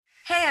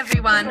Hey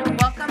everyone,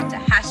 welcome to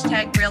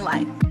Hashtag Real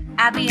Life.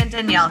 Abby and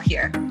Danielle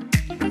here.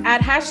 At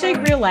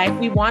Hashtag Real Life,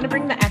 we want to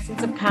bring the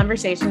essence of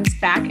conversations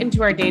back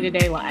into our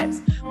day-to-day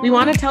lives. We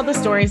want to tell the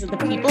stories of the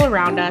people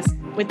around us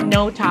with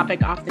no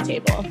topic off the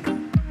table.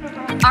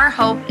 Our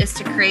hope is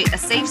to create a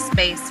safe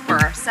space for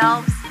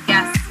ourselves,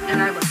 guests,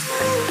 and our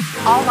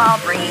listeners, all while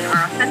bringing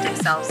our authentic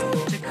selves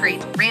to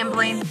create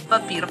rambling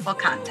but beautiful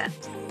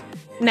content.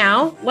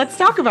 Now, let's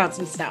talk about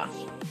some stuff.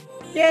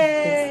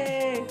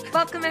 Yay!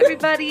 Welcome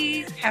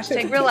everybody.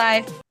 Hashtag Real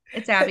Life.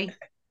 It's Abby.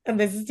 And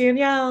this is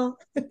Danielle.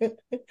 We're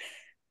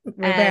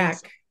back.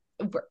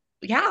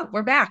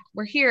 We're back.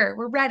 We're here.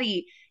 We're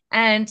ready.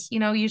 And,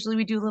 usually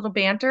we do a little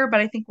banter,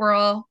 but I think we're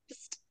all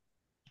just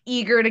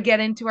eager to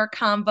get into our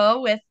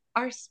convo with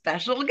our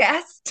special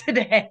guest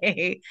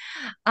today.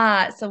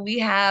 So we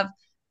have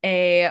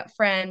a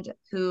friend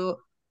who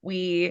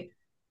we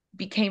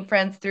became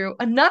friends through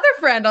another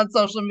friend on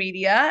social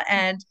media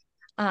and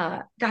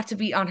got to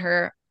be on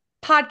her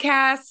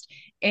podcast.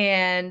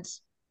 And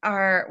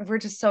we're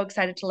just so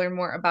excited to learn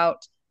more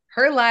about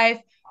her life,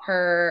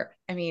 little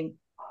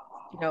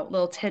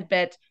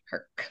tidbit,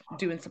 her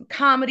doing some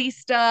comedy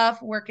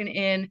stuff, working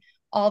in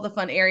all the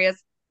fun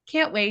areas.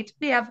 Can't wait.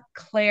 We have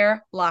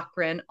Clare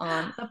Loughran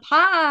on the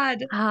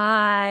pod.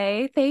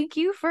 Hi, thank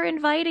you for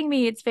inviting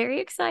me. It's very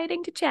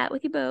exciting to chat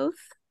with you both.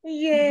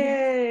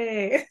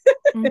 Yay.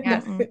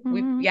 Yes.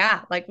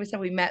 Like we said,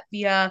 we met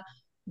via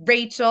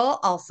Rachel,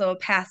 also a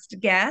past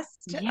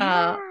guest, through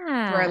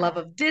our love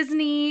of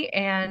Disney.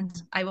 And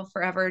I will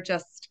forever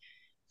just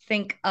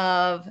think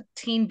of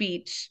Teen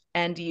Beach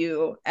and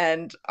you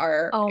and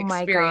our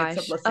experience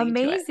of listening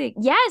amazing. to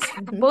it. Yes,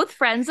 both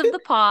friends of the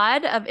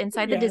pod of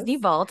Inside the Disney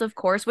Vault, of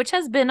course, which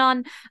has been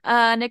on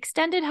an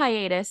extended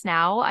hiatus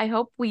now. I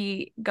hope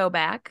we go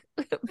back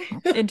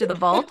into the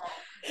vault.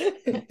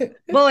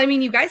 Well,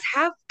 you guys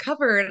have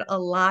covered a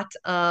lot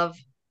of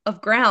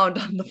ground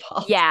on the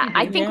vault. Yeah,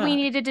 I think we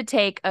needed to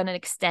take an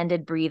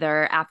extended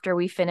breather after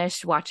we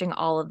finished watching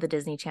all of the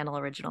Disney Channel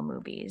original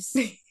movies,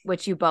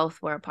 which you both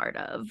were a part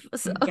of.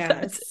 So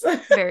yes.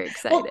 That's very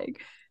exciting. Well,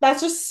 that's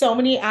just so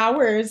many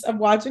hours of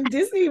watching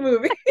Disney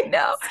movies. I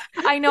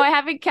know. I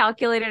haven't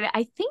calculated it.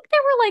 I think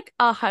there were like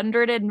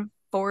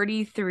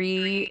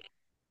 143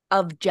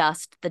 of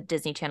just the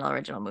Disney Channel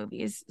original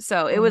movies.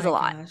 So it was a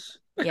lot. Gosh.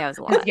 Yeah, it was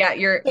a lot. Yeah,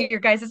 your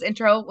guys'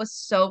 intro was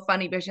so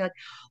funny because you're like,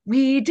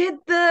 we did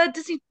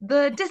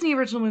the Disney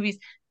original movies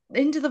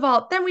into the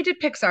vault, then we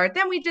did Pixar,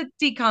 then we did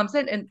DComs,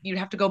 and you'd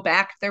have to go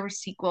back if there were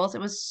sequels. It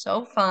was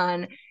so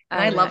fun.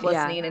 And I love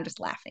listening and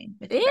just laughing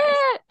with you guys.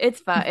 It's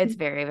fun. It's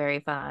very, very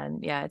fun.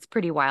 Yeah, it's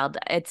pretty wild.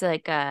 It's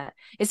like it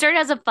started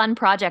as a fun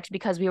project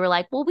because we were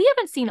like, well, we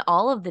haven't seen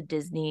all of the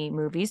Disney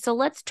movies, so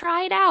let's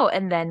try it out.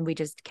 And then we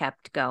just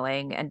kept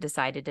going and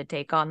decided to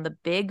take on the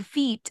big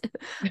feat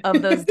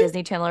of those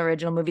Disney Channel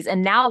original movies.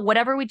 And now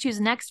whatever we choose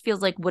next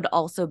feels like would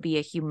also be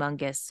a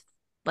humongous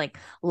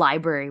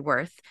library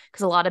worth,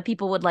 because a lot of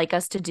people would like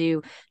us to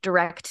do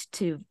direct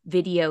to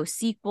video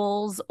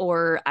sequels,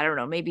 or I don't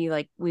know, maybe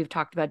like we've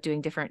talked about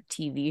doing different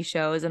TV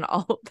shows, and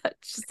all of that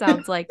just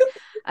sounds like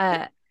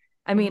a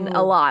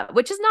lot,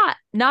 which is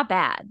not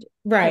bad,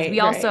 right? We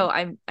also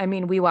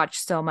we watch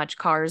so much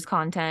Cars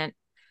content,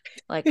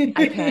 like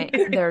I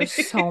can't. There's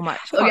so much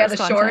Cars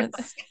content.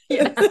 Shorts.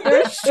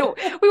 Yes,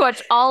 we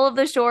watch all of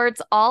the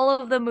shorts, all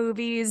of the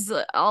movies,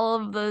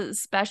 all of the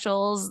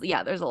specials.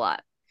 Yeah, there's a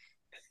lot.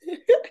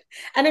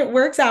 And it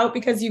works out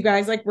because you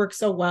guys work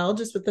so well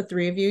just with the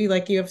three of you. You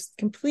have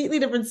completely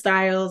different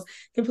styles,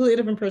 completely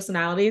different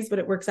personalities, but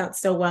it works out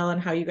so well and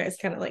how you guys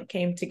kind of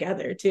came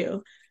together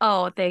too.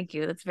 Oh, thank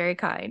you. That's very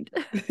kind.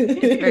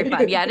 It's very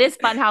fun. Yeah, it is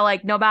fun how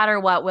no matter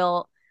what,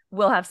 we'll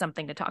have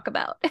something to talk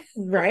about.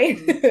 Right.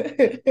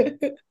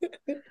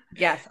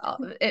 Yes.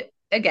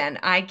 Again,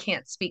 I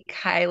can't speak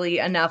highly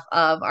enough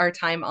of our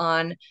time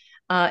on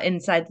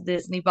Inside the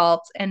Disney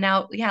Vault. And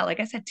now, like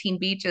I said, Teen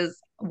Beach is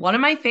one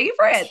of my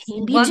favorites.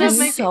 Teen Beach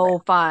is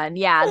so fun.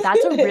 Yeah,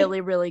 that's a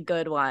really, really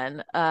good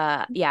one.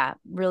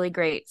 Really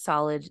great,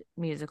 solid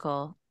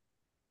musical.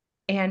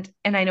 And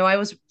I know I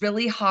was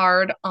really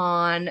hard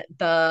on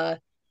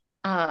the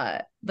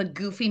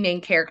goofy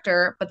main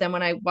character, but then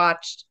when I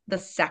watched the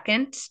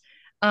second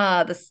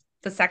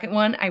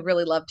one, I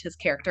really loved his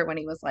character when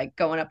he was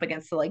going up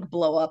against the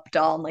blow up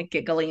doll and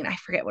giggling. I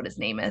forget what his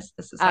name is.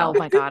 This is oh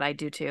my god, I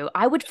do too.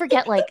 I would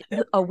forget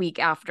a week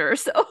after.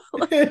 So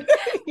I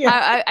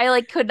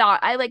could not.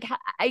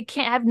 I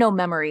can't have no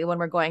memory when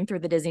we're going through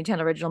the Disney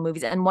Channel original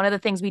movies. And one of the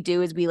things we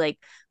do is we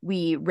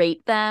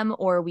rate them,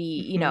 or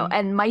we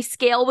and my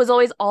scale was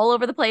always all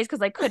over the place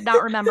because I could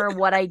not remember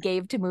what I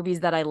gave to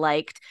movies that I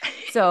liked.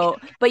 So,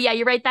 but yeah,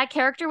 you're right. That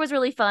character was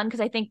really fun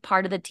because I think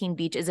part of the Teen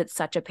Beach is it's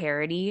such a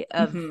parody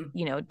of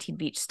Teen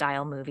Beach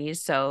style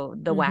movies. So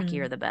the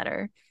wackier, the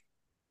better.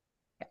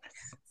 Yes.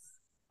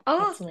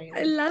 Oh,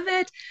 I love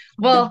it.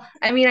 Well,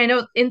 I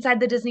know Inside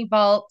the Disney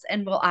Vault,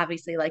 and we'll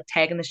obviously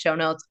tag in the show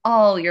notes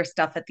all your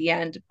stuff at the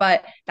end,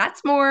 but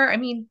that's more,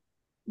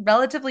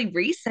 relatively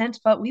recent,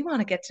 but we want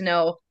to get to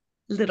know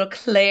little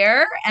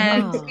Clare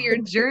and your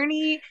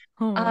journey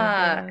Oh my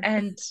God.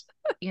 And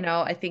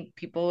I think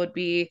people would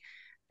be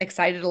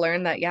excited to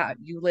learn that, yeah,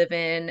 you live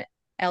in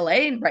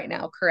LA right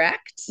now,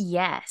 correct?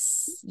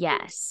 Yes,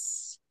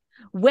 yes.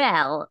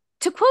 Well,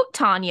 to quote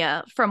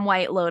Tanya from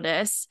White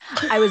Lotus,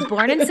 I was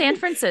born in San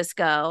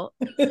Francisco,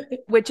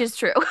 which is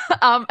true.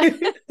 Um,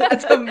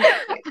 That's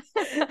amazing.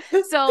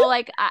 so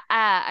like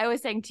I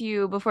was saying to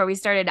you before we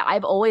started,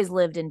 I've always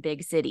lived in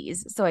big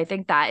cities. So I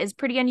think that is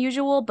pretty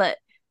unusual, but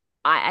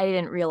I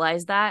didn't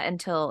realize that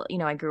until,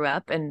 I grew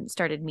up and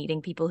started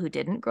meeting people who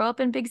didn't grow up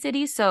in big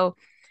cities. So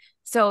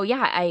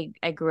yeah,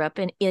 I grew up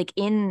in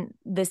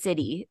the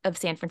city of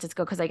San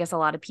Francisco, because I guess a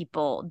lot of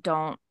people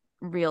don't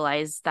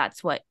realize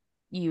that's what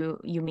you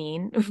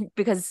mean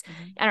because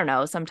I don't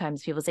know,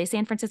 sometimes people say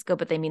San Francisco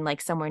but they mean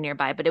like somewhere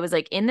nearby, but it was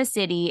like in the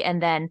city.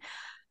 And then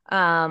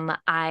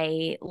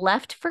I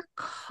left for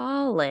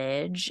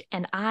college,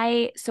 and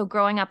so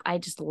growing up I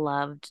just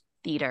loved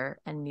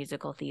theater and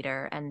musical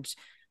theater and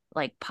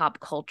like pop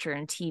culture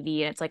and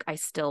TV. And it's like I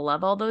still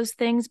love all those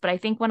things. But I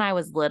think when I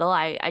was little,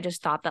 I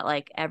just thought that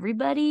like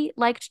everybody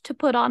liked to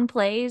put on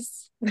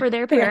plays for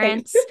their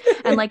parents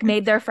and like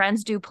made their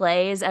friends do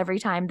plays every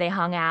time they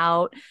hung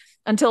out.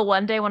 Until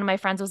one day one of my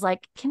friends was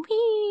like, "Can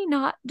we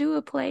not do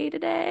a play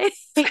today?"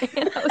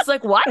 And I was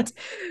like, "What?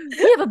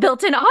 We have a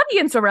built-in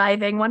audience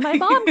arriving when my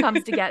mom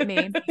comes to get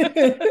me."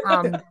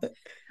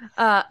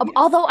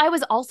 Although I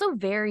was also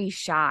very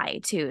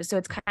shy too. So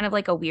it's kind of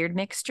like a weird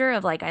mixture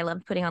of like I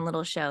loved putting on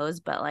little shows,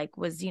 but like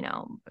was,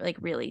 like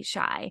really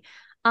shy.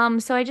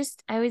 So I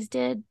always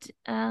did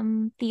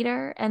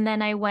theater, and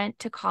then I went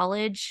to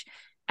college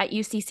at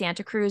UC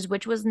Santa Cruz,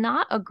 which was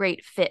not a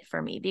great fit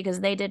for me because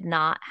they did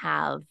not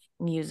have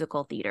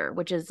musical theater,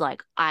 which is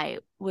like I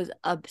was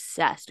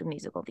obsessed with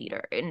musical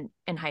theater in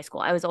high school.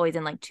 I was always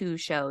in like 2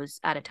 shows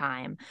at a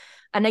time.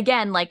 And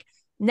again, like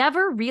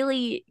never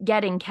really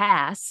getting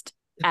cast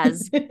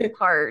as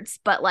parts,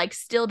 but like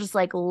still just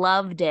like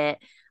loved it.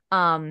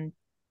 And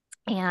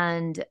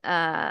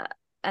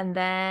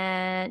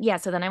then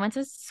so then I went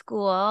to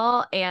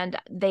school, and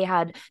they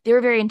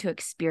were very into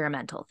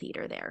experimental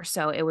theater there.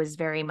 So it was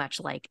very much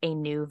like a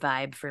new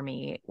vibe for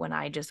me when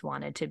I just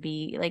wanted to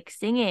be like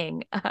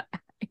singing.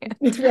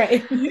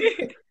 Right.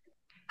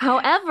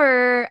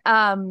 However,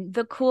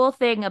 the cool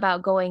thing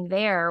about going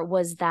there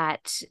was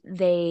that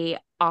they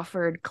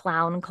offered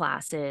clown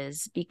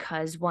classes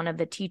because one of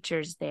the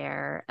teachers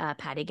there,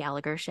 Patty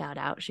Gallagher, shout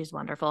out, she's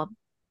wonderful,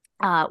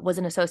 was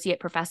an associate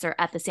professor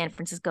at the San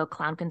Francisco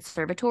Clown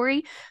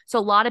Conservatory. So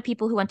a lot of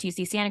people who went to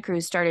UC Santa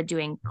Cruz started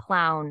doing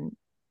clown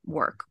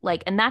work.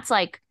 Like, and that's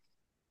like,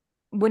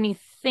 when you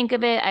think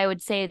of it, I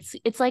would say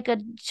it's like a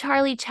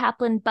Charlie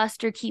Chaplin,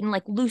 Buster Keaton,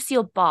 like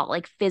Lucille Ball,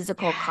 like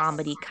physical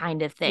comedy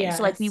kind of thing.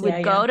 So like we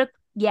would go to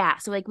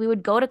so like we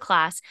would go to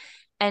class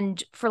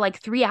and for like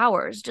 3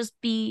 hours just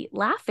be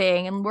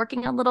laughing and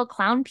working on little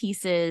clown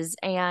pieces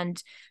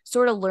and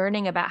sort of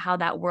learning about how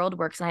that world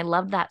works. And I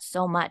love that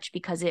so much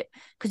because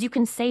you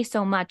can say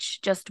so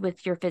much just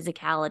with your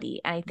physicality.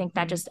 And I think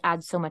that just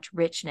adds so much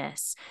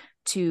richness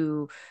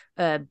to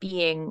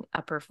being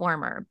a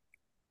performer.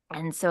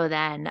 And so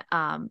then,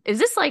 is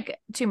this like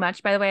too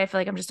much, by the way? I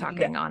feel like I'm just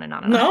talking on and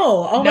on and on.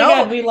 No. Oh my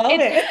God, we love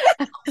it.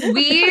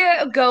 We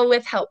go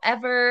with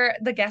however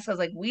the guest was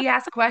like, we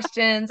ask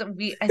questions. I'm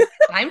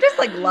just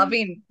like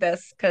loving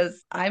this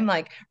because I'm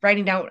like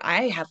writing down,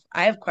 I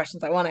have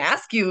questions I want to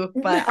ask you,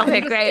 but Okay,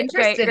 I'm just great.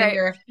 interested in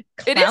your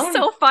It is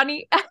so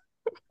funny.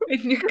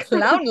 in your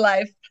clown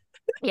life.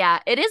 Yeah,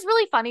 it is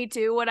really funny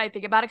too when I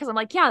think about it, because I'm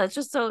like, yeah, that's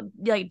just so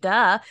like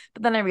duh.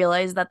 But then I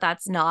realize that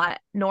that's not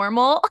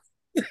normal.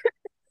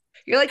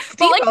 You're like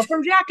Steve-O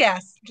from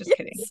Jackass. Just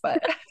kidding,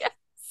 but yes,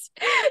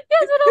 but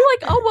I'm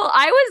like, oh well,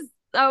 I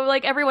was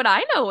like everyone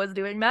I know was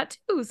doing that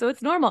too, so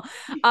it's normal.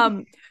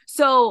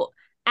 So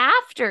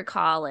after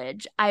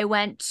college, I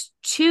went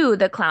to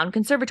the Clown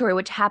Conservatory,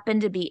 which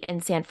happened to be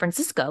in San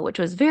Francisco, which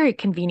was very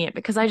convenient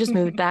because I just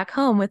moved back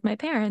home with my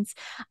parents,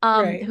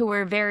 who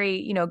were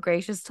very,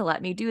 gracious to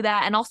let me do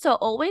that, and also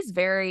always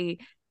very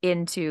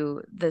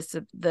into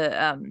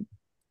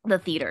the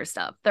theater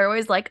stuff. They're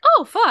always like,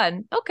 "Oh,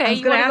 fun. Okay,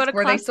 you want to go to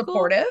were class they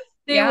supportive? School?"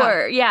 They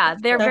were. Yeah,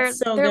 That's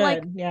so they're good.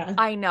 like, yeah.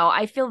 I know.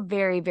 I feel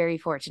very, very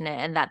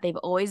fortunate in that they've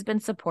always been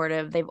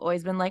supportive. They've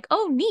always been like,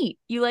 "Oh, neat.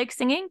 You like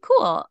singing?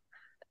 Cool.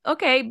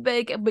 Okay."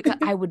 Because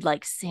I would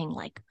like sing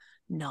like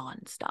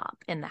nonstop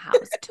in the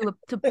house to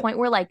a point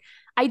where like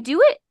I do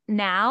it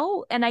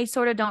now and I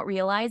sort of don't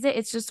realize it.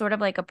 It's just sort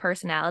of like a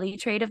personality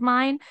trait of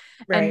mine.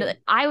 Right.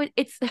 And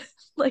it's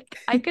like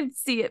I could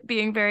see it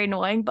being very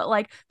annoying, but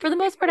like for the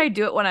most part I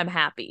do it when I'm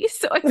happy.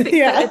 So I think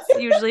that it's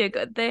usually a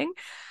good thing.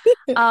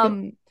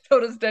 So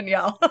does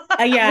Danielle.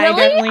 Yeah,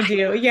 really? I definitely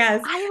do.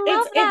 Yes. I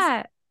love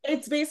that.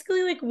 It's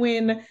basically like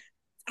when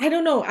I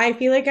don't know, I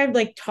feel like I've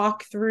like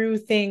talk through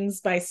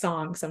things by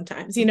song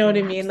sometimes. You know what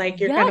I mean? Like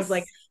you're kind of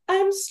like,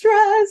 I'm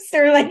stressed,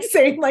 or like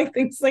saying like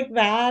things like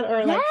that,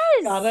 or like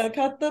gotta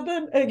cut the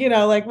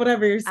like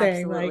whatever you're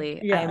saying. Absolutely.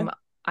 Like, yeah.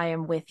 I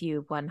am with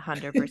you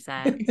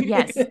 100%.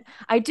 Yes,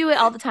 I do it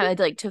all the time. I'd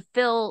like to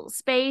fill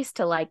space,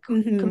 to like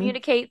Mm-hmm.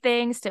 communicate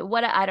things, to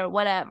what I don't,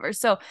 whatever.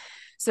 So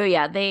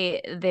yeah,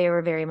 they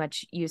were very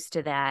much used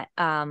to that.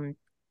 And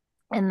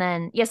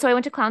then yeah, so I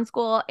went to clown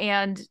school,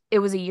 and it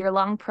was a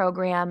year-long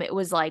program. It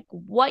was like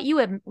what you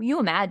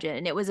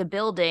imagine. It was a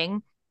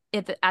building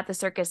at the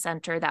circus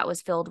center that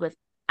was filled with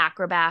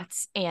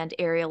acrobats and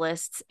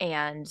aerialists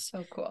and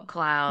So cool.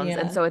 clowns.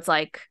 And Yeah. so it's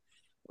like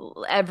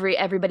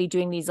everybody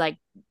doing these like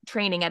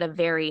training at a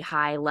very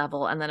high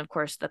level. And then of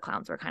course the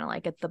clowns were kind of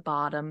like at the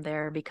bottom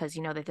there because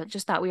they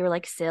just thought we were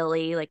like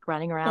silly, like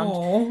running around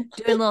Oh.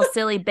 doing little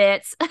silly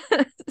bits.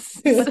 But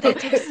So that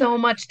takes so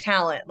much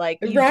talent. Like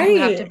you do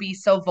have to Right. be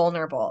so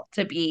vulnerable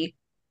to be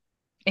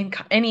in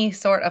any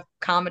sort of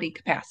comedy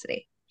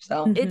capacity.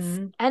 So it's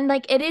Mm-hmm. and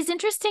like it is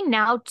interesting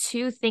now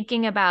too,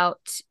 thinking about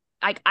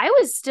like I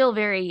was still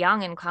very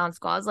young in clown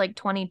school. I was like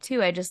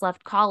 22. I just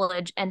left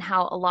college, and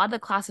how a lot of the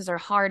classes are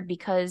hard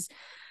because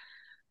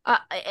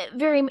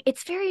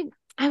it's very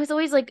I was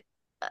always like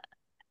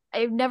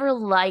I've never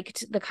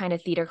liked the kind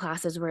of theater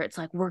classes where it's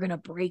like we're gonna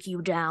break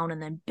you down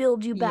and then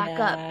build you back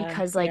up, Yeah.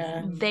 because like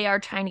Yeah. they are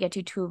trying to get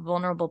you to a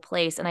vulnerable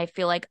place. And I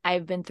feel like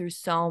I've been through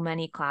so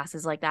many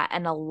classes like that,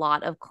 and a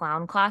lot of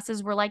clown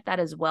classes were like that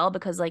as well,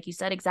 because like you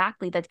said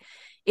exactly that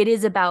it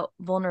is about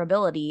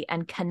vulnerability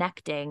and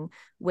connecting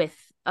with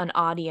an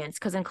audience.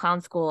 Because in clown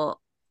school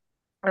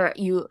or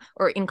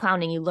in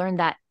clowning, you learn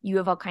that you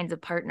have all kinds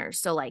of partners.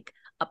 So like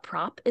a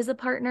prop is a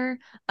partner,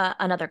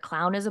 another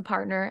clown is a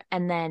partner,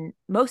 and then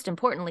most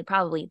importantly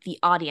probably the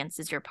audience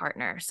is your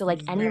partner. So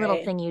like any little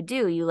Right. thing you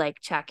do, you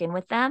like check in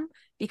with them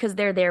because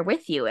they're there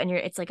with you, and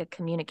it's like a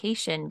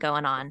communication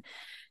going on.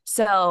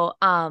 So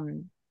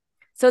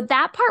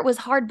that part was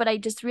hard, but I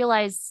just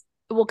realized,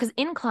 well, because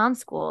in clown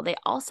school they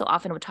also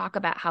often would talk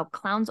about how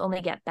clowns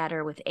only get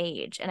better with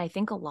age, and I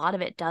think a lot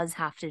of it does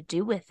have to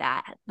do with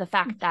that, the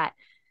fact that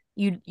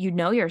you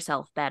know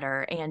yourself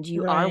better and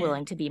you are Right.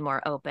 willing to be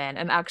more open.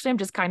 And actually I'm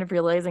just kind of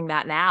realizing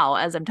that now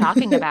as I'm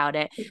talking about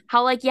it,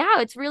 how like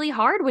yeah, it's really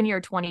hard when you're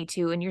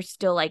 22 and you're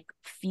still like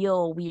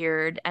feel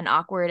weird and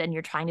awkward, and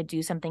you're trying to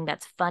do something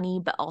that's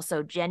funny but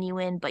also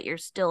genuine, but you're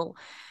still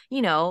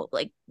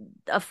like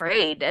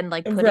afraid and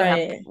like putting up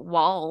Right.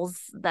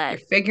 walls you're that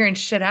figuring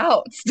shit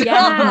out still.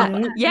 yeah,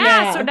 Mm-hmm.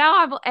 yeah. So Yeah.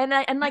 now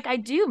and like I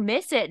do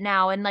miss it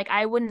now, and like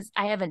I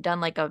haven't done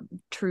like a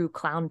true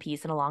clown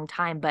piece in a long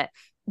time, but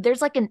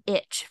there's like an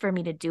itch for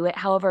me to do it.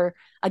 However,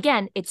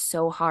 again, it's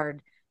so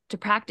hard to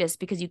practice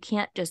because you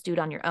can't just do it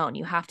on your own.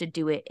 You have to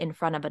do it in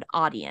front of an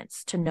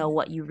audience to know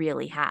what you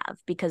really have,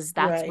 because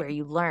that's where Right.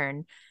 you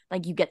learn,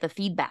 like you get the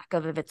feedback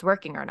of if it's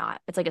working or not.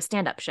 It's like a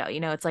stand-up show,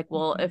 it's like,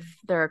 well, if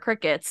there are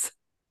crickets,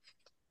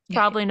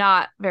 probably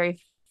not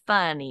very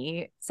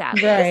funny,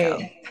 sadly. So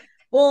Right.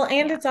 Well,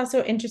 and yeah. it's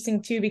also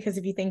interesting too, because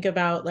if you think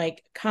about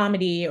like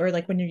comedy or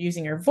like when you're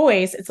using your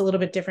voice, it's a little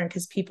bit different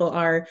because people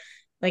are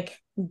like,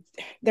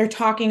 they're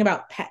talking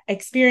about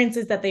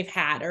experiences that they've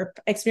had or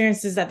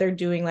experiences that they're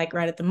doing like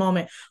right at the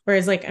moment.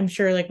 Whereas, like, I'm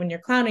sure like when you're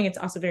clowning, it's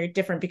also very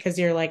different because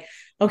you're like,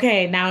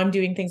 okay, now I'm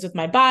doing things with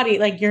my body.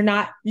 Like, you're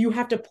not, you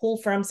have to pull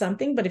from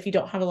something, but if you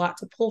don't have a lot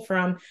to pull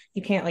from,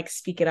 you can't like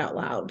speak it out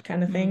loud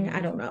kind of thing. I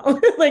don't Mm. know.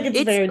 Like, it's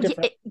It's very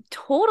different.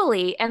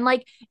 totally, and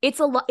like it's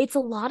a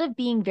lot of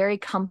being very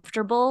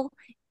comfortable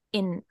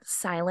in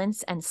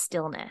silence and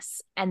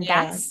stillness, and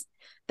Yeah.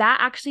 that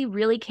actually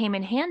really came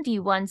in handy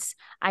once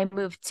I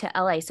moved to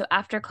LA. So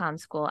after clown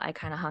school I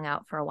kind of hung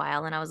out for a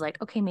while, and I was like,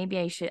 okay, maybe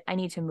I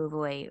need to move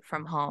away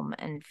from home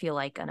and feel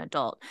like an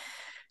adult.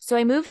 So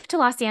I moved to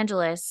Los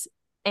Angeles,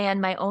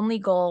 and my only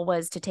goal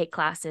was to take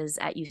classes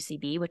at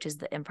UCB, which is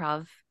the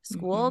improv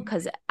school, Mhm.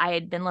 because I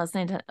had been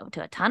listening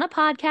to a ton of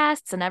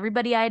podcasts, and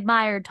everybody I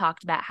admired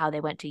talked about how they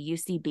went to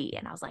UCB.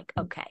 And I was like,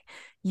 okay,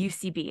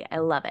 UCB, I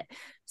love it.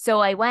 So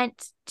I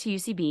went to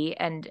UCB,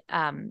 and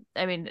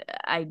I mean,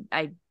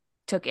 I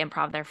took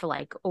improv there for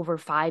like over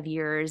 5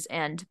 years,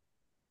 and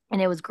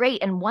it was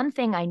great. And one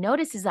thing I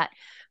noticed is that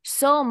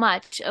so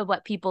much of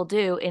what people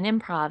do in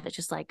improv, it's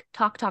just like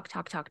talk, talk,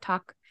 talk, talk,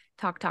 talk,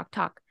 talk, talk,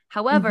 talk. Mm-hmm.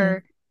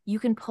 However, you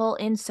can pull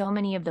in so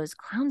many of those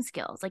clown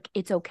skills. Like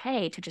it's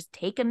okay to just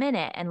take a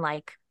minute and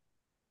like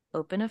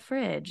open a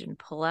fridge and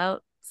pull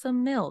out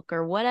some milk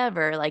or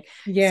whatever. Like,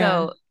 Yeah.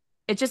 so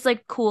it's just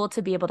like cool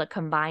to be able to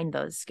combine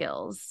those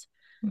skills.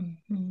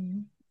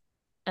 Mhm.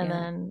 And Yeah.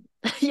 then,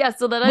 yeah,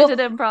 so then I did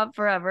Well, improv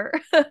forever.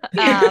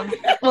 um,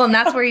 well, and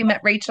that's where you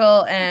met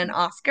Rachel and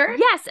Oscar.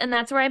 Yes, and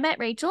that's where I met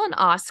Rachel and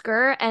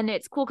Oscar, and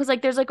it's cool because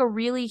like there's like a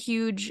really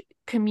huge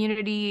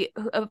community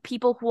of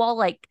people who all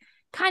like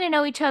kind of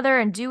know each other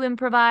and do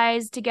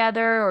improvise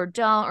together or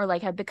don't, or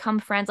like have become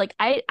friends. Like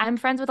I'm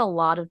friends with a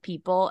lot of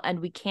people, and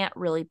we can't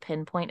really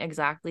pinpoint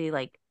exactly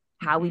like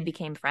how we Mhm.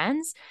 became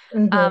friends,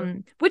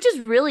 Mm-hmm. which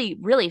is really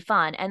really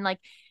fun. And like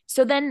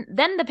so then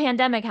the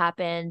pandemic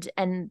happened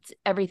and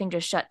everything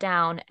just shut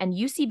down, and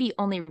UCB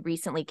only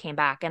recently came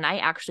back, and I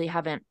actually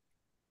haven't.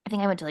 I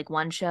think I went to like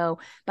one show,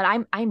 but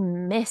I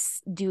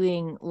miss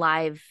doing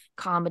live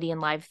comedy and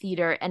live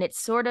theater, and it's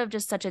sort of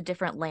just such a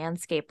different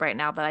landscape right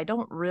now that I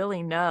don't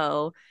really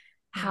know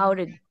Yeah. how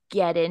to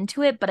get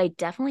into it, but I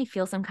definitely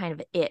feel some kind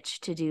of itch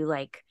to do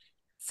like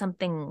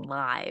something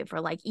live,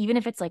 or like even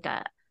if it's like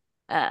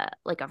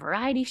a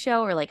variety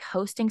show or like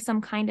hosting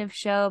some kind of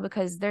show,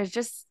 because there's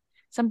just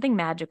something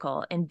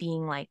magical in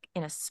being like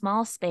in a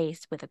small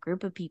space with a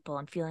group of people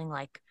and feeling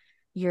like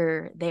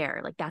you're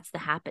there, like that's the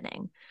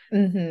happening.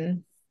 Mm-hmm.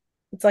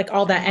 It's like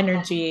all that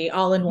energy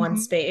all in one Mhm.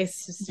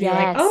 space, just to be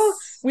like, oh,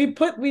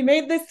 Yes. we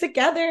made this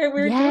together,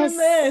 we're doing Yes,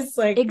 this,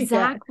 like, yeah.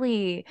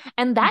 exactly.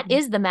 And that Mhm.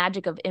 is the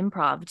magic of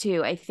improv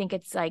too. I think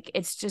it's like,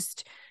 it's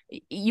just,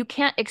 you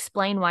can't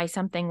explain why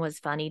something was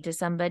funny to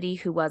somebody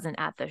who wasn't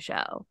at the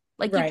show.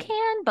 Like you Right.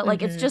 can, but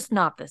like it's Hmm. just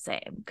not the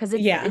same, because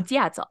it's Yeah. it's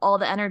yeah, it's all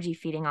the energy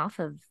feeding off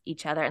of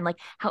each other, and like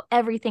how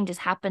everything just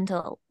happened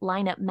to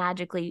line up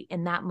magically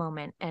in that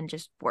moment and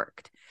just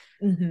worked.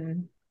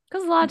 Hmm.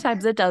 Because a lot of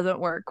times it doesn't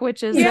work,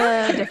 which is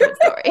Yeah. a different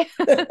story.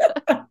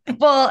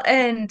 Well,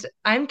 and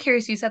I'm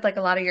curious, you said like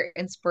a lot of your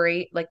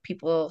inspire like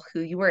people who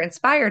you were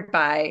inspired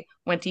by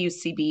went to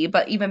UCB,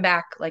 but even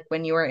back like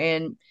when you were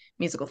in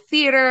musical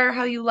theater,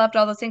 how you loved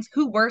all those things,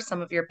 who were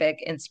some of your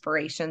big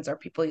inspirations or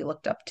people you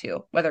looked up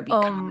to, whether it be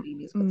comedy,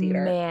 musical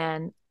theater?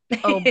 Man.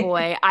 Oh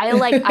boy. I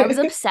was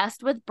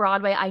obsessed with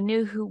Broadway. I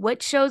knew who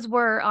what shows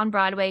were on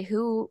Broadway,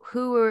 who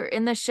were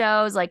in the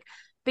shows, like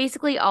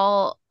basically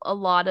all a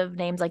lot of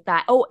names like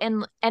that. Oh,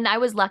 and I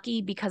was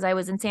lucky because I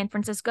was in San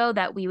Francisco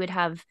that we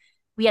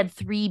had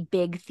three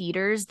big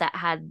theaters that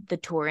had the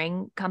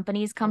touring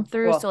companies come Oh,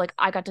 through. So cool. like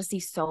I got to see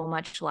so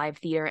much live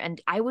theater,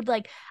 and I would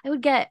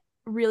get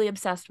really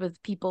obsessed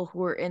with people who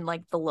were in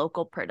like the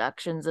local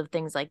productions of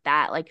things like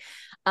that. Like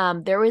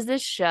there was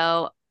this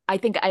show, I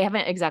think I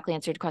haven't exactly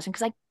answered the question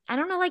because I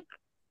don't know, like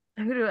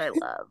who do I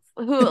love?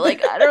 Who,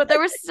 like, I don't know. There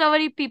were so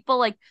many people,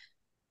 like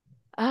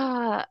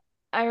uh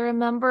I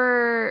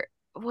remember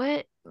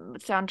what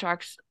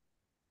soundtracks,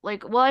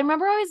 like, well, I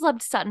remember I always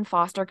loved Sutton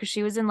Foster because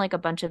she was in like a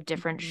bunch of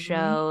different Mhm.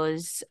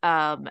 shows.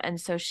 And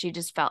so she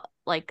just felt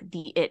like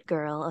the it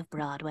girl of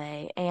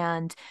Broadway.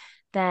 And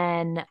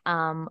then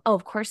oh,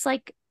 of course,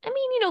 like I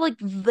mean, like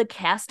the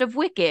cast of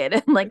Wicked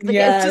and like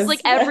it's just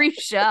like Yes. Yeah. every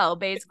show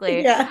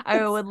basically Yes.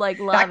 I would like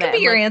That love could it. be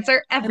your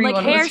answer. And like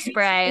Everyone was yours.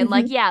 Hairspray and Hmm.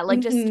 like yeah,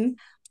 like just Hmm.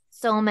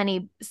 so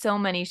many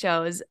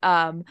shows.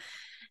 Yeah,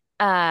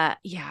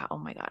 oh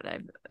my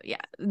God. Yeah,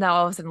 now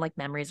all of a sudden like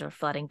memories are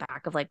flooding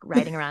back of like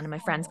riding around in my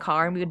friend's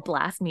car and we would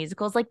blast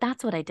musicals. Like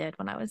that's what I did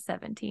when I was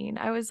 17.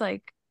 I was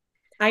like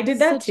I did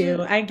that such a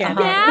too. I get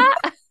Uh-huh. yeah.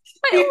 it.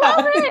 I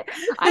love Yeah. it.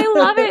 I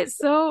love it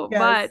so Yes.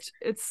 much.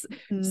 It's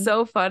Mhm.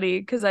 so funny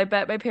because I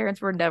bet my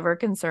parents were never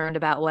concerned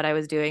about what I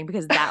was doing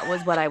because that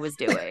was what I was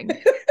doing.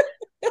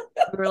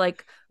 We were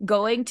like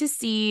going to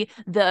see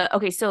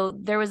okay, so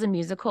there was a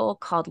musical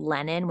called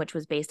Lennon, which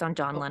was based on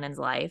John Lennon's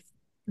life.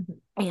 Mhm.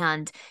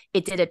 And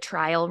it did a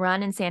trial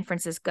run in San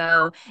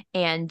Francisco,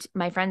 and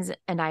my friends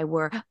and I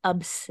were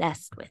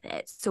obsessed with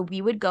it. So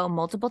we would go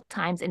multiple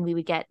times and we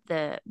would get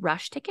the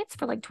rush tickets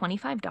for like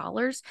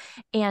 $25,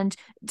 and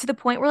to the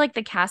point where like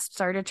the cast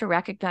started to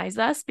recognize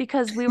us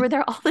because we were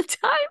there all the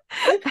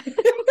time.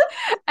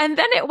 And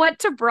then it went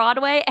to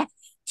Broadway and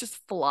just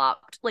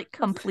flopped, like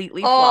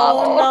completely Oh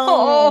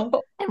flopped.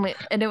 no. Oh,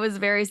 And it was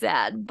very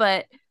sad,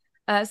 but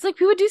so like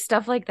we would do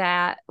stuff like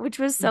that, which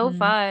was so Hmm.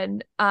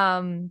 fun.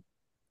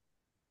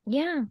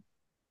 Yeah.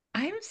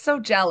 I'm so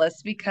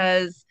jealous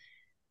because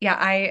yeah,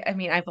 I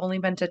mean, I've only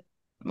been to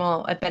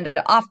well, I've been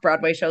to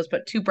off-Broadway shows,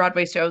 but two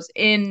Broadway shows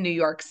in New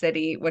York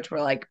City, which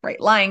were like right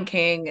Lion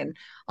King and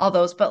all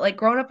those. But like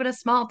growing up in a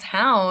small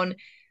town,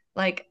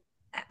 like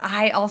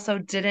I also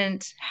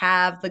didn't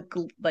have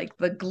like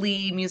the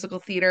Glee musical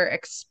theater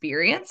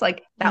experience.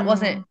 Like that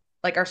wasn't Mm.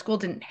 like our school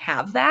didn't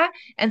have that.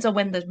 And so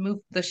when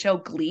the show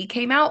Glee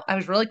came out, I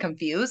was really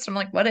confused. I'm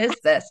like, what is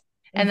this?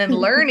 And then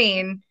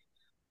learning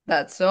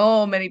that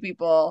so many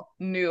people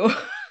knew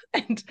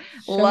and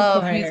Show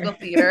love choir. musical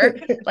theater.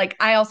 Like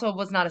I also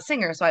was not a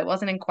singer, so I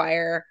wasn't in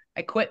choir.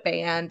 I quit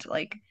band.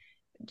 Like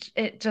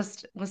it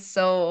just was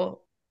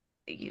so,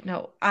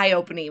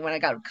 eye-opening when I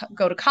got to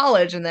go to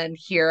college and then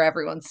hear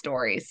everyone's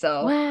stories.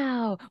 So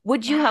Wow.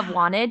 Would you have yeah.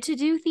 wanted to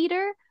do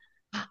theater?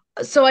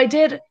 So I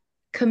did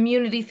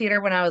community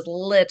theater when I was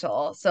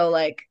little. So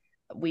like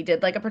we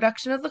did like a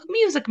production of The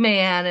Music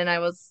Man and I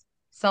was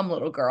some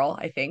little girl,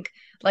 I think.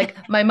 Like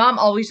my mom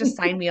always just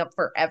signed me up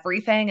for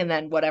everything and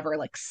then whatever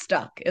like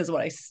stuck is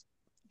what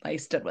I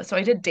stood with. So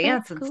I did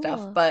dance That's and stuff,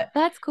 cool. but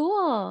That's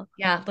cool.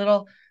 yeah,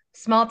 little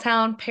small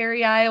town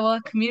Perry,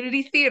 Iowa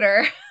community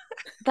theater.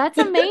 That's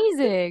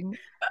amazing.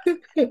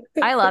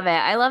 I love it.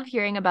 I love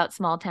hearing about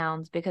small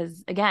towns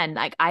because again,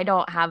 like I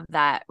don't have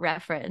that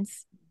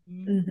reference.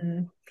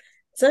 Hmm.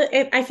 So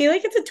I feel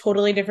like it's a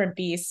totally different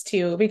beast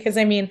too, because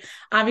I mean,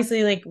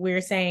 obviously, like we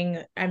are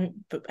saying,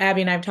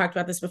 Abby and I've talked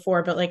about this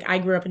before, but like I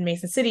grew up in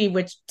Mason City,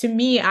 which to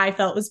me I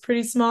felt was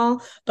pretty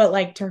small, but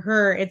like to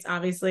her, it's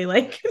obviously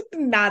like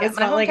not Yeah, as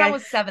my small. Like hometown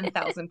was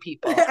 7,000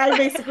 people. I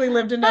basically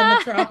lived in a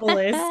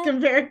metropolis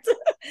compared to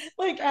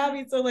like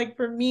Abby. So like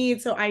for me,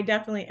 so I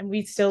definitely, and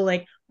we still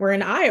like we're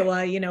in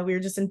Iowa, you know, we were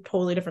just in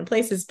totally different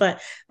places.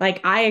 But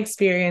like I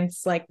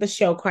experienced like the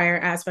show choir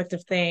aspect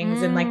of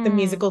things and like the Mm.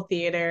 musical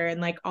theater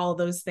and like all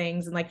those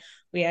things. And like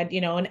we had,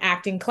 you know, an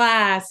acting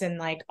class and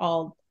like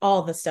all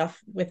the stuff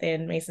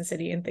within Mason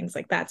City and things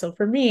like that. So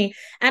for me,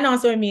 and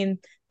also I mean,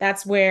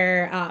 that's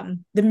where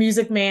the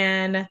Music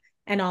Man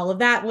and all of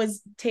that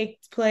was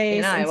takes In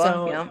place. And Iowa,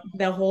 so yeah.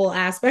 the whole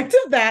aspect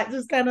of that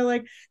just kind of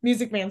like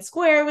Music Man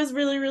Square was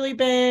really, really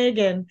big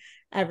and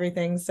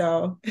everything.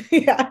 So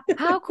yeah.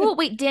 How cool.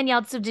 Wait,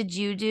 Danielle, so did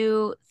you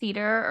do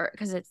theater or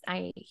because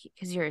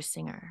you're a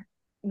singer,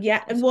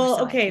 Yeah, or well,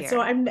 so I okay, so hear.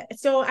 I'm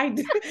so I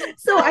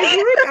so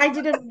I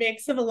did a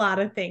mix of a lot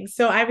of things.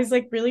 So I was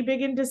like really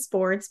big into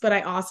sports, but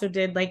I also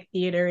did like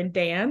theater and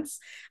dance,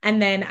 and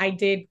then I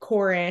did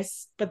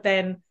chorus, but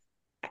then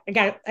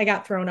I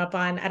got thrown up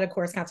on at a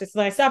chorus concert.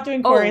 So I stopped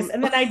doing chorus Oh,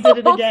 and then I did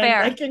it again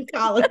fair. like in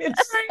college.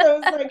 So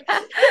it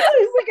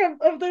was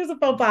like there's a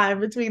faux pas in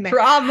between there.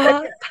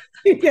 Drama.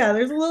 Yeah,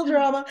 there's a little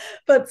drama.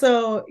 But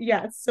so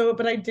yeah, so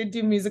but I did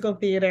do musical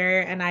theater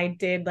and I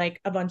did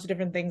like a bunch of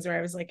different things where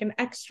I was like an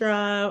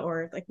extra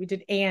or like we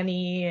did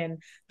Annie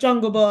and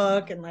Jungle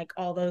Book and like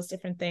all those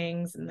different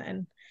things and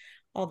then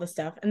all the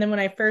stuff. And then when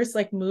I first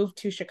like moved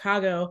to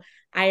Chicago,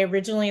 I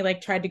originally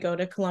like tried to go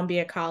to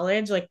Columbia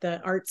College, like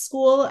the art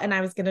school, and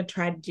I was gonna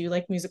try to do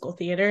like musical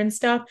theater and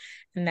stuff.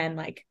 And then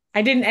like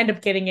I didn't end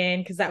up getting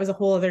in because that was a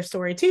whole other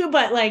story too,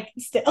 but like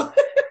still.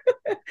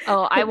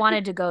 Oh, I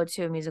wanted to go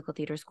to a musical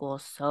theater school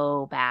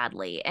so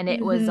badly. And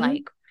it was Mm-hmm.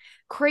 like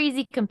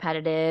crazy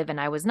competitive, and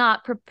I was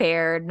not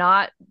prepared,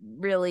 not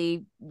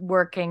really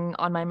working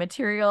on my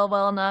material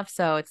well enough.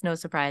 So it's no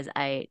surprise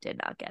I did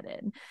not get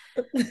in.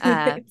 It's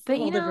a But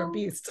whole different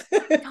beast.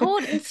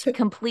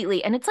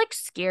 completely. And it's like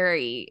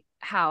scary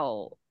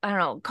how, I don't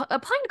know,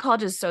 applying to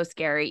college is so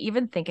scary.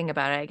 Even thinking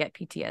about it, I get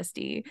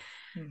PTSD.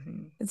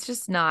 Mm-hmm. It's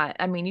just not,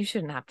 I mean, you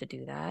shouldn't have to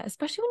do that,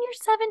 especially when you're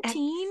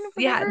 17.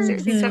 Yeah, Remember?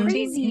 seriously, It's Mhm.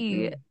 17.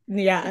 crazy.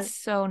 Mm-mm. Yeah, It's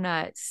so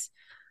nuts.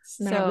 it's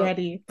not So,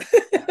 ready.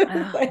 oh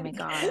my Like,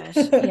 gosh.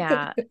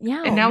 Yeah. And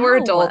Yeah. now we're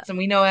No, adults and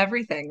we know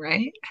everything,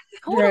 right?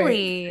 right.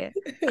 totally.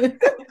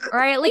 Or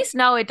I at least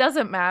know it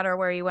doesn't matter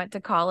where you went to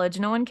college.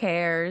 No one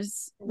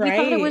cares. We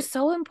thought it was Right.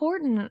 so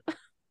important.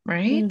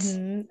 Right?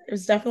 It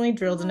was definitely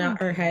drilled No in one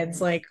our heads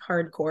cares. like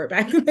hardcore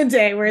back in the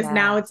day, whereas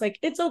now Yeah. it's like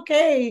it's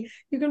okay.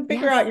 You can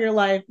figure Yes. out your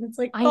life. It's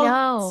like, I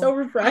oh, so know.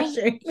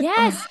 refreshing.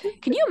 Yes.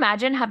 Can you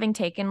imagine having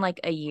taken like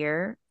a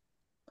year?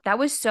 That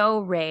was so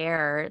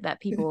rare that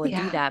people would do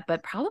Yeah. that,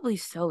 but probably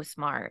so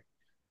smart.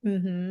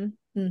 Mm-hmm.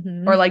 Or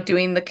Mm-hmm. like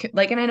doing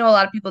like, and I know a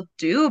lot of people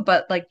do,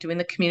 but like doing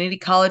the community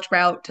college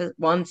route to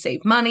one,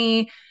 save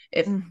money.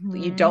 If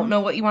you don't Hmm.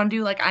 know what you want to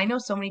do, like I know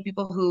so many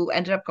people who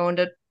ended up going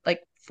to like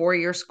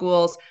 4-year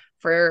schools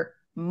for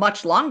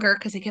much longer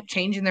because they kept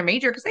changing their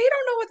major because they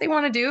don't know what they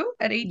want to do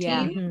at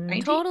Yeah, 18, Mm-hmm.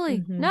 19. totally.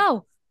 Mm-hmm.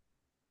 No,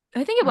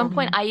 I think at one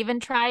point Mm-hmm. I even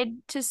tried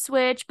to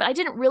switch, but I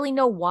didn't really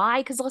know why.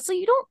 Because also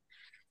you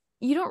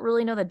don't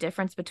really know the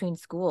difference between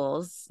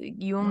schools.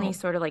 You only No.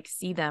 sort of like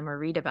see them or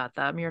read about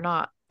them. You're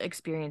not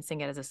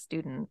experiencing it as a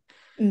student.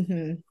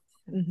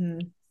 Mm-hmm. Mm-hmm.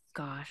 It's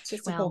Gosh.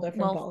 just a whole Well,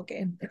 different well, ball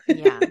game.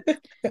 yeah.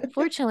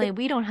 Fortunately,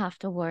 we don't have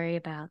to worry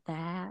about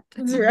that.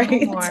 That's No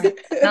right. more.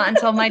 Not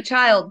until my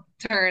child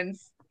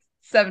turns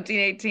 17,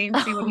 18,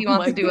 see what Oh he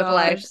wants my to do with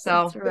life. gosh,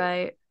 that's So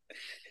right.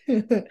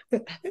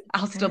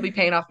 I'll still be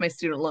paying off my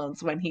student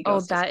loans when he Oh,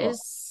 goes to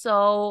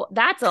school.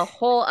 that's a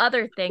whole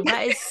other thing.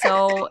 That is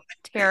so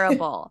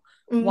terrible.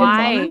 It's Mhm.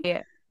 on.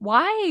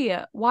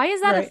 Why? Why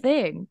is that a Right.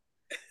 thing?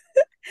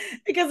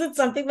 Because it's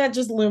something that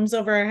just looms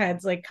over our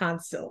heads like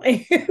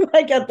constantly,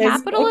 like at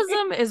this point.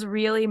 Capitalism is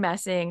really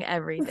messing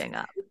everything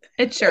up.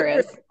 It sure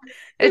is.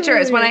 It It sure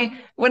is. really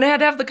When is. I had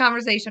to have the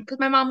conversation, because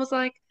my mom was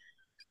like,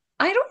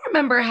 I don't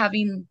remember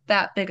having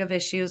that big of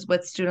issues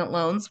with student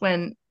loans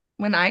when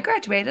I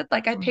graduated.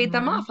 Like I paid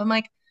them Hmm. off. I'm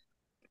like,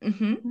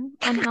 mm-hmm.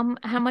 And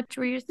how much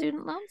were your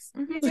student loans?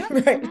 Yep.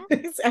 Right. Hmm.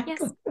 Exactly.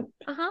 Yes.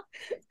 Uh-huh.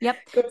 Yep.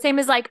 Go- Same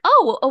as like,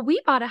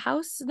 we bought a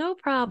house, no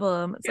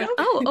problem. It's like,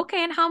 oh, Yep.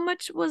 okay, and how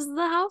much was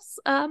the house?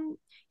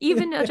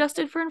 Even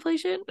adjusted for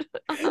inflation?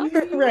 Uh-huh.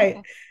 Right.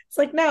 It's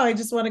like now I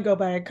just want to go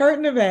buy a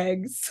carton of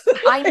eggs.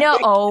 I know.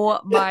 Like, Oh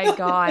my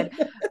God.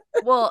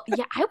 Well,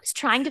 yeah, I was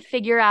trying to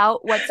figure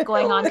out what's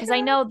going oh on my because I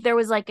God. know there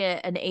was like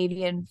an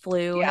avian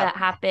flu Yeah. that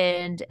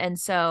happened. And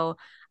so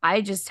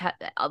I just had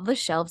all the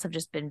shelves have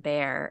just been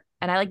bare.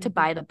 And I like to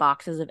buy the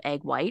boxes of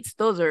egg whites.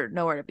 Those are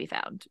nowhere to be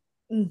found.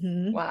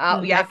 Mm-hmm. Wow.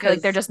 I Yeah, feel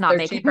like they're because just not they're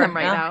making cheaper them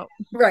right now. now.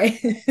 Right.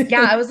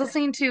 Yeah, I was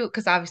listening to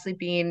because obviously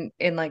being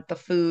in like the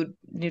food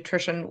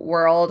nutrition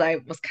world, I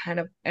was kind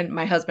of and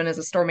my husband is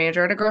a store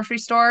manager at a grocery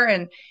store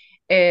and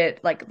it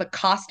like the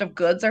cost of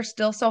goods are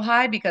still so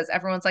high because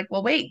everyone's like,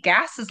 well, wait,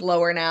 gas is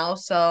lower now,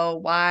 so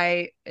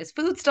why is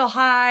food still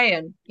high?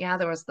 And yeah,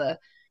 there was the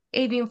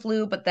avian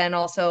flu, but then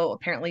also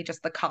apparently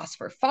just the cost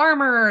for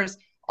farmers,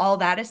 all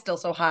that is still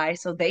so high,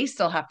 so they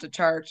still have to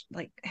charge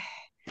like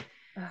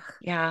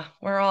Yeah,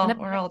 And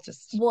we're all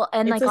just well,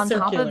 and It's like a on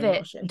top of circular it,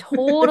 motion.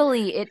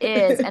 totally it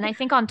is. And I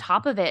think on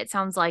top of it, it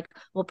sounds like,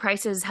 well,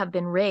 prices have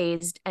been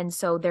raised, and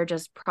so they're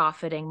just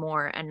profiting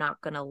more and not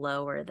going to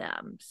lower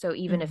them. So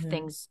even if Mhm.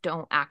 things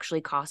don't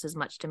actually cost as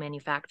much to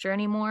manufacture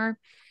anymore,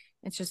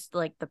 it's just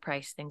like the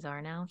price things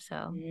are now.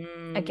 So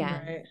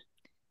again, Right.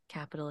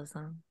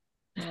 capitalism.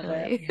 It's Love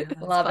it. really, yeah,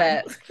 it's love fun.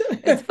 it.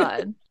 It's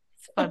fun.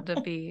 It's fun to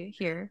be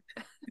here.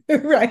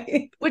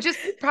 Right. Which is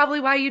probably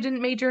why you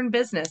didn't major in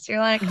business. You're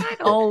like, I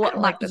Oh don't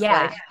my, like this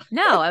yeah. life.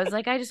 No, I was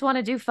like, I just want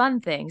to do fun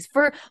things.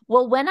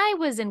 Well, when I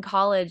was in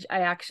college,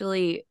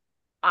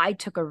 I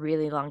took a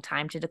really long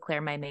time to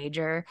declare my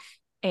major.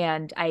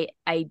 And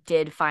I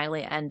did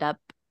finally end up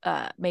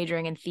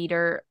majoring in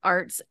theater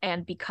arts.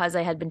 And because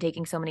I had been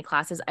taking so many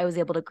classes, I was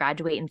able to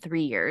graduate in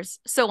 3 years.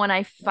 So when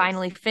I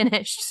finally Nice.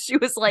 finished, she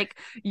was like,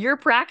 you're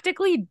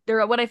practically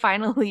there. When I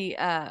finally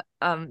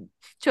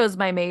chose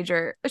my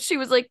major, she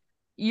was like,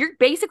 you're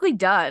basically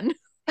done.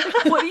 Like,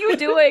 what are you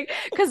doing?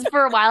 Because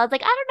for a while, I was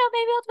like, I don't know,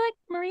 maybe I'll do like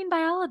marine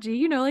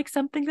biology, like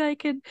something that I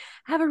could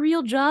have a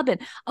real job in.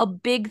 A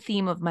big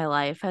theme of my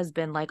life has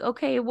been like,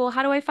 okay, well,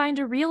 how do I find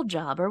a real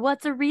job, or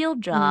what's a real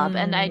job?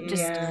 And I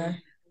just, Yeah.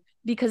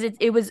 because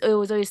it was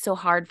always so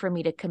hard for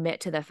me to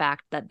commit to the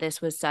fact that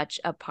this was such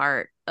a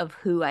part of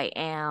who I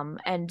am,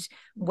 and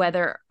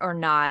whether or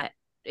not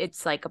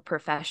it's like a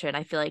profession,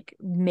 I feel like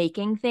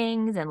making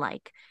things and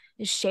like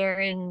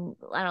sharing,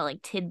 I don't know,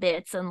 like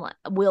tidbits and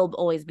will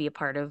always be a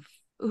part of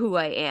who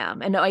I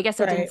am. And I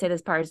guess I didn't Right. say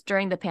this part is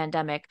during the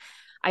pandemic,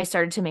 I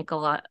started to make a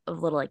lot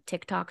of little like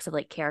TikToks of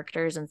like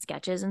characters and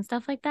sketches and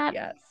stuff like that.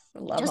 Yes,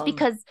 love Just them.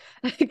 because,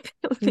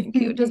 thank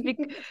you.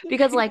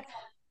 Because like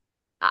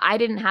I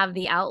didn't have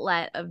the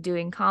outlet of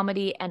doing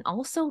comedy, and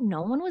also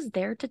no one was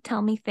there to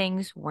tell me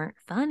things weren't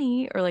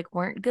funny or like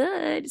weren't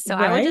good. So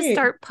I would just Right.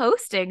 start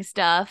posting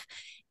stuff,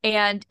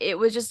 and it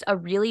was just a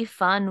really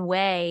fun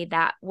way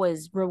that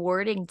was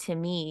rewarding to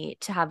me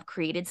to have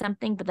created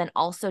something, but then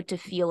also to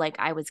feel like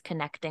I was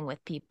connecting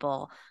with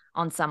people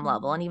on some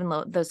level. And even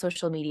though the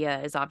social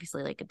media is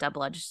obviously like a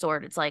double-edged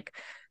sword, it's like,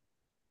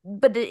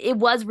 but it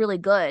was really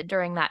good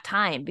during that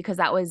time because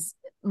that was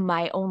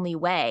my only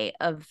way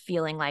of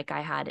feeling like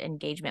I had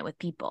engagement with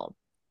people.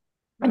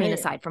 I mean, Right.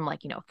 aside from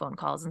like, phone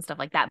calls and stuff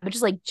like that, but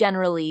just like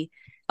generally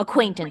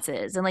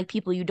acquaintances and like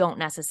people you don't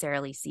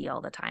necessarily see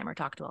all the time or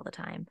talk to all the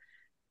time.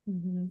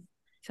 Mhm.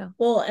 So,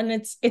 Well, and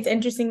it's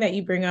interesting that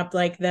you bring up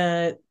like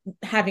the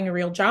having a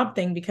real job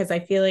thing because I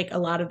feel like a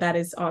lot of that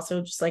is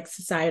also just like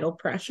societal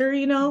pressure,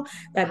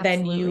 that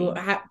then you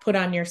absolutely. put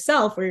on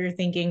yourself where you're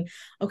thinking,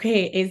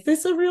 okay, is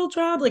this a real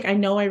job? Like I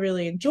know I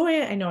really enjoy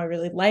it, I know I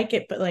really like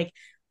it, but like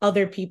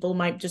other people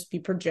might just be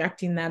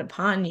projecting that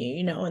upon you,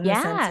 in the sense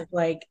Yeah, of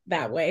like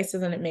that way. So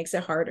then it makes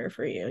it harder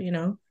for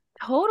you.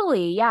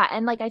 totally. Yeah.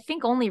 And like, I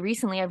think only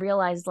recently I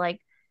realized like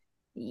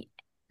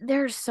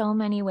there's so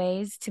many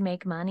ways to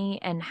make money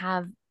and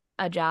have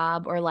a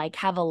job or like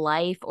have a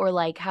life or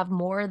like have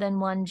more than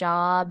one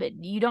job.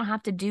 You don't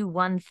have to do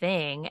one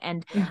thing.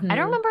 And I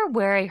don't Hmm. remember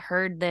where I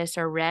heard this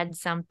or read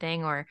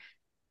something or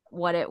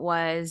what it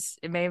was.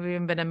 It may have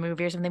even been a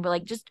movie or something, but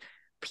like just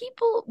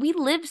people, we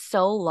live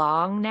so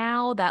long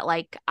now that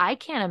like I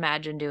can't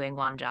imagine doing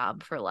one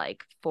job for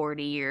like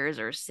 40 years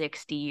or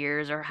 60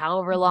 years or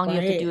however long you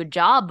have to do Right. a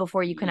job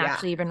before you can Yeah.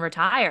 actually even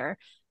retire.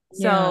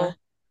 Yeah. So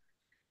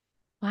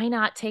why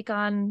not take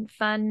on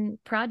fun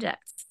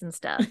projects and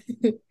stuff?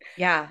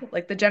 Yeah.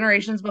 Like the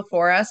generations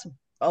before us,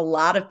 a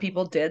lot of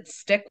people did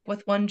stick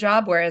with one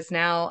job. Whereas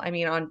now, I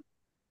mean,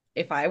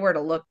 if I were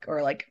to look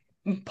or like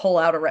pull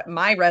out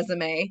my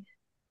resume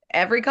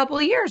every couple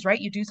of years, right?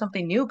 You do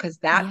something new because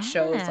that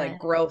shows like Yeah.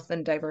 growth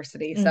and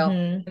diversity. So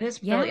Hmm. it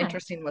is really Yeah.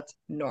 interesting what's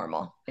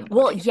normal in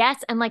Well, 20.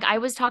 yes. And like I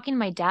was talking to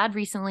my dad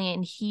recently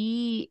and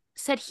he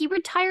said he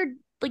retired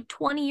like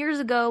 20 years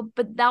ago,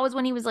 but that was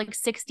when he was like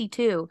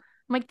 62.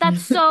 I'm like,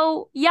 that's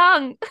so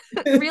young.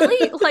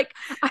 Really? Like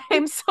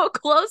I'm so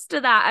close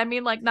to that. I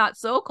mean, like not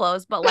so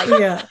close, but like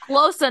Yeah.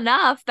 close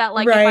enough that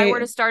like if I were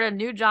to Right. start a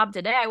new job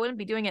today, I wouldn't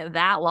be doing it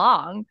that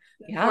long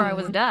before Yeah. I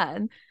was Mhm.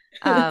 done.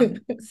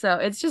 So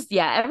it's just,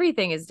 yeah,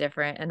 everything is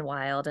different and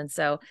wild. And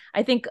so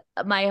I think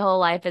my whole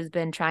life has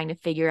been trying to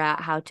figure out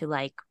how to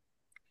like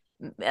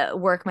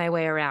work my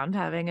way around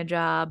having a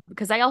job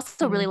because I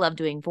also really Mhm. love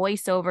doing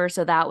voiceover.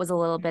 So that was a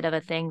little bit of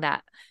a thing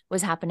that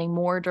was happening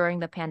more during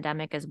the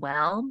pandemic as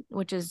well,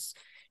 which is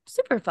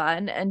super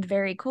fun and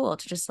very cool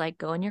to just like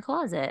go in your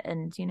closet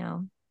and,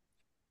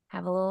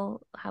 have a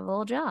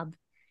little job.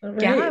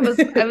 Yeah, Right.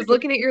 I was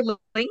looking at your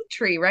link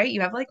tree, right?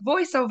 You have like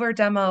voiceover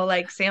demo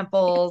like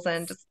samples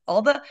and just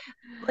all the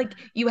like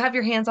you have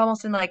your hands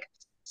almost in like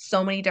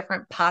so many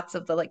different pots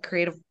of the like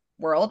creative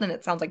world and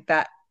it sounds like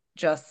that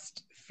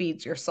just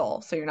feeds your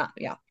soul. So you're not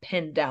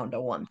pinned down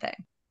to one thing.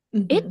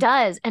 It Mhm.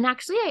 does. And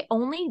actually, I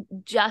only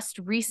just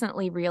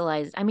recently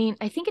realized, I mean,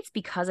 I think it's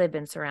because I've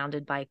been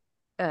surrounded by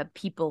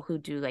people who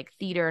do like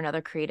theater and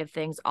other creative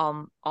things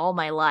all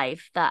my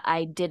life that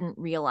I didn't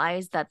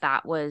realize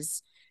that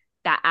was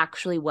that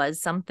actually was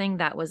something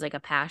that was like a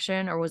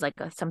passion or was like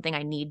something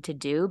I need to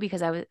do,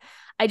 because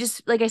I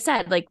just, like I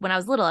said, like when I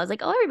was little, I was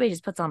like, oh, everybody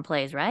just puts on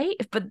plays, right?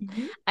 But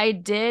Mhm. I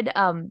did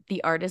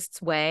The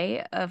Artist's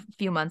Way a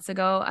few months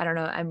ago. I don't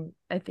know.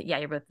 I think, yeah,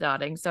 you're both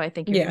nodding. So I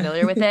think you're Yeah.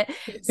 familiar with it.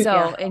 So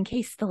Yeah. in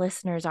case the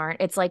listeners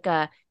aren't, it's like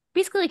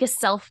basically like a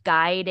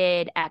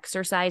self-guided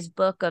exercise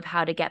book of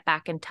how to get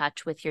back in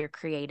touch with your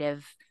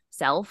creative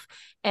self.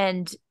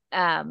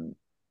 Um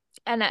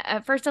and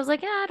at first I was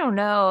like, yeah, I don't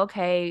know.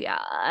 Okay,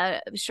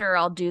 sure,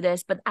 I'll do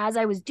this. But as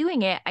I was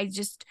doing it, I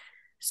just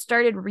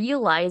started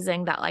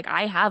realizing that like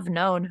I have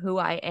known who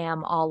I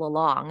am all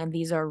along, and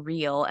these are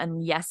real.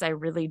 And yes, I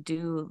really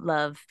do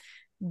love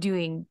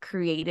doing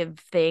creative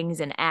things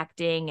and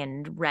acting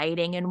and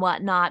writing and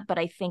whatnot. But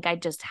I think I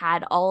just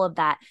had all of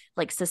that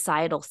like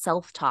societal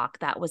self-talk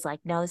that was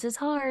like, no, this is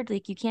hard.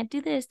 Like you can't do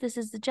this. This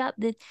is the job.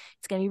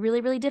 It's going to be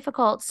really, really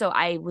difficult. So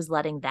I was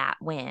letting that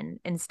win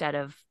instead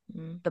of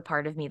the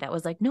part of me that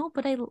was like, no,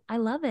 but I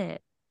love it.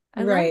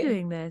 I love Right.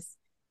 doing this.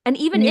 And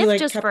even And you if like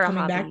just for kept a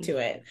coming back hobby. to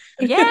it.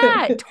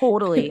 Yeah,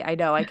 totally. I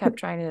know. I kept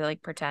trying to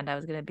like pretend I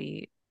was going to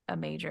be a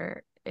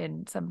major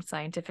in some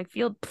scientific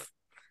field.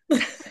 No.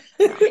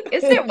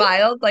 Isn't it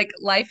wild? Like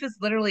life is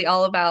literally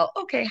all about,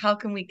 okay, how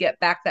can we get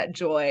back that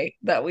joy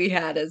that we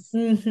had as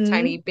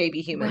tiny Mm-hmm.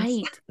 baby humans?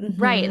 Right.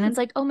 Right. And Mm-hmm. it's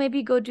like, oh,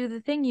 maybe go do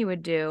the thing you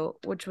would do,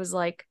 which was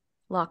like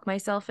lock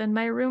myself in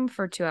my room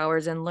for 2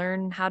 hours and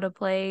learn how to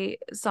play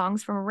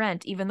songs from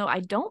Rent, even though I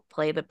don't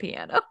play the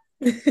piano.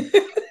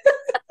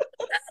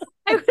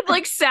 I would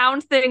like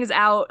sound things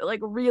out like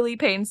really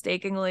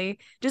painstakingly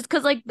just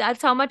because like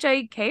that's how much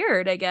I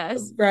cared, I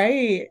guess.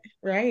 Right,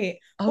 right.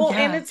 Oh Well,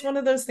 and yeah. it's one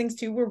of those things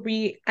too where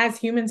we, as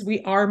humans,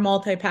 we are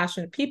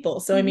multi-passionate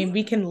people. So, I mean, Mhm.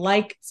 we can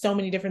like so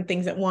many different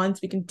things at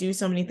once. We can do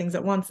so many things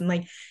at once. And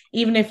like,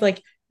 even if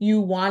like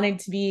you wanted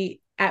to be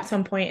at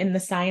some point in the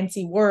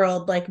sciencey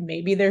world, like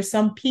maybe there's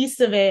some piece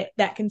of it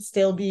that can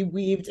still be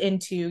weaved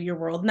into your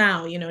world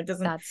now. It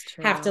doesn't That's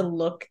have to true.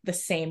 look the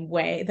same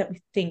way that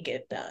we think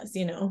it does.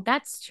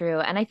 That's true.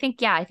 And I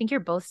think, yeah, I think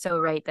you're both so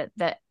right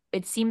that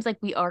it seems like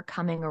we are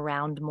coming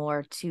around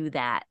more to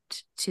that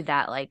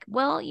like,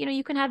 well,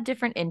 you can have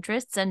different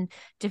interests and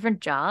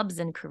different jobs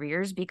and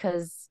careers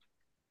because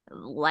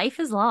life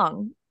is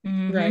long.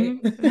 Right.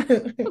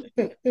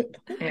 Hmm.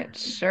 It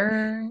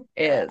sure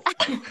is.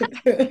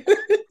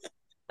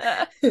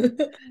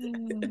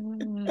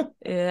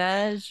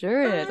 Yeah,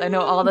 sure is. I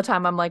know all the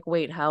time I'm like,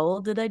 wait, how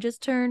old did I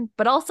just turn?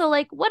 But also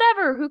like,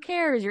 whatever, who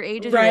cares? Your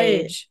age is your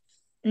Right. age.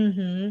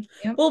 Mm-hmm.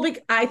 Yep. Well,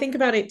 I think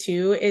about it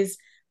too, is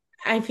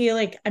I feel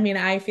like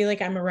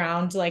I'm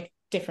around like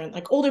different,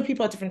 like older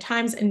people at different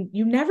times, and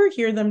you never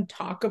hear them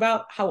talk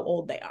about how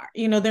old they are.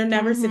 They're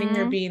never sitting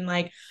there Mm-hmm. being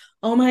like,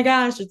 oh my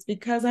gosh, it's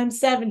because I'm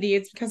 70,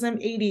 it's because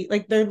I'm 80.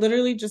 Like they're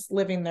literally just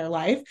living their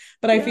life.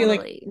 But I feel Yeah. like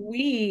Totally.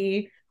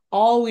 we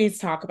always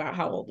talk about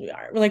how old we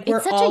are. Like It's we're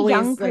such a young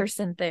always like,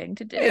 person thing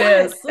to It do. is.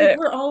 yes, like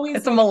we're always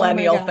It's a like, oh my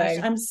millennial gosh,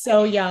 thing. I'm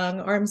so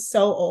young or I'm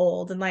so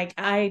old and like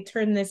I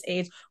turn this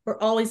age. We're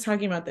always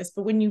talking about this.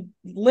 But when you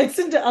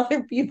listen to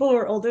other people who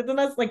are older than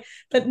us, like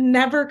that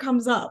never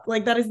comes up.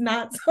 Like that is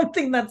not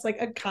something that's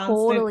like a constant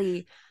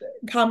Totally.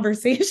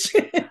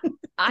 conversation.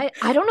 I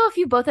don't know if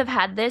you both have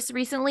had this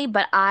recently,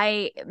 but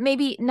I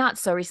maybe not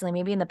so recently,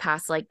 maybe in the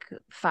past like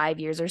 5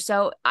 years or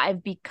so,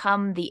 I've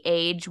become the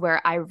age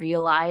where I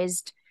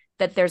realized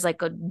that there's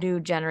like a new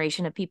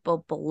generation of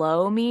people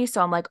below me.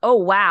 So I'm like, oh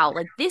wow,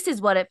 like this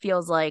is what it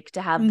feels like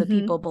to have the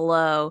people Mm-hmm.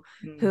 below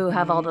who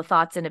have all Hmm. the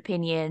thoughts and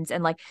opinions.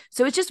 And like,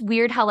 so it's just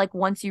weird how like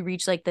once you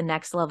reach like the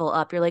next level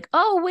up, you're like,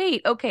 oh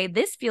wait, okay,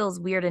 this feels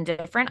weird and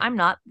different. I'm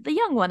not the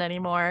young one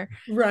anymore.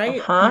 Right.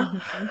 Uh-huh.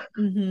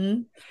 Mm-hmm.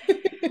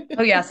 Mm-hmm.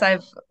 Oh yes,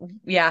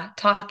 yeah,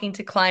 talking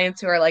to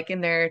clients who are like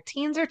in their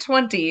teens or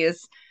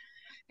 20s.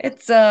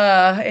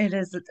 It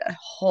is a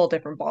whole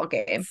different ball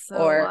game. So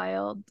Or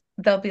wild.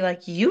 they'll be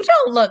like, "You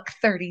don't look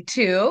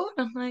 32."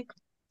 I'm like,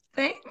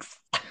 "Thanks."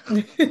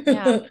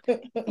 Yeah.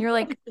 You're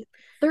like,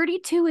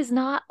 32 is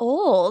not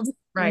old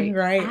Right.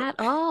 Right. at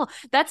all.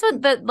 That's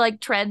what the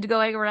like trend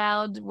going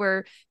around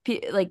where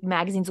like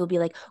magazines will be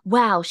like,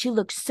 wow, she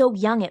looks so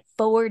young at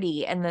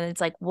 40. And then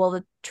it's like, well,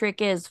 the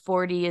trick is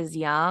 40 is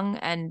young.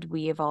 And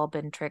we have all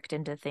been tricked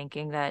into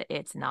thinking that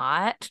it's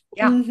not.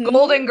 Yeah, Mm-hmm.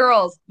 Golden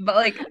Girls. But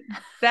like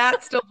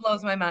that still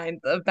blows my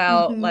mind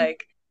about Mm-hmm.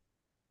 like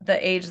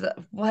the age that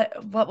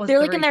what was They're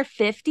the like in race?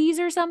 their 50s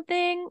or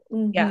something.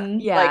 Yeah. Mm-hmm.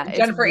 Like Yeah, it's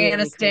Jennifer really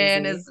Aniston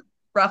crazy. is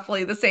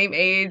roughly the same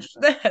age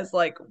as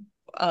like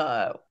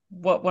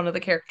what one of the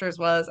characters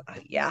was.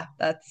 Yeah,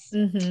 that's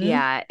Mm-hmm.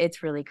 Yeah,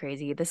 it's really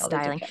crazy. The how they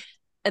did styling. that.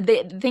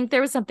 They think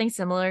there was something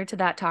similar to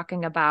that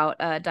talking about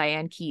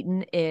Diane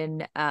Keaton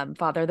in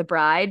Father of the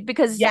Bride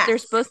because they're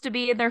Yes. supposed to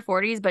be in their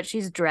 40s, but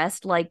she's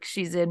dressed like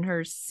she's in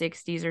her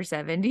 60s or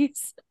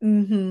 70s.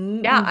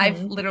 Mm-hmm. Yeah, I've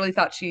Mm-hmm. literally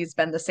thought she's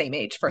been the same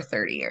age for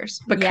 30 years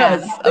Yeah.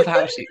 because of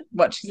how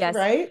what she's Yes.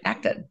 Right.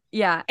 acted.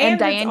 Yeah. And And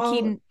it's Diane all,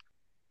 Keaton.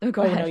 Oh,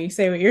 go oh no, ahead. you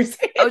say what you're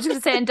saying. I was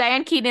just gonna say, and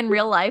Diane Keaton in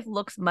real life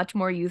looks much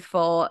more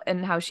youthful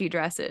in how she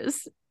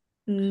dresses.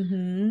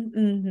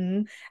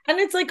 And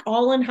it's like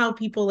all in how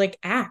people like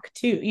act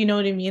too. You know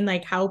what I mean?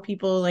 Like how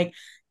people like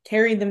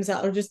carry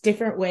themselves or just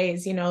different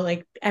ways,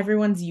 like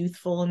everyone's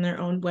youthful in their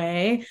own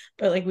way,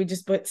 but like we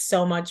just put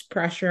so much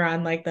pressure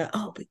on like but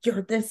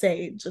you're this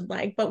age and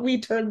like, but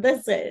we turned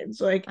this age.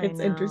 Like I it's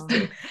know.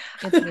 interesting.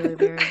 It's really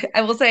weird.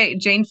 I will say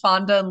Jane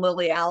Fonda and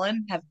Lily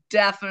Allen have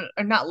definitely,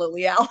 or not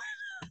Lily Allen.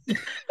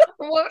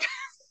 What?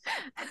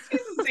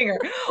 She's a singer.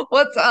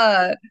 What's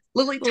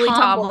Lily Lily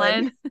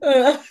Tomlin? Tomlin.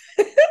 Uh,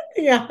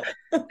 yeah.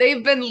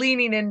 They've been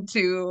leaning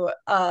into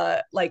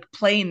like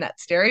playing that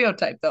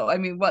stereotype though. I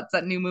mean, what's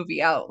that new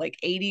movie out? Like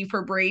 80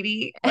 for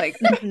Brady? Like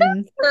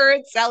her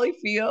and Sally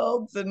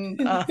Fields and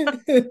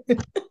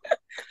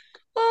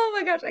oh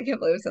my gosh, I can't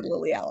believe I said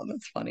Lily Allen.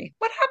 That's funny.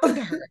 What happened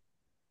to her?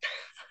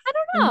 I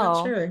don't I'm not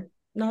know. sure.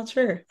 Not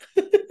sure.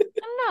 I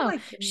don't I know.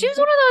 like the She was music.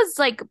 one of those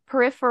like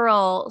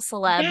peripheral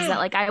celebs that Yeah.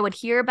 like I would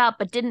hear about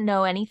but didn't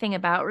know anything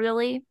about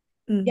really.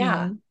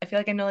 Yeah. Hmm. I feel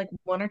like I know like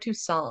one or two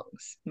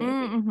songs, maybe.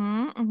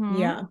 Mm-hmm. Mm-hmm.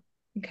 Yeah.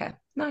 Okay.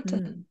 Not to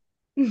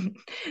Mm.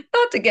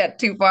 not to get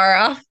too far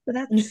off, but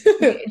that's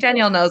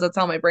Danielle knows that's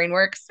how my brain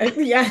works.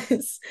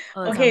 Yes.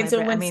 Oh, that's on Okay, my so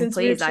brain. I when mean, since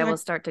we were please, I will talking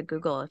start to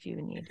Google if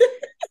you need.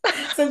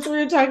 since we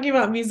were talking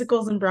about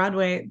musicals and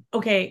Broadway,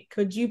 okay,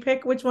 could you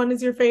pick which one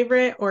is your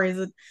favorite, or is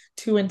it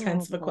too Oh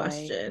intense of a boy.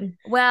 question?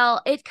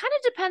 Well, it kind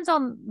of depends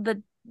on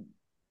the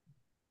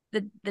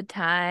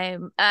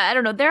time. I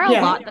don't know. There are a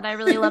Yeah. lot that I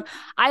really love.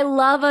 I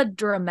love a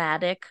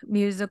dramatic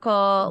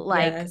musical.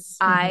 Like Yes.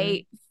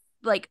 I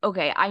like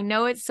okay, I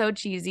know it's so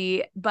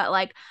cheesy, but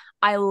like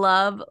I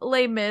love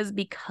Les Mis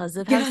because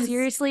of how Yes.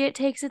 seriously it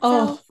takes Oh,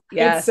 itself. it's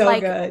Yes. so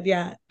Like good.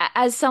 Yeah.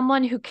 as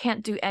someone who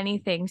can't do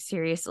anything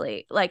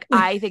seriously, like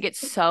I think it's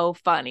so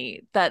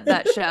funny that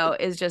that show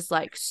is just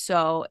like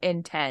so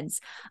intense.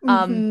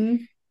 Um Hmm.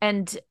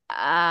 and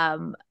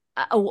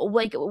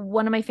like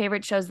one of my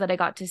favorite shows that I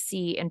got to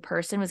see in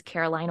person was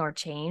Caroline or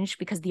Change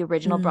because the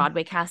original Mm.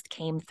 Broadway cast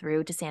came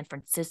through to San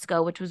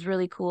Francisco, which was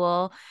really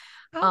cool.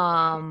 How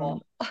Um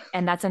cool.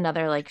 and that's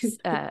another like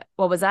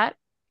what was that?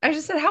 I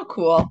just said how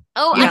cool.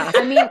 Oh, Yeah.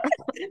 I mean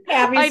I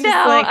Abby's know.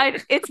 just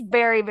like, It's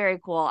very, very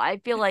cool. I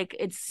feel like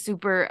it's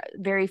super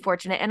very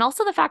fortunate. And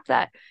also the fact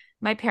that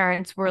my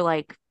parents were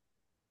like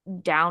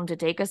down to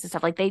take us to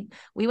stuff. Like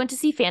we went to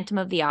see Phantom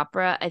of the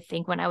Opera, I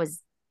think when I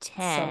was so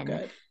 10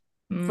 good.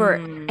 and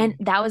Mm.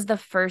 that was the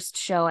first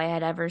show I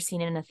had ever seen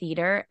in a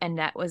theater. And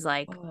that was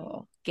like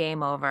Oh.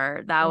 game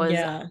over. That was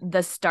Yeah.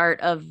 the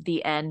start of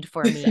the end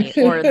for me,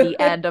 or the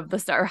end of the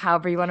start, or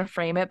however you want to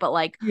frame it. But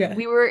like Yeah.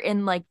 we were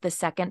in like the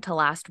second to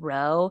last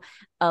row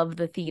of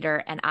the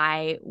theater, and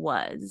I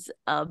was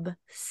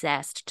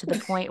obsessed to the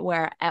point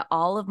where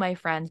all of my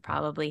friends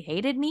probably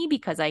hated me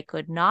because I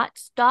could not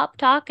stop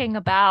talking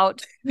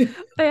about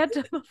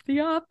Phantom of the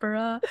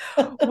Opera,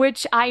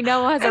 which I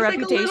know has a As like a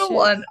little reputation.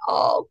 one.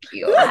 Oh,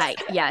 cute.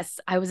 Yes,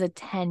 I was a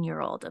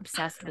 10-year-old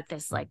obsessed with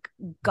this like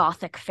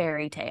gothic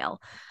fairy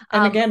tale.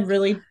 And Um, again,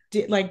 really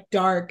like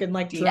dark and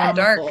like Yeah,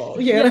 dark. dramaful,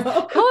 yes. know?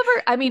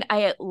 However, I mean,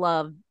 I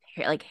love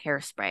like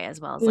Hairspray as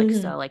well. It's like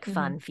so like Hmm.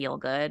 fun, feel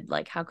good.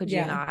 Like how could you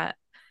Yeah. not?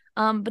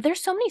 But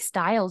there's so many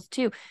styles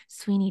too.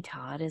 Sweeney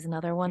Todd is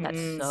another one that's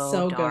Mm. so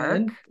So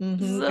dark, good.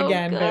 so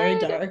Again, very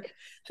good. dark.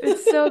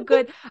 It's so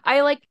good.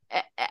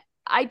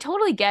 I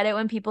totally get it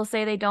when people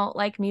say they don't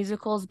like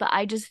musicals, but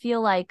I just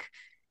feel like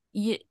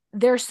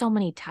there's so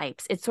many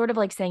types. It's sort of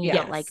like saying you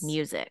don't like Yes.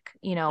 music,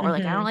 or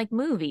like I don't Hmm. like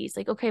movies.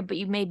 Like, okay, but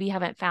you maybe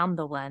haven't found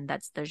the one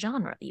that's the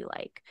genre you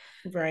like.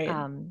 Right.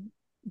 Um,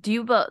 do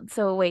you both?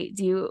 So wait,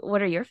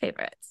 what are your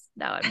favorites?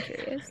 Now I'm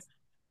curious.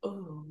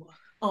 Oh,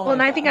 oh Well, my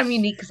and I think I'm gosh.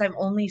 unique because I've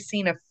only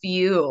seen a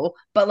few,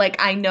 but like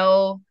I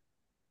know,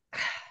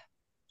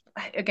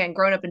 again,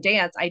 growing up in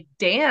dance, I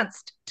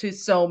danced to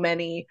so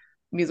many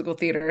musical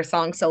theater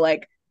songs. So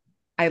like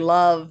I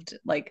loved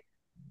like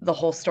the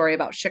whole story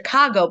about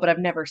Chicago, but I've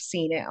never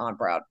seen it on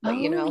Broadway, Oh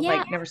yeah.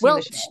 like never seen the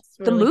Well, show. It's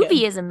the really movie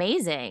good. is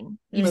amazing.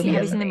 Movie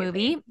Have is you seen the amazing.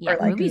 movie? Yeah, Or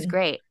the like, movie's Hmm.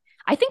 great.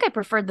 I think I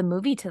preferred the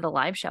movie to the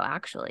live show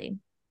actually.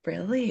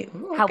 really?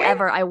 Ooh, okay.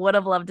 However, I would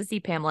have loved to see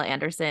Pamela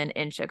Anderson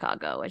in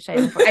Chicago, which I I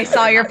unfortunately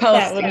saw did your not get to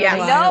That post. would see. have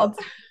been I Yes. know.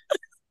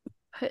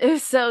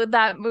 wild. So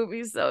that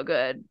movie's so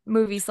good.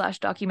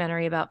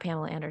 Movie/documentary about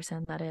Pamela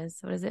Anderson, that is.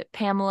 What is it?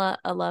 Pamela,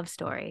 a Love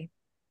Story.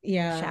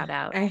 Yeah. Shout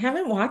out. I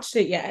haven't watched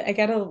it yet. I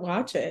gotta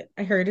watch it.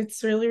 I heard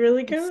it's really,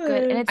 really It's good.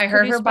 And good. it's I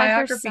heard her produced by her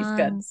biography's good.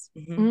 sons.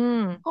 Mhm.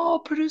 Mm, Oh,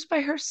 produced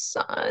by her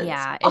sons.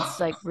 yeah, it's Oh,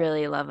 like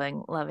really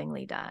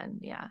lovingly done.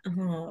 Yeah.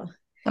 Oh.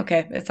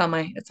 okay. It's on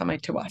my to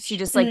She watch.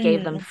 just like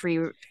gave them Mm. free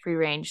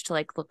range to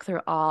like look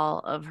through all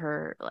of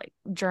her like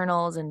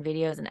journals and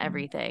videos and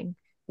everything.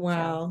 So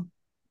Wow.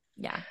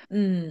 yeah.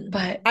 Mm.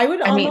 But I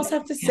would I mean, almost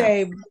have to yeah.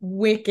 say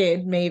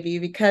Wicked, maybe,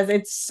 because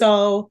it's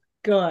so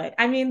good.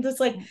 I mean, just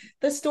like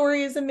the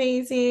story is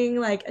amazing,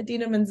 like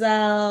Adina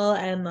Menzel,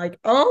 and like,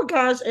 oh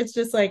gosh, it's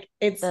just like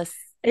The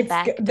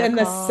then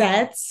the spectacle.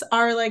 sets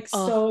are like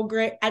Oh, so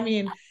great. I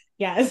mean,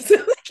 yes.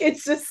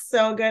 it's just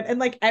so good. And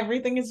like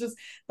everything is just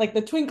like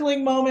the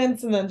twinkling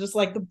moments and then just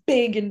like the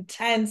big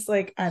intense,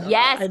 like I don't know.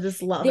 Yes. I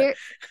just love it.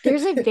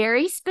 There's a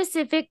very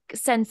specific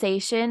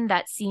sensation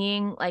that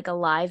seeing like a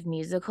live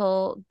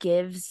musical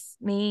gives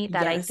me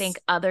that I Yes. think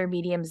other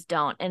mediums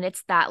don't. And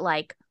it's that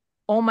like,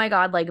 oh my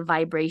God, like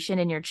vibration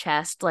in your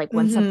chest, like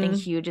when something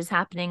Mhm. huge is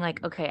happening,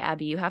 like, okay,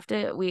 Abby,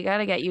 we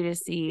gotta get you to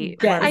see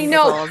more Yes. I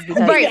know, musicals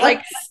because right? Like,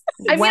 Yes.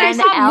 I mean, I when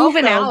saw else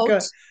Moving So Out,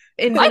 good.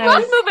 and I when I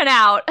love was, moving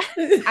out.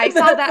 I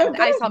saw That's that.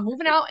 so I good. saw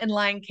Moving Out and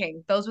Lion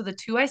King. Those were the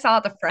two I saw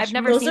at the I've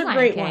freshman. never Those seen are Lion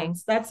great King.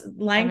 ones. That's I've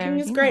Lion King never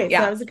is seen great. Lion So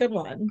Yeah. that was a good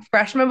one.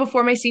 Freshman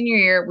before my senior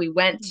year, we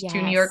went to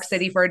New York Yes.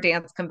 City for a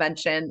dance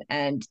convention,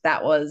 and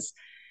that was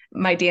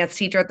my dance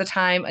teacher at the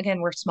time.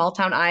 Again, we're small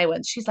town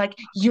Iowans. She's like,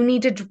 you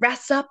need to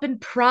dress up in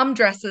prom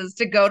dresses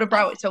to go to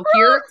Broadway. So Prom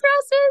here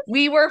dresses.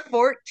 we were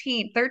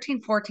 14,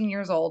 13, 14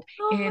 years old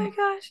Oh my in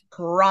gosh.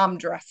 prom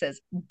dresses,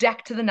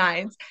 decked to the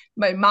nines.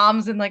 My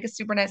mom's in like a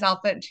super nice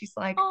outfit, and she's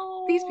like,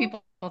 these Oh.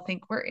 people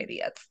think we're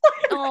idiots.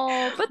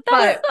 Oh, but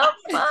that's But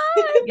so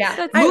fun. yeah,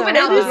 That's Moving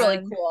so Out it was is really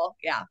fun. cool.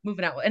 Yeah,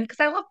 Moving Out. And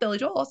because I love Billy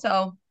Joel.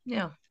 So,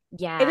 yeah. it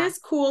Yeah. is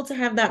cool to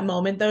have that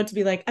moment though to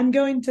be like, I'm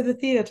going to the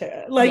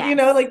theater. Like, you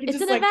know, Yes. like you It's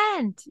just an like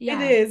event. it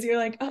Yeah. is. You're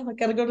like, oh, I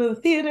gotta go to the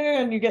theater,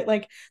 and you get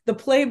like the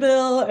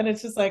playbill, and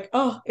it's just like,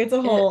 oh, it's a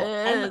It whole.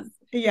 And is.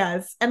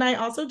 yes, and I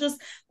also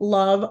just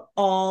love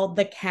all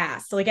the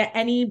cast, like at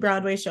any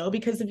Broadway show,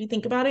 because if you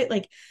think about it,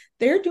 like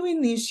they're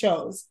doing these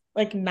shows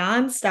like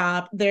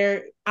nonstop.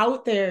 They're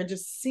out there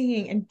just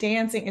singing and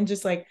dancing and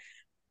just like,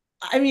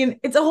 I mean,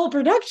 it's a whole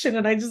production,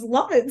 and I just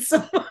love it so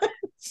much.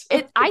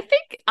 I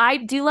think I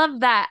do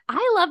love that.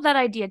 I love that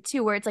idea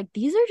too, where it's like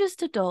these are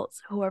just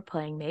adults who are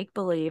playing make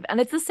believe. And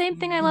it's the same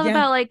thing I love Yeah.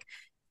 about like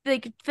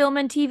film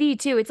and TV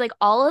too. It's like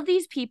all of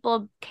these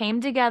people came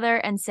together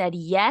and said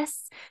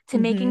yes to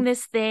making Mhm.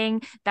 this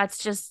thing that's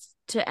just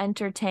to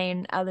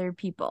entertain other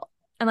people.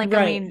 And like, I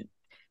Right. mean,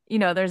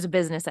 there's a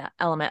business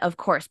element, of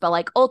course, but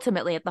like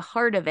ultimately at the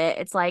heart of it,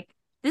 it's like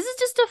this is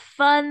just a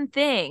fun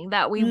thing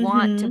that we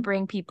want to Mhm.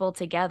 bring people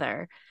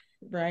together.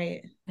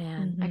 Right.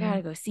 Man, I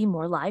gotta Mhm. go see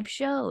more live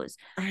shows.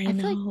 I I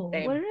feel like, know. what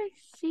Same. did I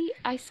see?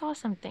 I saw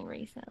something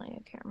recently.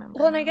 I can't remember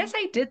Well, and I now. guess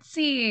I did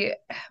see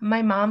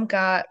my mom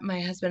got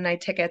my husband and I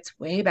tickets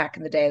way back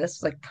in the day. This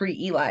was like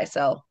pre-Eli,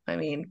 so I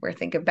mean, we're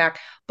thinking back,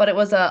 but it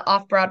was a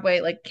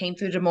off-Broadway, like came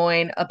through Des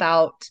Moines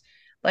about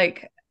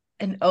like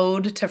an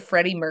ode to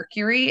Freddie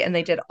Mercury, and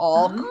they did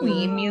all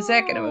Queen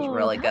music, and it was Oh,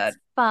 really good. that's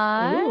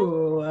fun.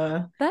 Ooh,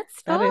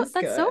 That's that fun. is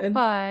That's so good.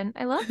 fun.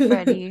 I love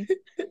Freddie.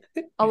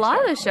 A Me lot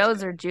of too. the That was shows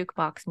good. are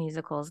jukebox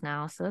musicals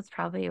now, so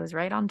it was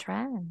right on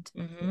trend.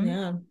 Hmm.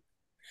 Yeah.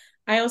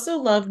 I also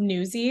love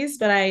Newsies,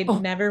 but I Oh,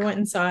 never went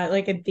and saw it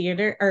like in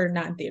theater or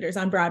not in theaters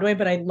on Broadway,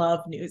 but I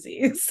love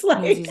Newsies.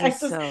 Like Newsies I is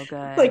just so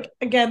good. like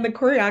again, the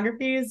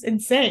choreography is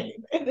insane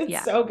and it's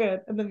Yeah, so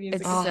good and the it's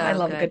music is oh, I so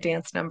love great. a good. good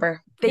dance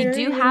number. They do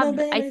Carrying the have,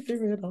 I banner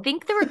through it all.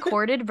 think the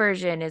recorded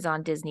version is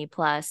on Disney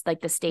Plus,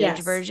 like the stage Yes.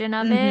 version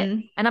of it. Mm-hmm.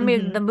 And I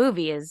mean, the Mm-hmm.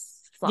 movie is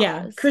Yeah.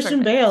 flawless, Christian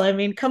perfect. Bale. I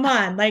mean, come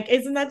on. Like,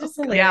 isn't that So just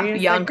good. Yeah,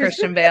 hilarious? young Like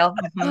Christian Christian Bale.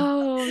 Hmm.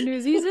 Oh,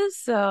 Newsies is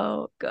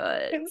so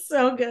good. it's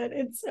so good.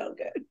 It's so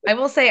good. I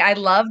will say I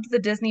loved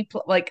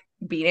the like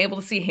being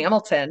able to see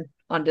Hamilton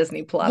on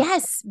Disney Plus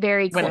Yes,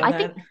 very when cool. Saw I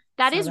think that.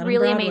 that Saw is that on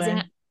really amazing.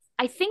 Broadway.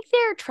 I think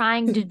they're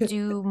trying to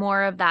do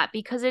more of that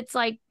because it's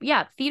like,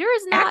 yeah, theater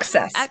is not,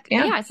 access.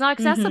 Yeah. yeah, it's not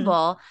Mm-hmm.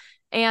 accessible.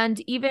 And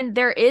even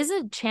there is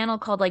a channel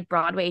called like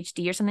Broadway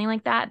HD or something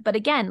like that. But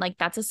again, like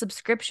that's a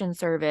subscription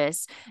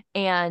service.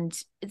 And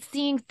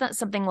seeing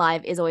something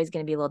live is always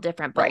going to be a little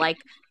different. But Right. like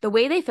the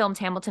way they filmed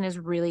Hamilton is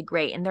really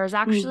great. And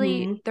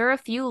Mm-hmm. there are a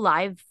few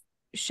live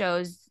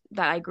shows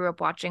that I grew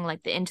up watching,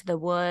 like the Into the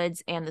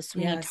Woods and the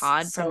Sweeney Yes,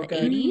 Todd from so the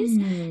good. 80s.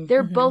 Mm.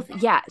 They're Mm-hmm. both,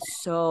 yeah,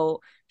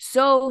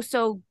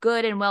 so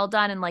good and well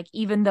done. And like,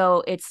 even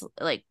though it's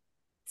like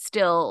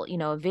still,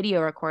 a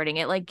video recording,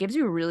 it like gives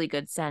you a really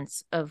good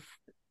sense of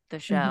the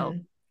show. Mm-hmm.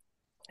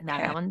 And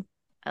that Okay. one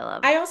I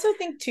love. I also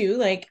think too,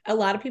 like a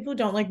lot of people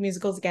don't like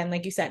musicals again,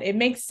 like you said. It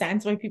makes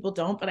sense why people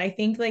don't, but I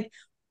think like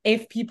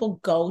if people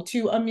go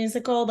to a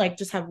musical, like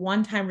just have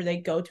one time where they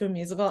go to a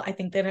musical, I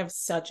think they'd have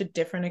such a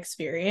different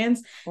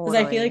experience. Because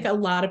I feel like Totally.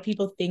 a lot of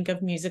people think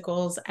of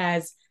musicals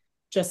as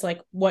just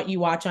like what you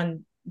watch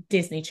on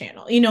Disney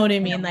Channel. You know what I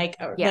mean? Like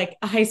Yeah. like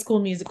a high school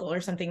musical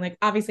or something. Like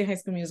obviously high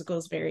school musical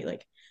is very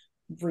like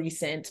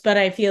recent, but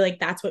I feel like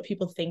that's what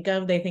people think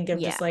of. They think of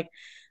Yeah. just like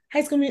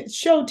high school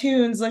show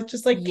tunes, like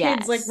just like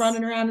kids like Yes.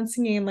 running around and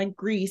singing like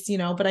Grease, you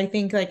know. But I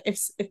think like if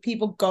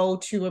people go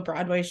to a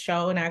Broadway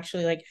show and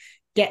actually like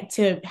get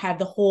to have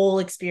the whole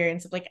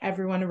experience of like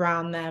everyone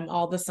around them,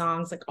 all the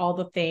songs, like all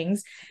the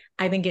things,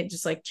 I think it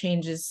just like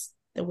changes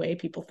the way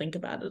people think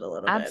about it a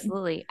little bit.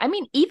 Absolutely. I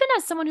mean, even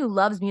as someone who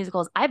loves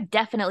musicals, I've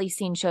definitely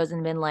seen shows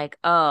and been like,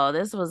 oh,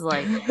 this was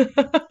like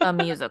a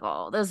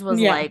musical. This was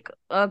Yeah. like,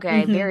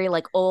 okay, Mm-hmm. very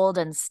like old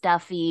and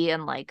stuffy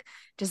and like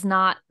just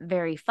not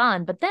very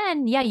fun. But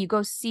then, yeah, you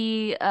go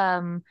see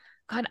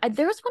God,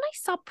 there was one I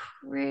saw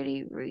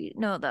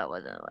no, that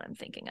wasn't what I'm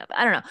thinking of.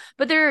 I don't know.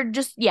 But there are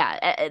just,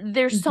 yeah,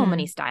 there's so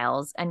many Mhm.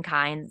 styles and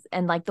kinds,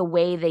 and like the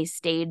way they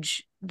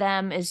stage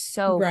them is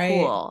so Right.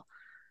 cool.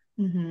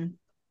 Mhm.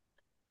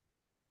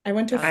 I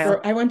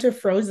I went to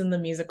Frozen the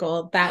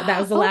musical. That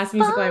was the Oh, last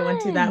musical I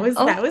went to. fun.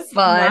 Oh, That was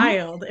fun.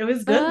 wild. It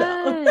was good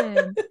though.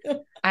 Fun.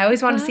 I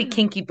always want to see Fun.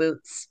 Kinky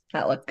Boots.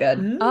 That looked good.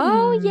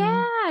 Oh, Mm.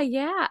 yeah,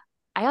 yeah.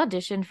 I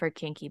auditioned for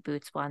Kinky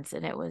Boots once,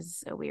 and it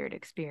was a weird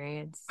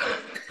experience.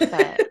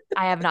 But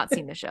I have not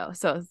seen the show,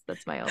 so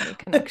that's my only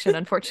connection,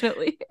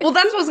 unfortunately. Well,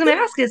 that's what I was going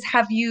to ask is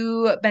have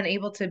you been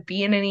able to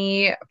be in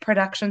any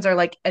productions or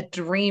like a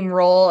dream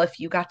role if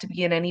you got to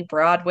be in any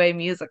Broadway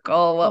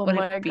musical, what Oh would it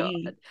my God.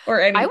 be? Or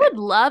I anything? would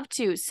love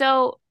to.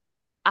 So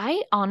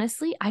I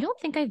honestly, I don't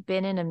think I've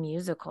been in a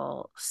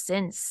musical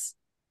since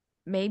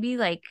maybe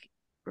like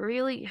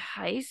really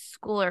high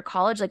school or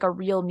college, like a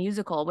real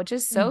musical, which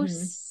is so Mhm.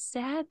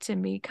 sad to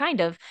me,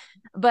 kind of.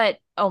 But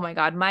oh my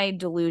God, my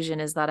delusion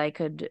is that I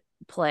could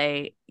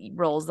play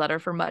roles that are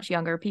for much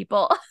younger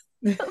people,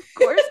 of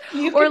course.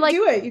 You Or could like,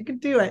 do it. You could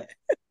do it.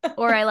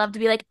 or I love to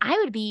be like, I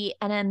would be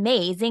an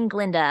amazing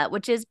Glinda,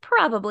 which is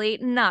probably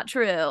not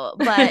true.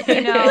 But,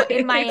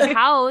 in my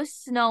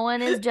house, no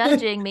one is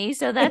judging me,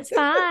 so that's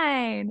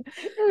fine.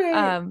 Right.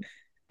 Um,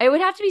 it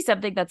would have to be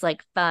something that's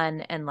like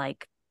fun and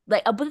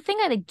but the thing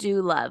that I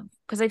do love,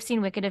 because I've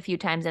seen Wicked a few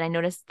times and I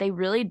noticed they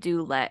really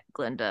do let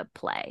Glinda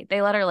play.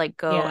 They let her like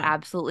go Yeah.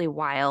 absolutely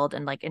wild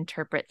and like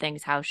interpret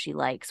things how she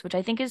likes, which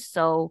I think is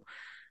so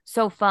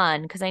so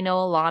fun because I know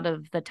a lot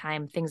of the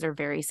time things are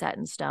very set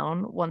in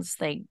stone once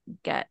they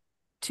get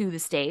to the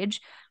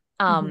stage.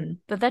 Mhm.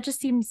 But that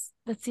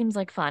seems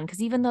like fun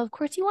because even though of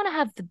course you want to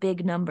have the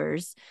big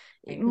numbers,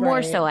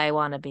 more so Right. I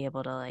want to be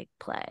able to like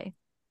play.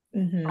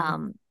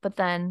 Mhm. But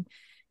then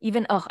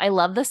even I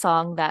love the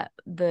song that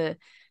the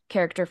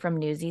character from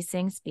Newsies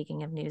sings.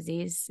 Speaking of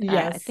Newsies, I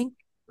Yes. think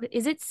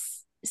is it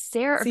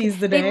Sarah? Seize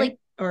the They like day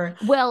or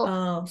well,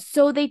 oh.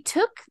 so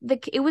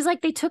it was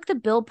like they took the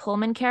Bill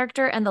Pullman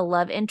character and the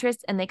love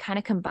interest and they kind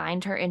of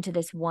combined her into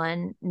this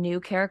one new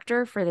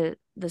character for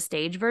the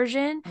stage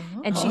version.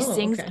 And she Oh,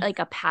 sings okay. like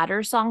a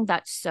patter song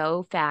that's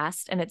so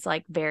fast and it's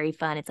like very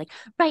fun. It's like,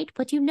 write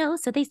what you know.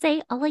 So they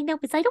say, all I know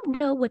is I don't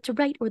know what to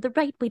write or the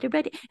right way to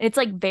write it. And it's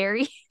like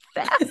very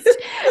fast and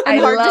I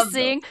hard to love those.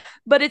 sing,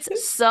 but it's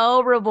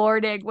so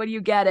rewarding when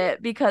you get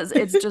it because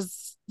it's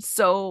just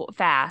so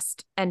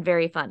fast and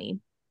very funny.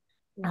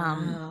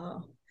 Um,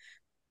 Wow.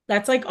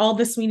 That's like all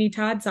the Sweeney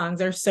Todd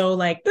songs are so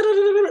like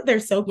they're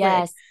so quick.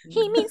 Yes.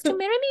 He means to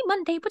marry me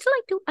Monday. Would you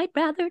like to? I'd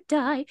rather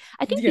die.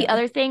 I think the Yeah.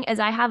 other thing is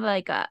I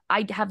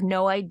have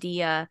no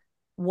idea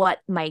what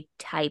my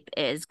type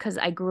is because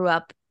I grew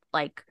up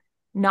like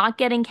not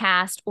getting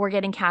cast or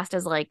getting cast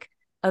as like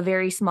a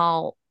very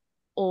small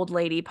old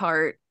lady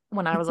part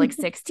when I was like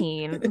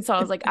 16. And so I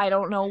was like, I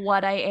don't know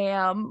what I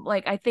am.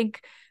 Like, I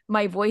think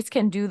my voice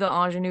can do the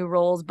ingenue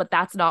roles, but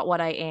that's not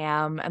what I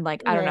am. And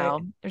like, I don't Right.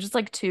 know. It's just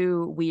like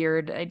too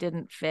weird. I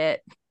didn't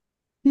fit.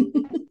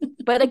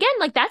 But again,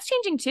 like that's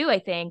changing too, I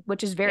think,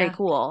 which is very Yeah.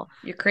 cool.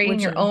 You're creating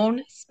Which your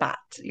own spot,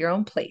 your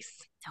own place.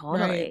 Right.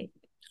 totally.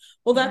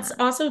 Well, that's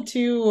Yeah. also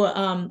too,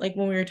 like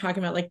when we were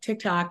talking about like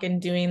TikTok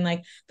and doing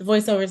like the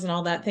voiceovers and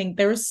all that thing,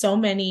 there were so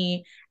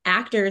many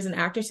actors and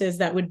actresses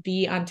that would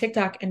be on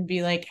TikTok and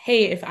be like,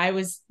 hey, if I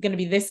was going to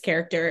be this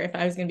character, if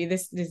I was going to be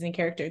this Disney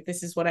character,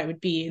 this is what I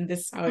would be and this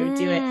is how I would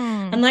do it.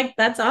 And Mm. like,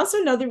 that's also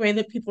another way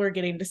that people are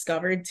getting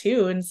discovered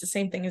too. And it's the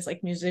same thing as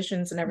like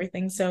musicians and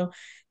everything. So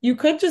you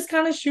could just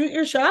kind of shoot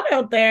your shot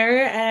out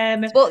there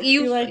and Well, be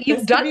you've like, you've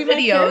this could done be my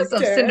videos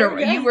of character. Cinderella.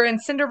 You Yeah. were in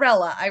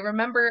Cinderella. I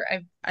remember I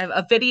have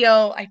a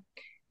video.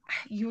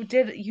 You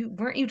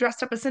weren't you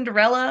dressed up as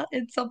Cinderella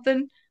in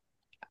something?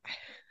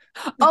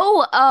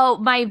 Oh,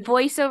 my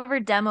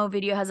voiceover demo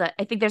video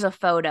I think there's a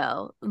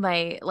photo.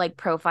 My like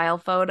profile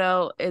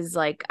photo is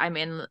like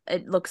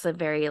it looks a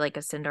very like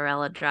a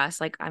Cinderella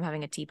dress, like I'm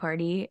having a tea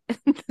party.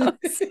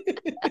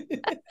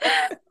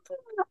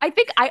 I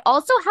think I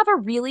also have a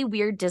really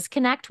weird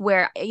disconnect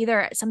where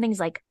either something's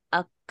like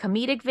a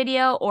comedic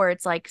video or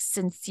it's like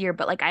sincere,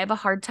 but like I have a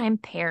hard time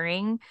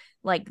pairing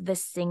like the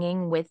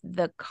singing with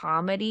the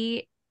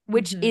comedy,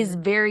 which is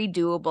Mhm. very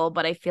doable,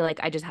 but I feel like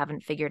I just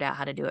haven't figured out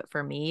how to do it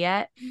for me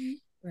yet.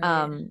 Right.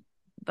 Um,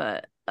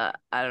 but I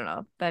don't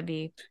know. That'd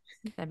be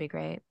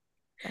great.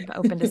 I'm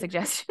open to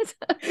suggestions.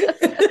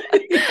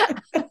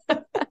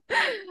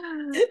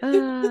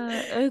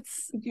 But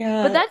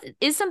Yeah. that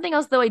is something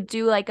else though I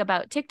do like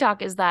about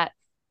TikTok is that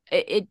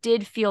it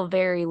did feel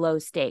very low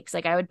stakes.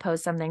 Like I would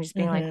post something just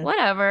being like, Hmm.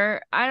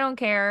 whatever, I don't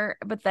care.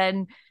 But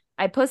then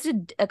I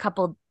posted a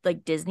couple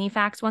like Disney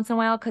facts once in a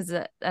while because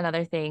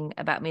another thing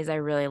about me is I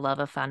really love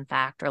a fun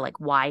fact or like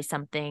why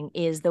something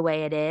is the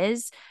way it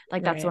is.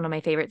 Like that's Right. one of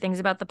my favorite things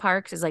about the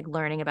parks is like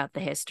learning about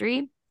the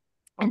history.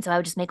 And so I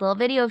would just make a little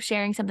video of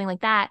sharing something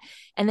like that.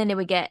 And then it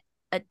would get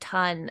a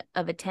ton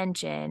of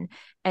attention.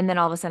 And then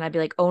all of a sudden I'd be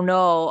like, oh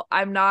no,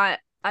 I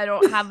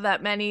don't have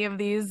that many of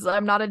these.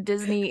 I'm not a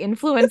Disney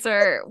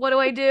influencer. What do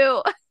I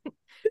do?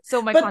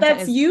 So my But content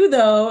that's is you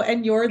though,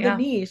 and you're the Yeah.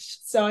 niche.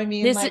 So I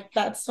mean, this. like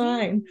that's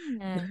fine.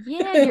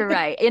 Yeah, you're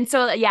right. And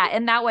so yeah,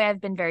 in that way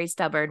I've been very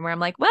stubborn where I'm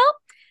like, well,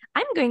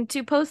 I'm going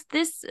to post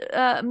this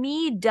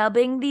me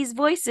dubbing these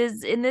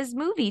voices in this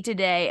movie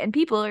today and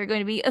people are going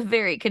to be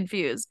very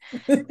confused.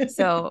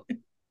 So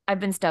I've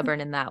been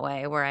stubborn in that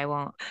way where I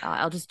won't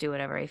I'll just do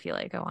whatever I feel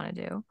like I want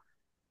to do.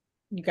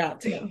 You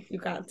got to. You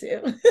got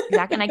to.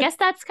 Exactly. And I guess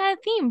that's kind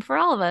of theme for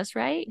all of us,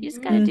 right? You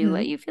just got to do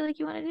what Mm-hmm. you feel like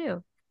you want to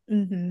do.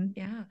 Mm-hmm.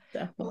 Yeah.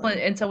 Well,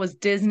 Definitely. and so was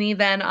Disney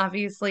then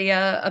obviously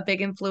a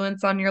big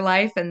influence on your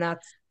life, and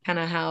that's kind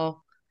of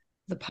how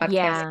the podcast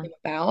Yeah. came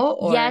about,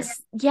 or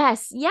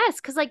Yes.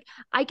 Because, like,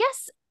 I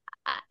guess,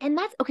 and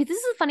that's okay. This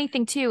is a funny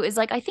thing, too, is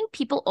like, I think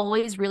people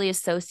always really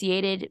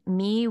associated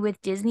me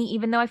with Disney,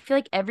 even though I feel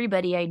like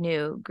everybody I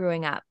knew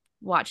growing up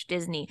watched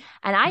Disney.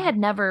 And I had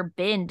never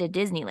been to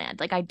Disneyland.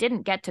 Like, I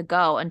didn't get to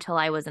go until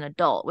I was an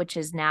adult, which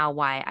is now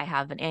why I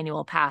have an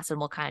annual pass and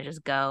will kind of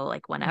just go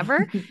like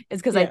whenever, is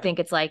because I Yeah. think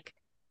it's like,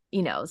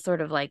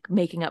 sort of like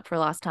making up for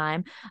lost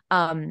time.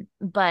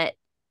 But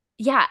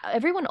yeah,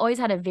 everyone always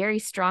had a very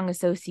strong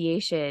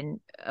association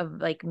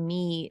of like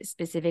me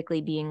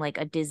specifically being like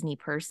a Disney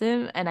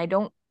person, and I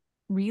don't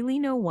really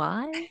know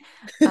why.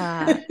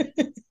 Uh,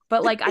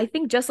 but like I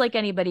think just like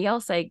anybody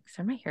else, like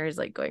sorry, my hair is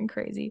like going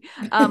crazy.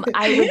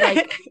 I would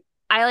like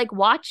I like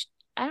watched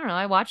I don't know,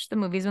 I watched the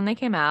movies when they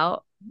came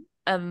out,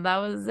 and that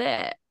was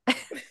it.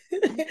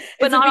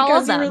 But Is it not all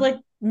of because you were them. like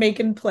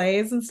making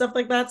plays and stuff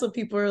like that? So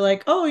people are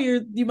like, "Oh,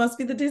 you must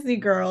be the Disney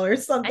girl or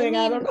I something."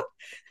 I don't mean, know.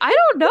 I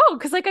don't know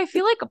because like I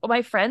feel like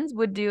my friends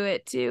would do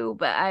it too,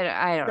 but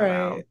I don't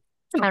know. Right.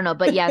 I don't know,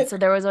 but yeah, so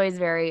there was always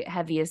very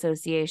heavy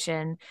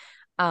association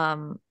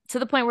to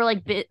the point where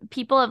like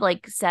people have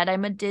like said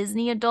I'm a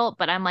Disney adult,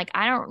 but I'm like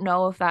I don't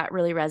know if that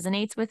really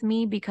resonates with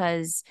me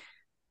because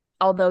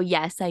although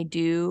yes, I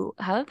do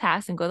have a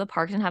pass and go to the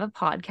parks and have a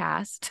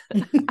podcast.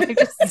 I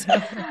just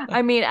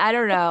I mean, I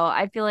don't know.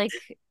 I feel like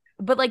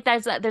but like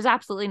there's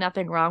absolutely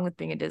nothing wrong with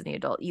being a Disney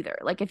adult either.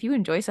 Like if you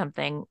enjoy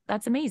something,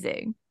 that's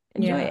amazing.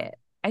 Enjoy Yeah. it.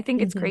 I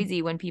think it's Hmm.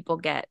 crazy when people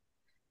get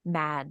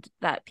mad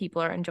that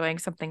people are enjoying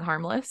something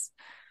harmless.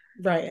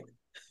 Right.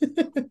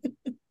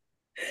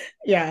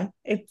 Yeah.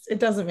 It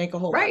doesn't make a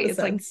whole lot right? of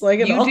It's like sense, like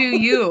at you do all.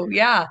 you,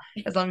 yeah.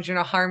 As long as you're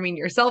not harming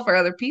yourself or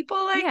other people,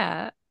 like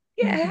Yeah.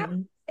 yeah,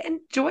 Hmm.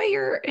 enjoy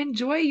your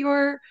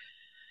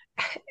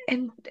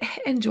and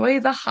enjoy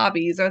the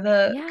hobbies or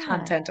the Yeah.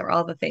 content or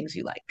all the things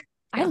you like.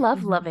 I Yeah.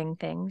 love Hmm. loving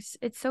things.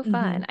 It's so Hmm.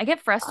 fun. I get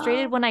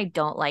frustrated when I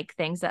don't like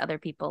things that other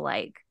people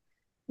like.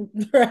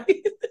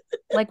 Right.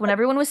 Like when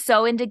everyone was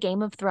so into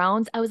Game of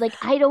Thrones, I was like,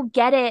 I don't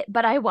get it,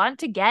 but I want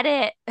to get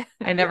it.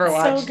 I never It's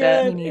I so watched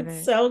it. me good. It's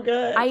neither. so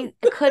good. I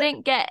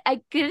couldn't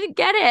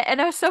get it,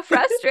 and I was so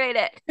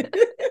frustrated.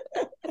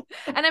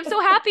 And I'm so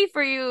happy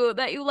for you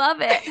that you love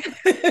it.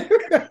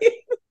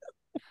 Right.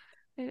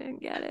 I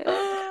didn't get it.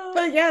 Oh.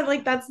 But yeah,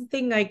 like that's the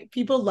thing, like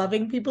people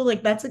loving people,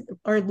 like that's a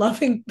or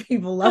loving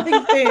people,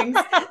 loving things,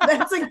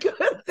 that's a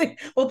good thing.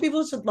 Well,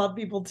 people should love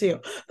people too,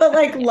 but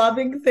like Yeah.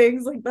 loving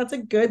things, like that's a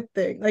good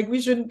thing. Like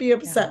we shouldn't be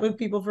Yeah. upset with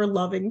people for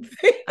loving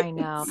things. I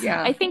know.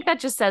 Yeah. I think that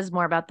just says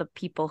more about the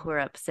people who are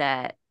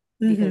upset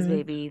because Hmm.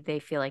 maybe they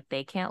feel like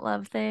they can't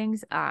love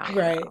things. I don't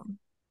Right. know.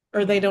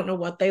 Or they Yeah. don't know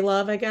what they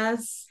love, I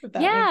guess. If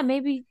that Yeah, makes.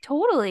 maybe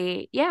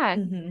totally. Yeah.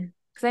 Hmm.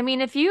 Because I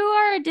mean, if you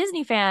are a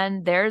Disney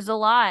fan, there's a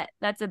lot.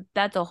 That's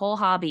a whole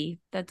hobby.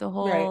 That's a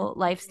Right. whole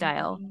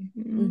lifestyle.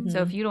 Mhm.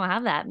 So if Hmm. you don't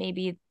have that,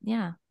 maybe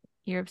yeah,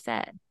 you're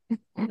upset.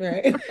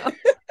 Right.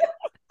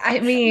 I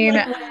You're mean,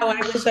 like, wow,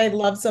 I wish I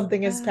loved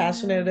something as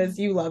passionate as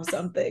you love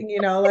something,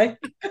 like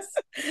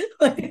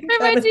like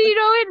kind Reminds of. me,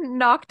 in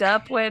Knocked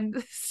Up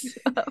when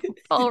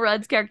Paul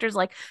Rudd's character's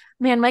like,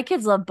 "Man, my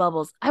kids love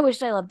Bubbles. I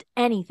wish I loved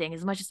anything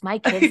as much as my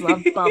kids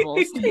love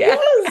Bubbles." yeah.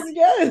 Yes,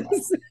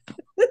 yes.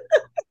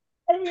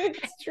 I mean,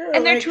 it's true.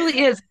 And there Like, truly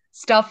is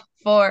stuff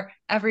for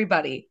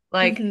everybody.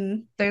 Like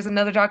mhm. there's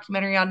another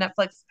documentary on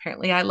Netflix.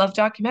 Apparently, I love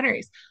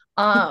documentaries.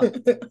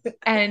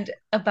 And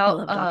I about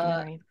love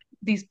documentary.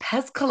 these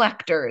Pez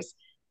collectors,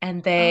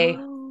 and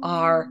they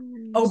are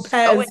Oh, Oh,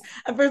 so Pez.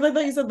 At first, I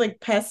thought you said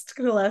like pest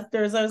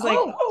collectors. I was like,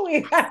 oh, oh,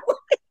 we have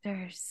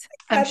there's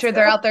I'm cats sure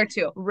they're out girl. there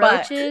too.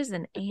 But roaches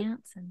and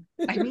ants and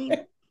I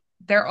mean,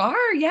 there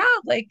are, yeah,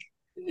 like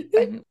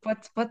I mean,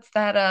 what's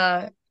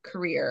that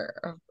career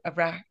of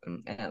I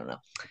don't know.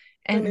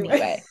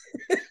 Anyway, Anyway.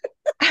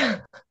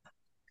 yeah,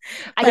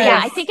 But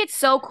I Pez. think it's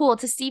so cool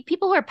to see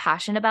people who are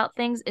passionate about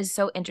things is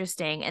so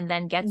interesting and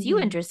then gets you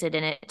Hmm. interested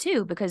in it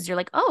too because you're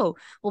like, oh,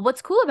 well,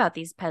 what's cool about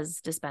these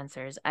Pez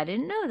dispensers? I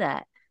didn't know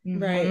that.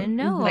 I Right. mhm, didn't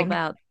know Hmm. like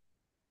about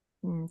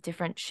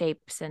different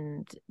shapes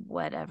and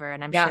whatever.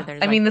 And I'm sure yeah,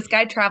 there's I like, mean this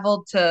guy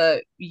traveled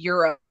to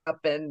Europe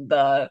in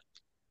the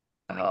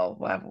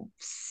wow,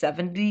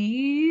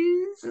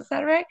 70s, is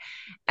that right?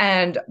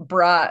 And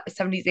brought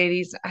 70s,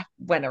 80s,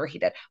 whenever he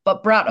did,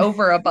 but brought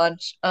over a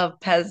bunch of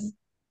Pez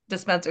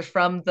dispensers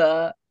from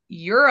the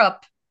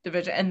Europe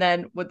division and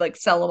then would like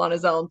sell them on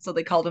his own. So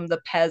they called him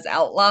the Pez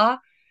outlaw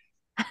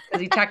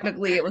because he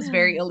technically it was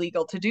very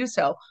illegal to do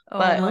so. oh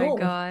But my Oh.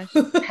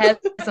 gosh. Pez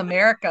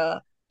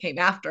America came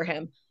after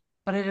him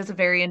but it is a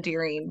very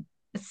endearing,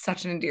 it's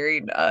such an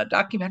endearing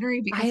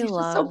documentary because I he's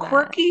just so love that.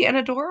 quirky and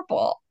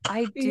adorable.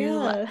 I do.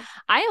 Yeah.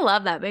 I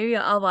love that. Maybe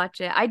I'll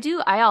watch it. I do.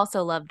 I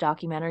also love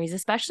documentaries,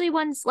 especially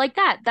ones like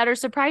that are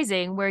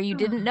surprising where you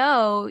didn't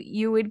know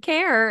you would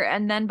care.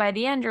 And then by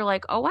the end, you're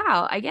like, oh,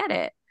 wow, I get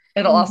it.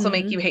 It'll also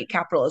make Mm-hmm. you hate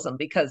capitalism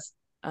because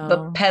the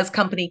Oh, Pez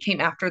company came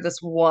after this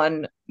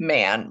one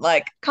man.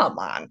 Like, come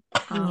on.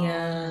 oh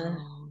Yeah.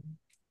 no.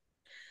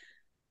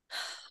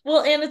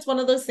 Well, and it's one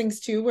of those things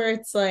too where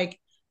it's like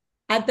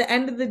at the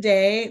end of the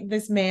day,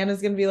 this man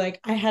is going to be like,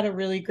 I had a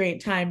really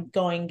great time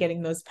going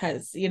getting those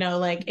Pez,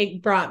 like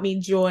it brought me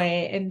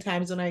joy in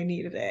times when I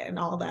needed it and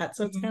all that.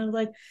 So it's Mhm. kind of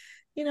like,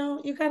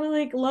 you kind of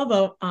like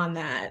love on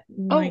that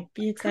and Oh, like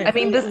be I excited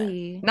mean, for this, that.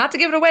 Completely. not to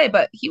give it away,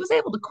 but he was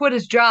able to quit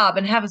his job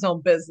and have his own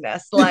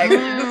business. Like,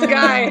 this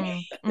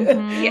guy,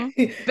 yeah,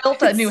 Mm-hmm.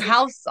 built a new It's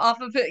house off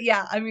of it.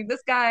 Yeah, I mean,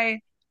 this guy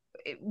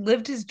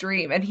lived his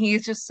dream and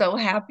he's just so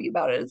happy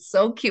about it. It's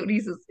so cute.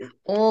 He's this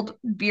old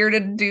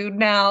bearded dude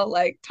now,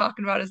 like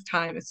talking about his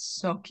time. It's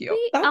so cute.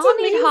 We that's all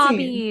need amazing.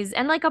 hobbies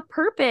and like a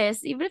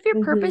purpose. Even if your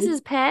purpose Mm-hmm.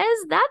 is Pez,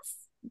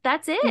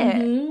 that's it.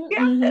 Mm-hmm.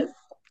 Mm-hmm. Yes.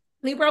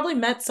 He probably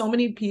met so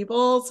many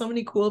people, so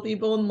many cool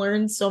people, and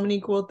learned so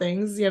many cool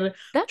things. He had to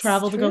That's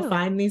travel to go true.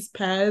 find these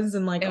Pez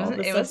and like It was all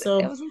this it stuff. was it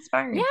So, was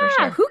inspiring for Yeah,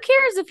 sure. who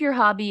cares if your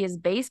hobby is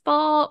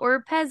baseball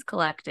or Pez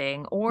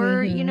collecting or,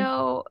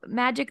 mm-hmm.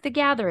 Magic the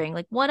Gathering,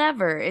 like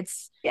whatever.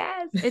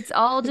 Yes. It's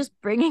all just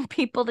bringing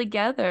people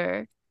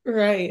together.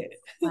 Right.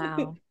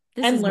 Wow.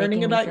 This And is learning making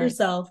me about feel like,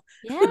 yourself.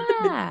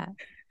 yeah,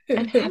 And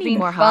I need having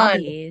more fun. Like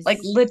hobbies. I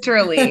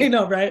literally.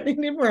 know, right? We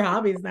need more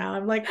hobbies now.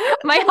 I'm like, what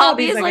My other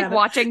hobby hobbies is I like got?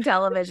 watching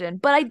television,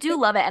 but I do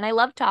love it and I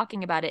love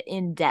talking about it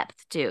in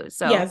depth too.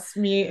 So, Yes,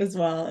 me as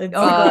well. It's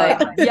oh,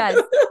 good. Yeah,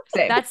 Yes.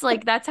 same.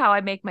 That's how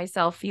I make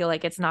myself feel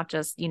like it's not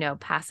just,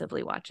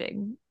 passively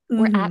watching.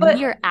 Mhm. We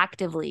But are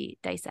actively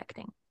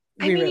dissecting.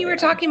 I We mean, you really were are.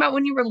 talking about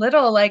when you were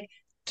little, like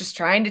just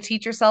trying to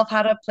teach yourself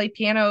how to play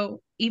piano,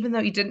 even though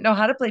you didn't know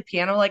how to play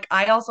piano. Like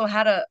I also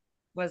had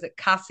was it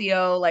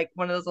Casio, like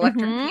one of those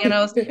electric Mm-hmm.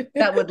 pianos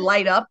that would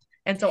light up.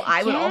 And so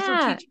I would also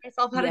Yeah. teach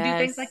myself how to do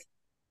things like Yes.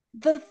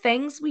 the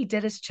things we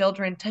did as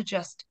children to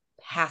just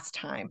pass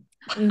time.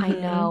 I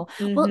Mhm. know.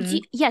 Well,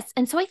 Mhm. yes.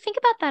 And so I think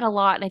about that a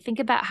lot. And I think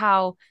about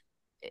how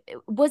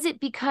was it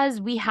because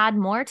we had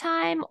more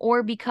time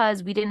or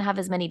because we didn't have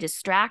as many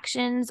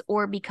distractions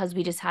or because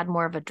we just had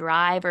more of a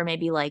drive or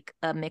maybe like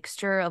a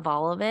mixture of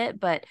all of it?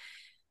 But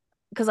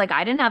because like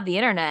I didn't have the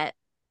internet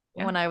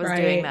Yeah, when I was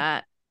doing Right.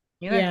 that.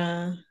 either.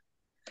 Yeah.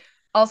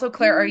 Also,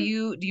 Claire,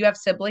 Yeah. do you have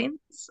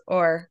siblings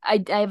or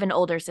I have an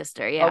older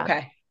sister. Yeah.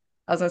 okay?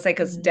 I was gonna say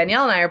because Mhm.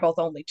 Danielle and I are both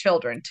only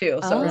children too,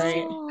 so see,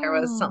 Right. there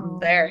was something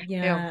there Oh. too.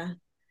 Yeah.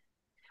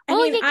 I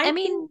Well, mean, yeah, I I think,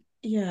 mean,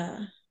 yeah,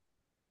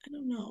 I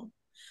don't know.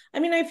 I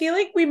mean, I feel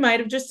like we might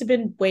have just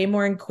been way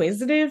more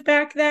inquisitive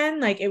back then.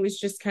 Like it was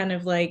just kind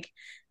of like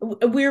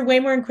we were way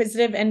more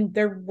inquisitive and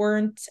there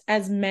weren't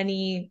as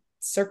many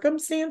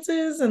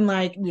circumstances and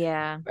like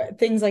yeah.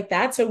 things like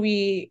that. So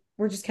we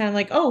were just kind of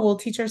like, oh, we'll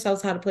teach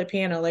ourselves how to play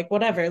piano, like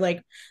whatever.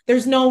 Like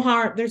there's no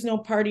harm, there's no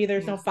party,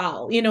 there's Yeah. no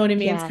foul. You know what I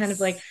mean? It's kind of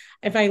like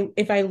Yes.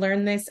 if I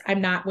learn this,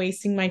 I'm not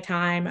wasting my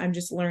time. I'm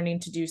just learning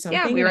to do Yeah,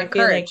 something. we And were I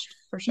feel like, encouraged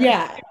for sure.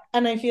 yeah.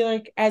 And I feel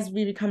like as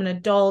we become an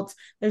adult,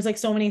 there's like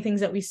so many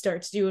things that we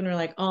start to do, and we're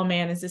like, oh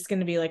man, is this going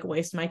to be like a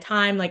waste of my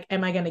time? Like,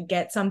 am I going to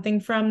get something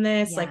from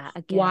this? Like, Yeah.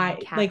 Again, why?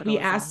 Like,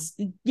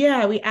 capitalism.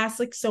 we ask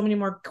like so many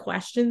more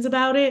questions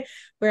about it. Yeah.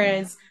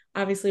 Whereas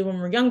obviously when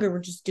we're younger, we're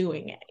just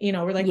doing it.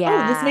 We're like, oh, this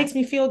Yeah. makes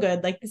me feel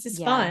good. Like, this is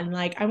Yeah. fun.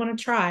 Like, I want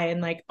to try.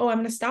 And like, oh, I'm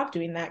going to stop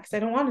doing that because I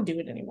don't want to do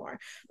it anymore.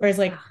 Whereas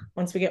like, Ah,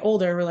 once we get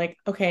older, we're like,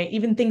 okay,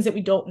 even things that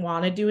we don't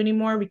want to do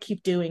anymore, we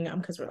keep doing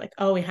them because we're like,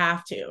 oh, we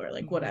have to, or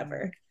like, Mhm.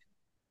 whatever.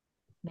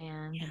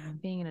 man, Yeah.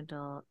 being an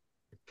adult.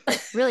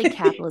 Really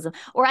capitalism.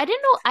 Or I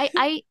didn't know.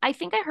 I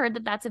think I heard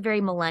that that's a very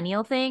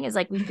millennial thing. Is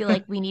like we feel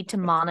like we need to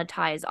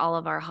monetize all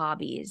of our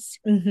hobbies,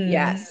 Mm-hmm.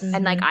 Yes.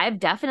 and like Mm-hmm. I've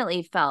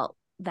definitely felt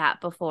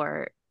that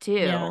before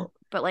Yeah. too.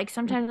 But like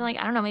sometimes I'm like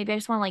I don't know. Maybe I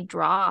just want to like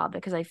draw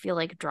because I feel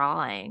like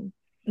drawing.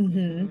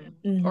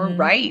 Mm-hmm. Mhm. Or Mm-hmm.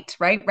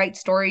 write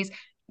stories,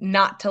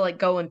 not to like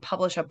go and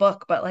publish a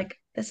book, but like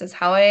this is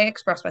how I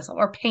express myself,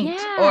 or paint,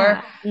 or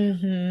Yeah,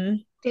 Mm-hmm.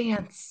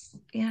 dance.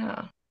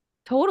 Yeah.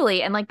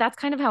 totally. And like that's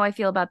kind of how I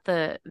feel about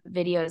the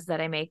videos that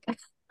I make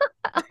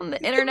on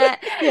the internet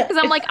Yeah. because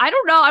I'm like I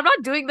don't know. I'm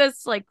not doing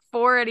this like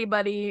for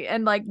anybody,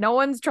 and like no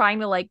one's trying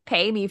to like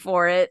pay me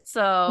for it.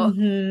 So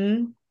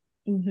Mm-hmm.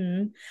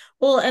 Mm-hmm.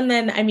 Well, and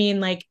then I mean,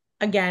 like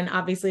again,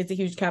 obviously it's a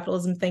huge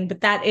capitalism thing,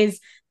 but that is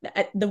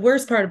the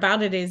worst part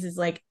about it is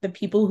like the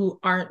people who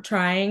aren't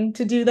trying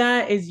to do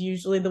that is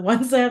usually the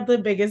ones that have the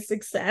biggest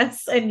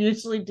success and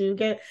usually do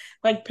get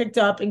like picked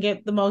up and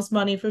get the most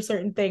money for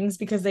certain things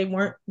because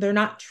they're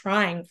not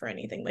trying for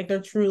anything. Like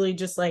they're truly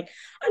just like,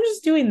 I'm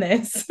just doing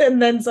this,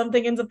 and then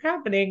something ends up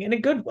happening in a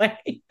good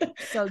way.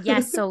 So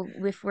yes, so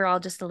if we're all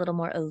just a little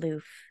more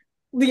aloof,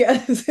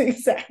 Yes,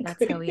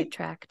 that's how we exactly.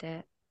 attract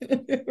it.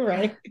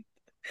 Right.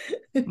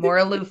 More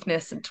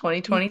aloofness in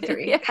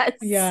 2023. Yes.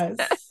 Yes.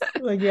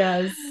 Like,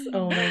 yes.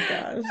 Oh my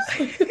gosh.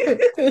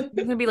 I'm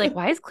gonna be like,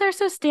 why is Claire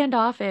so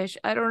standoffish?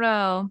 I don't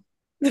know.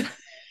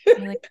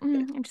 You're like,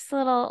 I'm just a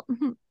little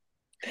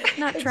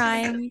not It's just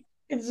trying.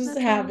 it's just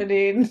Not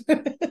trying. happening.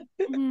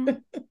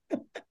 Mhm.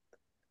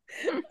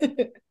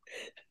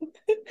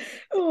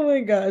 Oh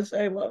my gosh,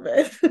 I love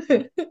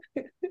it.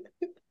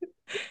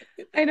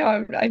 I know.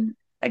 I'm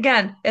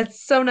again,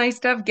 it's so nice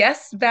to have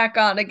guests back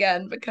on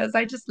again because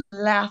I just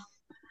laugh.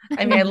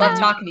 I mean, I love Mhm.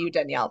 talking to you,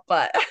 Danielle,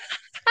 but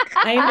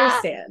I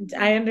understand.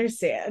 I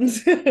understand.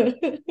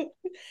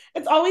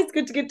 It's always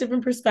good to get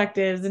different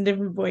perspectives and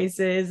different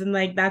voices. And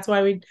like that's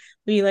why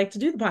we like to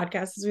do the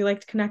podcast is we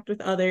like to connect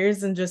with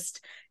others and just,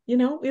 we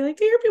like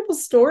to hear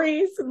people's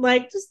stories and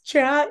like just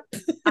chat.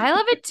 I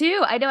love it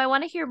too. I know I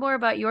want to hear more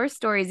about your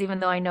stories, even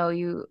though I know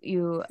you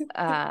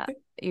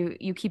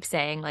keep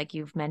saying like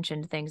you've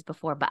mentioned things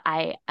before, but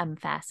I am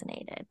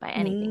fascinated by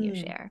anything you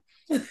Mm. share.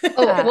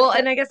 oh, Uh, well,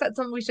 and I guess that's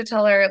something we should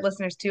tell our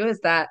listeners too is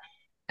that,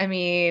 I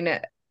mean,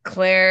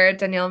 Claire,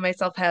 Danielle, and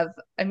myself have,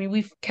 I mean,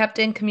 we've kept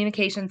in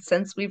communication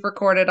since we've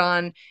recorded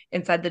on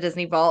Inside the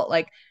Disney Vault.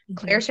 Like,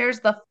 Claire Mhm. shares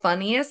the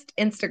funniest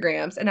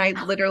Instagrams, and I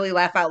literally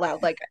laugh out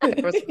loud. Like, there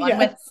was one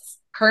with Yes.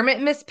 Hermit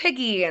and Miss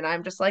Piggy, and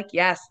I'm just like,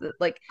 yes,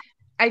 like,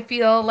 I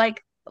feel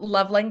like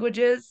love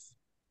languages,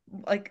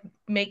 like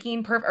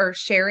making or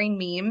sharing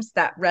memes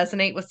that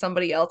resonate with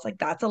somebody else, like,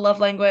 that's a love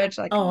language.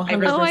 Like, Oh, I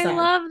really Oh, I 100%.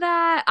 love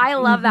that. I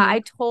love that. Hmm. I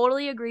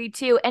totally agree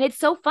too. And it's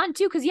so fun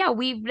too, because yeah,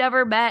 we've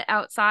never met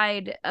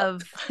outside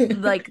of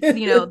like,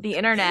 the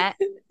internet.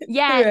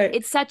 Yet Right.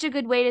 it's such a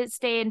good way to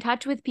stay in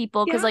touch with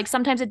people because yeah, like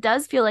sometimes it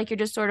does feel like you're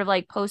just sort of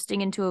like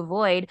posting into a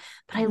void.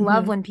 But I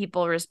love Hmm. when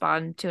people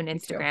respond to an me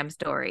too. Instagram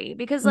story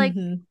because like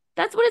Hmm.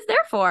 that's what it's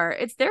there for.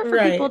 It's there for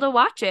people Right. to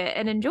watch it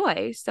and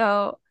enjoy.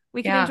 So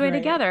we can Yeah. enjoy Right.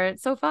 together.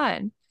 It's so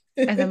fun.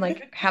 And then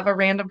like have a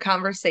random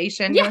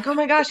conversation. You're Yeah. like, oh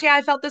my gosh, yeah,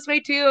 I felt this way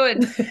too.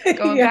 And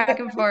going back Yeah.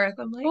 and forth.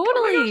 I'm like, oh my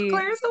gosh, Totally.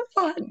 Claire's so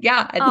fun.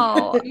 Yeah. And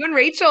Oh, you and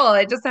Rachel,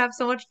 I just have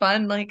so much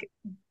fun, like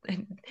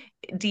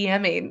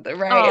DMing,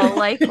 right? oh,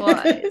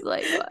 likewise,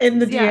 likewise. In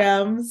the Yeah.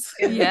 DMs.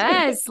 In the DM.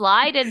 Yes,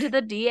 slide into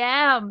the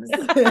DMs,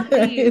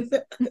 please.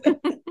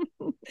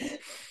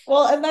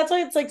 Well, and that's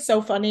why it's like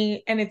so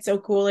funny and it's so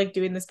cool like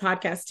doing this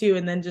podcast too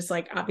and then just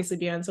like obviously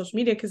be on social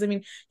media because I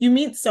mean you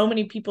meet so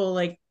many people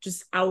like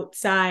just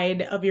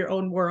outside of your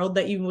own world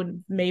that you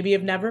would maybe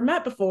have never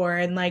met before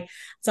and like at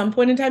some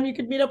point in time you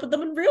could meet up with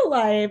them in real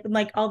life and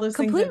like all those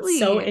things that's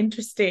so Completely.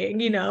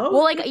 interesting.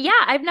 Well, like, yeah,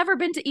 I've never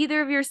been to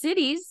either of your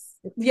cities,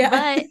 Yeah.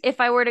 but if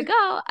I were to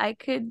go, I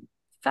could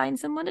find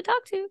someone to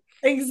talk to.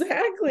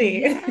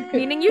 Exactly.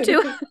 Meaning you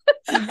two.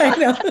 I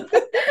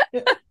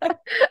know.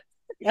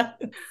 Yeah.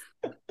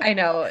 I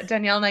know.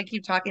 Danielle and I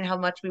keep talking how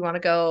much we want to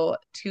go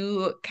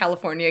to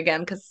California again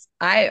because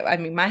I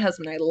mean, my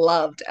husband and I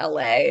loved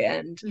LA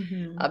and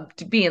Mhm.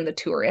 to being the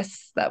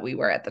tourists that we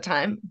were at the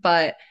time.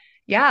 But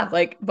yeah,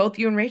 like both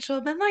you and Rachel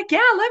have been like, yeah,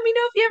 let me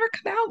know if you ever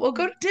come out. We'll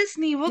go to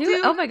Disney. We'll Dude,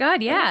 oh do. my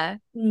God, yeah.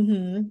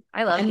 Mm-hmm.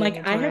 I love And being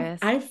like a I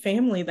tourist. have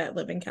family that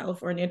live in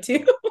California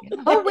too.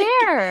 Yeah. Oh, Like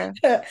where?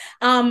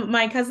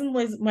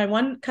 my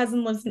one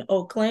cousin lives in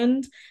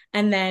Oakland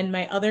and then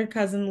my other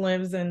cousin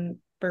lives in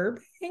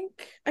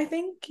Burbank, I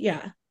think.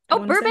 Yeah, I Oh,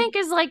 want to say. Burbank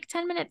is like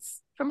 10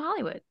 minutes from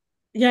Hollywood.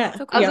 Yeah, So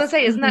I was close. gonna yep.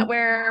 say, isn't Hmm. that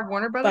where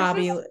Warner Brothers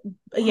Bobby. is?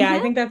 Yeah, I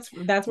Hmm. think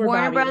that's where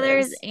Warner Bobby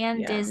Brothers lives. and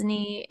Yeah.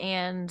 Disney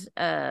and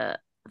a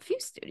few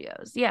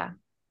studios. Yeah.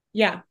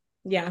 Yeah.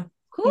 Yeah.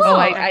 He's Oh,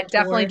 an Cool. I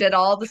definitely actor. did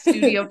all the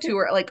studio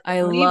tour. Like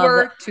I we love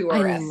were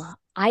tourists.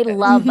 I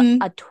love Hmm.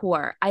 a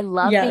tour. I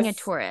love being a Yes,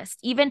 tourist.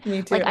 Even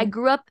me like I too.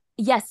 grew up,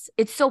 yes,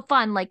 it's so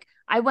fun. Like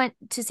I went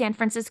to San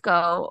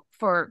Francisco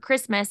for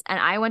Christmas and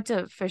I went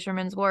to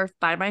Fisherman's Wharf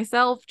by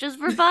myself just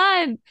for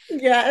fun.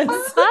 Yes.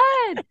 It's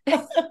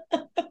fun.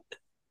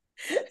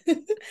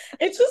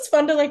 It's just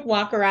fun to like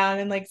walk around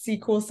and like see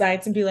cool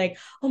sights and be like,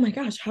 oh my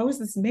gosh, how is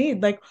this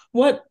made? Like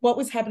what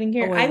was happening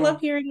here? Oh, I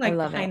love hearing I like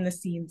love it. behind the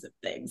scenes of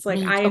things. Like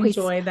Me, I okay,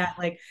 enjoy that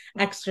like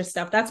extra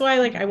stuff. That's why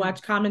like I mhm.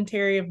 watch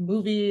commentary of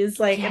movies,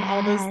 like and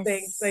all those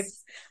things. Like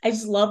Yes. I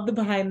just love the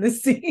behind the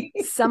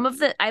scenes. Some of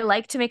the I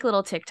like to make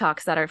little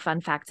TikToks that are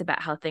fun facts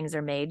about how things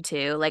are made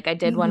too. Like I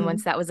did one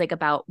once Hmm. that was like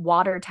about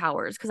water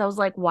towers because I was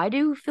like, why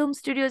do film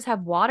studios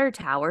have water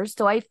towers?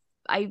 So I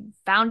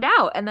found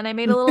out and then I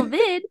made a little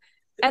vid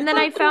and then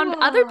So I found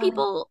other cool.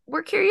 people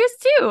were curious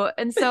too.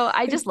 And so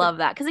I just love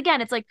that because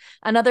again, it's like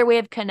another way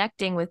of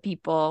connecting with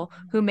people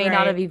who may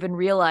not have Right. even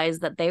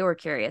realized that they were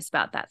curious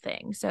about that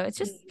thing. So it's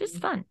just Hmm.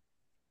 fun.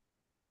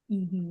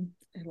 Hmm.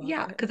 I love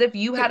Yeah, it. because if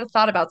you had a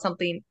thought about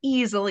something,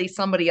 easily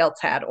somebody else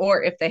had,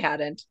 or if they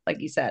hadn't, like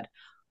you said,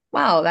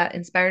 wow, that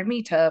inspired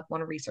me to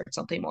want to research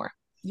something more.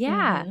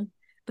 Yeah. Hmm.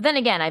 But then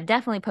again, I've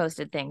definitely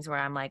posted things where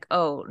I'm like,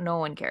 oh, no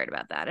one cared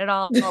about that at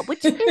all,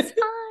 which is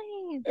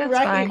fine That's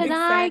Right, fine. because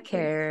I exactly.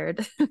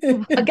 cared.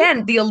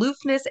 Again, the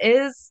aloofness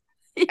is,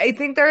 I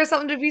think there is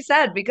something to be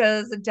said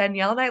because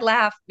Danielle and I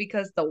laugh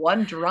because the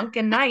one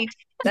drunken night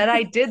that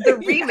I did the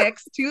Yeah.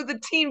 remix to the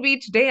Teen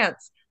Beach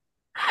Dance,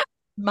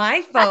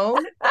 my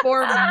phone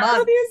for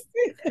months.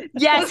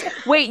 Yes.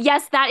 Wait,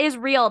 yes, that is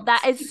real.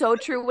 That is so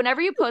true.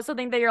 Whenever you post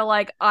something that you're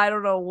like, I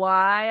don't know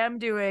why I'm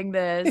doing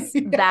this,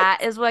 Yes. that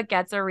is what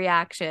gets a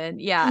reaction.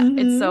 Yeah,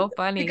 it's Mhm. so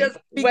funny. Because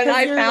when Because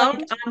I you're like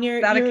found on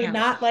your, that you're account,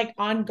 not like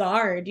on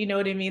guard, you know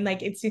what I mean?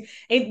 Like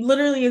it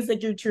literally is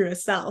like your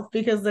truest self,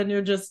 because then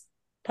you're just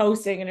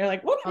posting and you're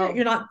like, whatever, oh,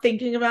 you're not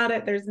thinking about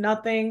it, there's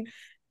nothing,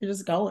 you're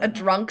just a going.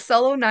 drunk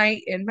solo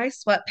night in my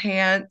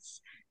sweatpants,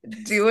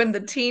 doing the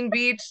teen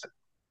beach,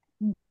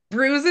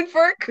 bruising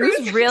for a It was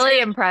cruise. really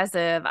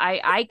impressive.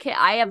 I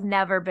have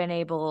never been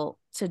able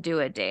to do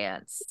a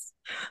dance.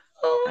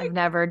 Oh, I've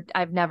never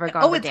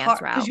gone oh, the it's dance hard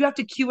because route. you have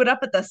to cue it up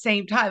at the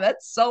same time.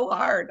 That's so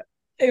hard.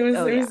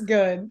 Oh It yeah. was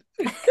good.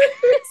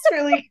 It's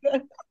really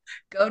good.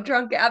 Go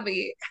drunk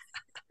Abby.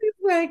 He's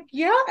like,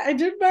 yeah, I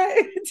did my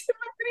video.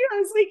 I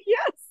was like,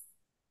 yes.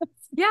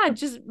 Yeah,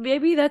 just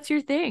maybe that's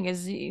your thing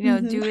is,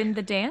 Mhm. doing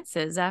the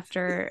dances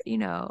after,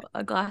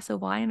 a glass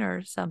of wine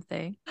or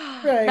something.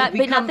 I'll Right. But not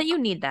become that you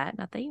need that.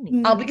 Not that you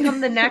need I'll that. Mhm.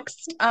 become the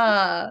next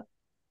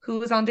who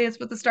was on Dance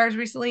with the Stars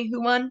recently?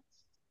 Who won?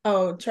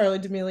 Oh, Charlie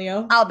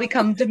D'Amelio. I'll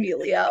become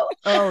D'Amelio.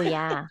 Oh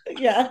yeah.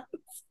 Yeah.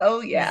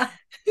 Oh Yeah.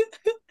 yeah.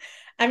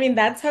 I mean,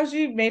 that's how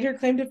she made her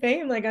claim to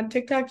fame. Like on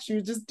TikTok, she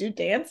would just do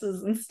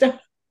dances and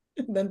stuff.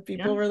 And then Yeah.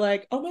 people were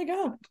like, oh my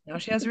God. Now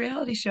she has a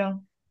reality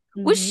show.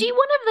 Was Mhm. she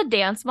one of the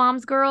Dance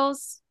Moms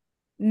girls?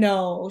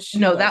 No, she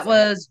No, that wasn't.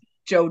 was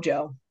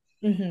JoJo.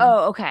 Mhm.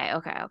 Oh, okay,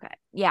 okay, okay.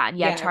 Yeah,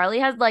 yeah. Yeah. Charlie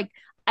has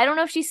I don't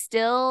know if she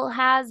still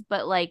has,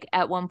 but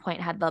at one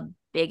point had the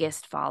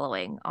biggest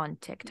following on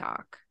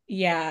TikTok.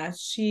 Yeah.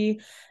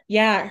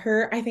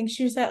 Her, I think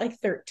she was at like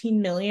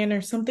 13 million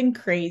or something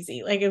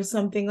crazy. Like it was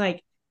something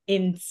like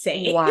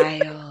insane.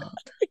 Wild.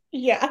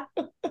 Yeah.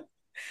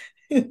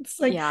 It's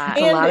like, Yeah.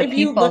 It's a lot of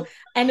people.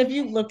 and if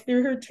you look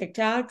through her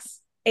TikToks,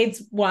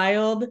 it's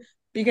wild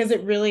because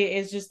it really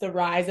is just the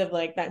rise of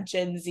like that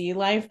Gen Z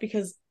life,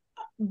 because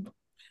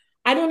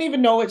I don't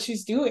even know what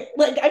she's doing.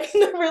 Like, I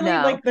mean, really,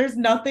 No. like, there's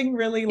nothing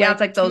really Yeah,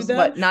 it's like like to those, them.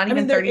 what, not I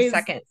mean, even there 30 is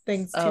seconds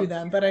things to of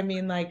them, but I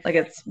mean, like, like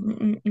it's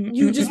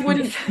you just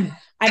wouldn't.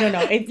 I don't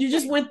know. You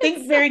just would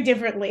think very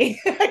differently.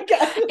 I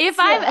guess. If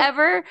I've Yeah.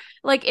 ever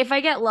if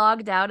I get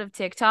logged out of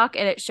TikTok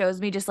and it shows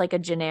me just like a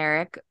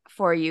generic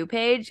For You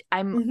page,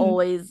 I'm Mhm.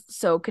 always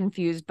so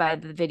confused by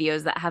the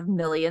videos that have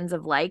millions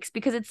of likes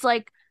because it's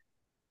like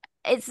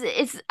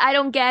it's I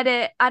don't get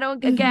it. I Mhm. don't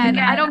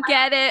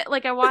get it.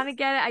 Like I want to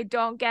get it. I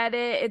don't get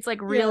it. It's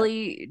like Yeah.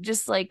 really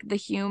just like the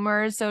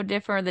humor is so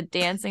different. The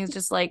dancing is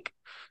just like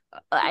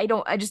I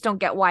just don't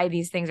get why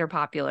these things are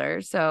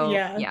popular. So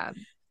Yeah. yeah,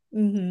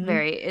 Hmm.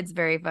 it's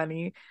very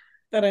funny.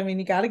 But I mean,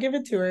 you got to give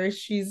it to her.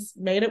 She's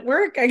made it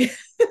work, I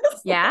guess.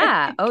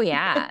 Yeah. Oh Like,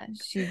 yeah.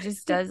 She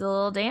just does a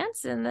little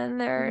dance and then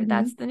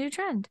that's mhm. the new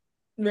trend.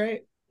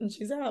 Right. And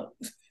she's out.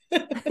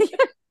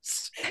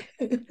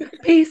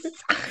 peace.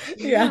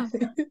 Yeah.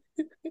 Yeah.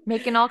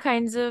 Making all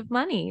kinds of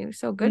money.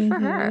 So good for Hmm.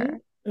 her.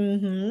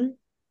 Hmm.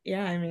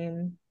 Yeah, I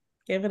mean,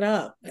 give it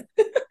up.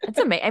 It's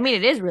amazing. I mean,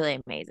 it is really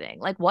amazing.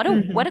 Like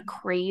Hmm. what a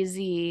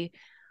crazy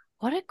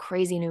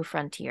new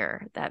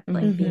frontier that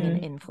like being an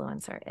Hmm.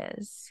 influencer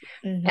is.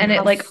 And And Hmm. it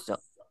how like, so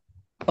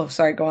oh,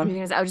 sorry, go on.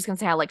 I was just gonna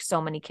say how like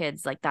so many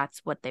kids like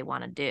that's what they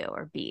want to do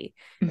or be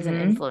is an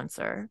Hmm.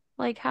 influencer.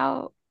 Like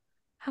how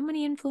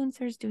many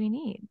influencers do we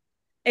need?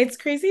 It's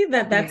crazy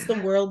that that's Yeah.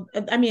 the world.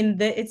 I mean,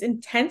 it's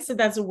intense that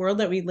that's the world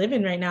that we live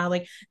in right now.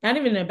 Like, not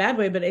even in a bad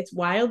way, but it's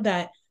wild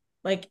that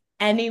like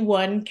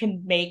anyone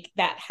can make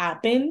that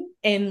happen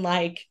in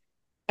like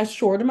a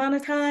short amount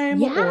of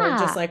time or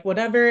just Yeah. like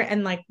whatever.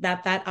 And like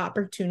that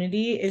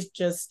opportunity is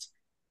just,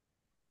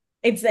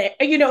 it's there,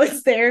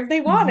 it's there if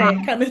they want I,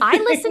 it kind of I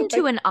thing. listened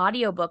to Like, an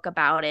audiobook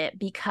about it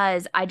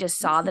because I just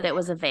saw that it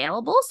was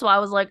available. So I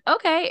was like,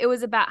 okay, it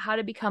was about how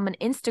to become an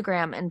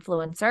Instagram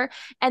influencer.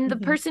 And the mhm,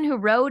 person who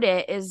wrote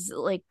it is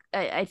like,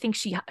 I think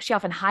she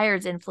often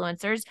hires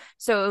influencers.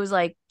 So it was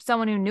like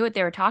someone who knew what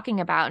they were talking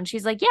about. And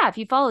she's like, yeah, if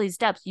you follow these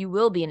steps, you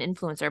will be an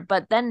influencer.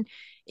 But then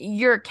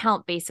your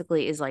account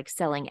basically is like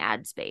selling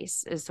ad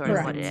space, is sort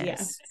of what correct. it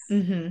Yeah. is.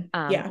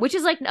 Yeah. Which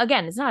is like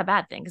again, it's not a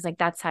bad thing because like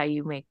that's how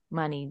you make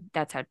money.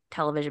 That's how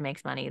television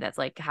makes money. That's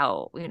like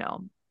how,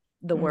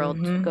 the world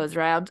Hmm. goes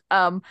around.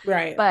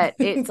 Right. But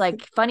it's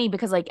like funny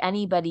because like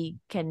anybody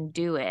can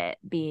do it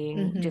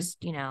being Hmm.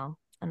 just,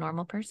 a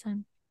normal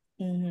person.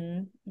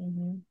 Hmm.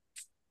 Hmm.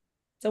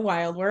 It's a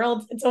wild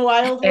world. It's a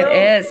wild It world.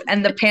 is.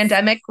 And the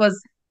pandemic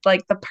was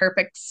like the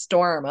perfect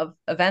storm of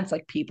events.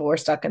 Like people were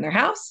stuck in their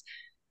house.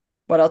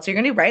 What else are you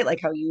going to do, right? Like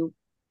how you,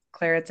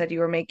 Claire had said you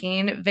were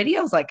making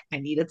videos. Like I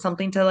needed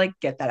something to like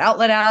get that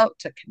outlet out,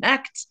 to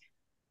connect.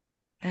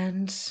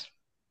 And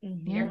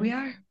here Yeah, we Hmm.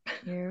 are.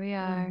 here we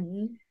are.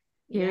 Hmm.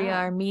 Here we Yeah.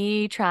 are,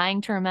 me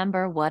trying to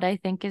remember what I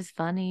think is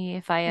funny.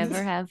 If I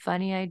ever have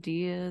funny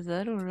ideas,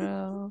 I don't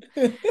know.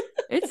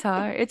 It's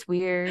hard. It's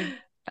weird.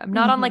 I'm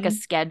not on like a Hmm.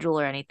 schedule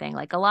or anything.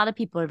 Like a lot of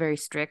people are very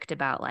strict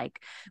about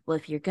like, well,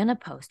 if you're gonna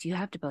post, you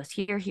have to post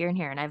here, here, and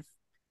here. And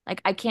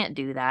I can't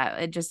do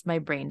that. It just my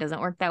brain doesn't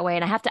work that way.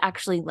 And I have to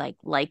actually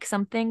like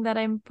something that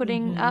I'm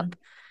putting Hmm. up.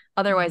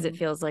 Otherwise, it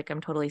feels like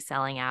I'm totally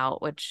selling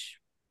out, which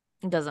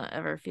doesn't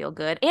ever feel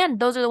good. And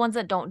those are the ones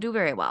that don't do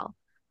very well.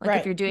 Like if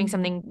Right. you're doing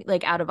something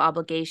like out of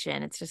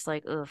obligation, it's just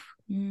like, ugh.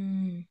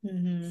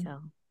 Mm-hmm. So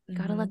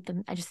gotta let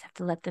them, I just have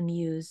to let the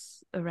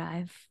muse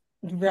arrive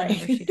Right.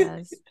 whenever she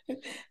does.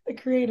 The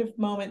creative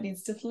moment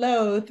needs to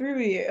flow through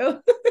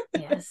you.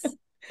 Yes.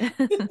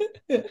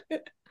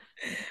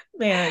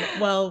 Man,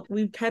 well,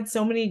 we've had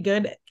so many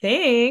good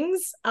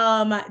things.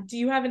 Do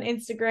you have an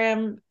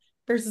Instagram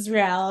versus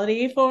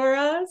reality for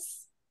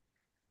us?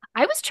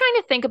 I was trying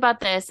to think about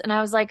this and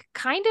I was like,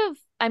 kind of,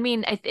 I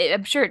mean,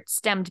 I'm sure it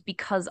stemmed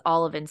because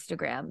all of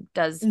Instagram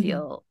does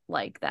feel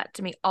like that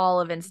to me. All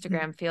of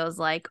Instagram feels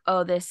like,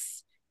 oh,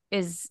 this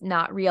is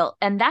not real.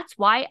 And that's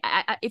why,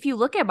 if you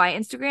look at my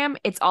Instagram,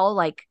 it's all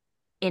like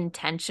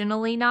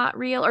intentionally not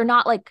real or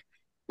not like,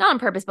 not on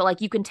purpose, but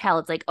like you can tell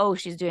it's like, oh,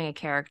 she's doing a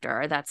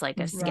character or that's like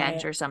a sketch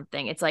Right. or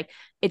something. It's like,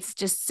 it's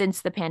just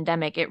since the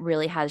pandemic, it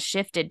really has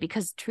shifted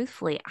because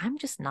truthfully, I'm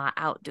just not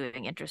out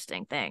doing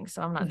interesting things.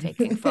 So I'm not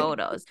taking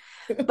photos.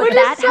 But Which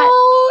that is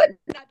so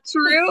not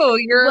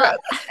true. well,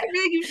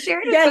 Everything you've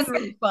shared has Yes, been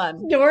really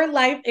fun. your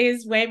life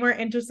is way more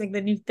interesting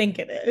than you think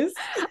it is.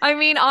 I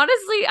mean,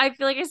 honestly, I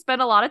feel like I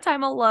spend a lot of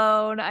time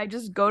alone. I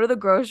just go to the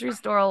grocery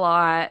store a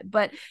lot.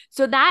 But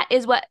so that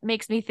is what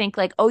makes me think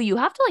like, oh, you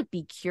have to like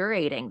be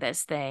curating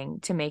this thing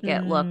to make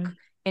it look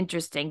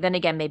interesting. Then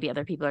again, maybe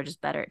other people are just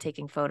better at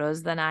taking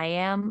photos than I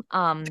am.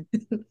 I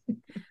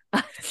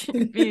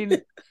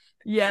mean,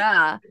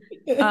 yeah.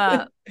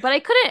 But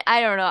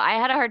I don't know. I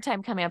had a hard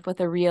time coming up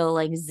with a real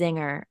like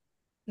zinger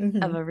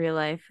of a real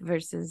life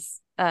versus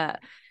yeah,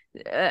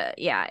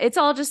 it's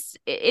all just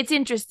it's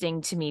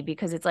interesting to me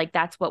because it's like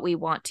that's what we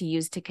want to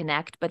use to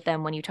connect, but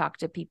then when you talk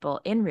to people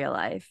in real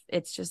life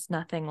it's just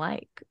nothing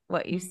like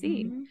what you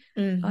see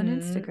on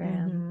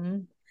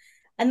Instagram.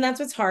 And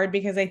that's what's hard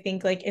because I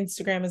think like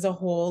Instagram as a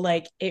whole,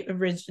 like it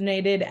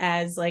originated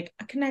as like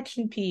a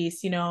connection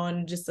piece,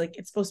 and just like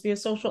it's supposed to be a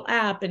social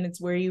app and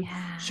it's where you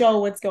show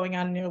what's going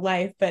on in your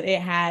life, but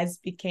it has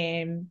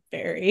become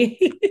very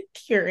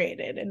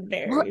curated and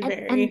Well,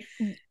 very, and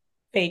very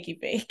fakey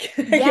fake,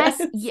 I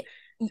yes,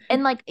 guess.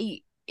 and like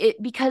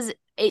it because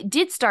it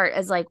did start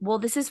as like, well,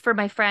 this is for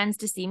my friends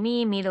to see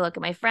me to look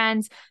at my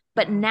friends,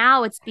 but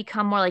now it's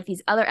become more like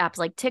these other apps.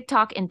 Like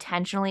TikTok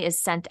intentionally is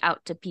sent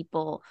out to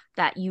people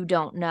that you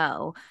don't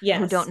know,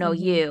 who don't know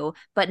you.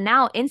 But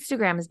now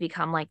Instagram has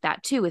become like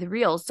that too with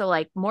Reels. So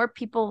like more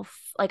people,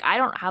 like I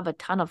don't have a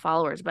ton of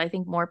followers, but I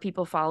think more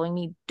people following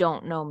me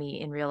don't know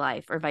me in real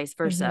life or vice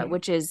versa,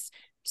 which is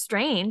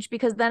strange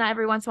because then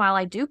every once in a while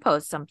I do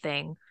post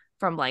something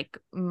from like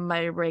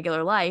my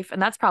regular life.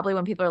 And that's probably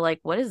when people are like,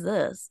 what is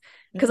this?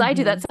 Because I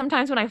do that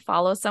sometimes when I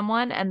follow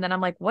someone and then I'm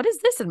like, what is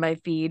this in my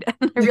feed?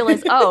 And I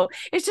realize, oh,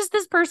 it's just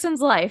this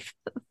person's life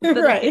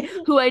Right.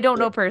 who I don't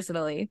know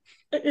personally.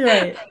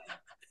 Right.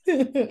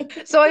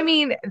 So, I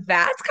mean,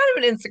 that's kind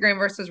of an Instagram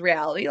versus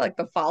reality, like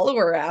the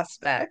follower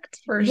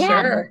aspect for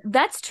sure.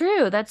 That's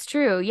true. That's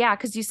true. Yeah.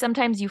 Cause you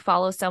sometimes you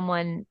follow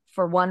someone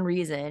for one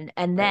reason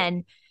and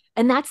then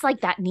and that's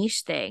like that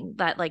niche thing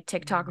that like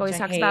TikTok Which always I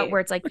talks hate. about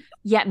where it's like,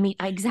 yeah, me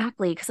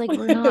exactly. Because like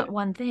we're not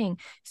one thing.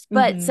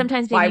 But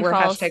sometimes maybe Why you we're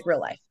follow hashtag real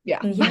life.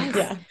 Yeah. yes.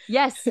 Yeah.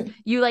 Yes.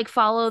 You like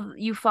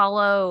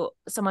follow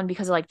someone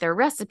because of like their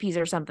recipes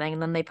or something,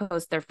 and then they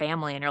post their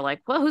family and you're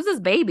like, well, who's this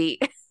baby?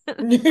 But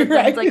then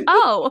it's like,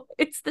 oh,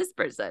 it's this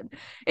person.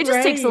 It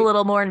just takes a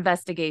little more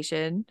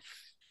investigation.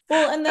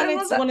 Well, and then I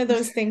love it's that. one of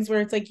those things where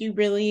it's like you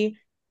really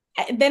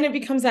then it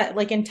becomes that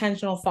like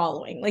intentional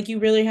following. Like you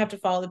really have to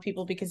follow the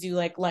people because you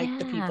like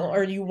the people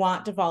or you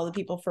want to follow the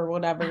people for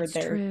whatever That's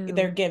they're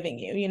true. giving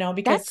you,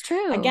 because That's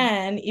true.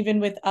 again, even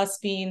with us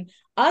being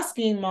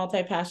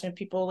multi-passionate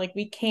people, like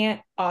we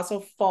can't also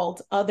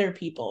fault other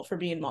people for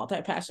being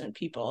multi-passionate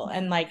people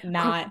and like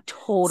not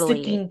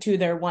totally sticking to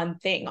their one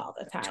thing all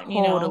the time,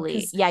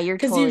 totally. Yeah, you're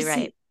because you totally see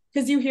right.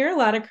 because you hear a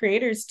lot of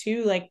creators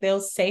too, like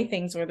they'll say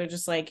things where they're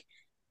just like,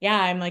 yeah,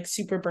 I'm like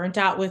super burnt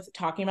out with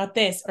talking about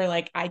this, or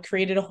like I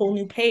created a whole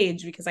new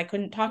page because I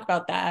couldn't talk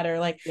about that, or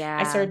like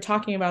I started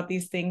talking about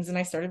these things and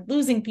I started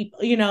losing people,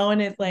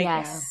 and it's like,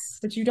 yes,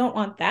 but you don't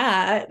want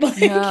that.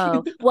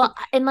 no. Well,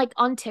 and like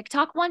on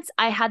TikTok once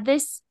I had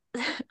this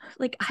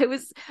like I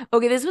was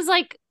okay, this was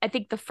like I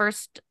think the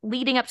first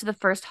leading up to the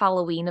first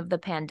Halloween of the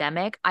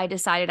pandemic. I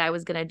decided I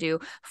was gonna do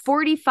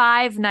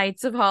 45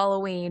 nights of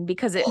Halloween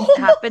because it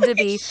happened to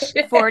be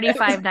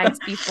 45 nights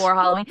before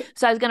Halloween.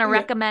 So I was gonna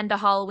recommend a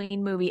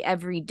Halloween movie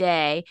every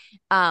day.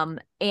 And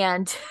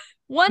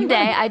one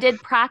day I did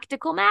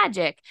Practical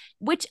Magic,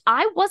 which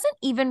I wasn't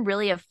even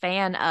really a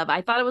fan of.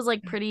 I thought it was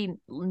like pretty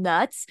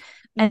nuts.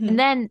 And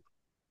then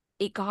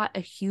it got a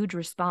huge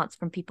response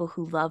from people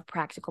who love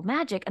Practical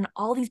Magic, and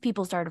all these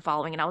people started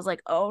following, and I was like,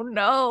 oh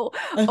no,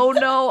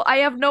 I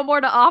have no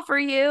more to offer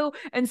you.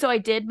 And so I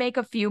did make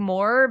a few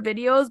more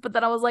videos, but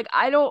then I was like,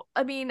 I'm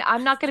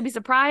not going to be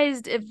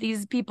surprised if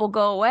these people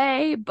go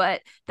away.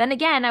 But then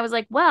again, I was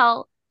like,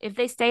 well, if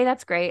they stay,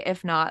 that's great.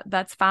 If not,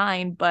 that's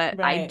fine. But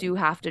I Right. do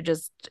have to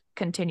just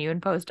continue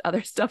and post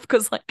other stuff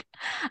because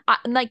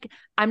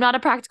I'm not a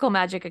practical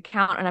magic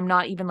account and I'm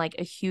not even like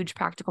a huge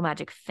practical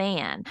magic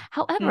fan.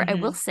 However, I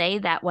will say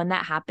that when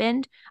that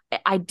happened,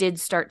 I did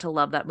start to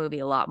love that movie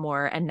a lot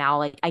more. And now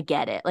like I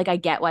get it. Like I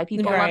get why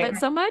people love Right. it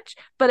so much.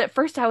 But at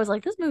first I was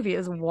like, this movie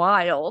is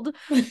wild.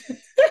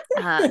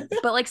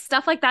 But like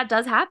stuff like that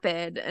does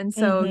happen. And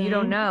so you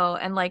don't know.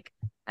 And like,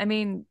 I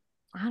mean,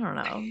 I don't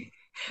know.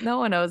 No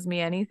one owes me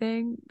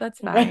anything. That's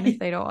fine if Right.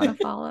 they don't want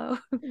to follow.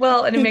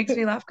 Well, and it makes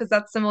me laugh because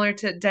that's similar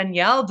to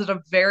Danielle did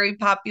a very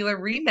popular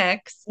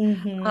remix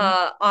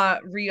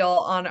reel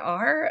on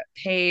our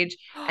page.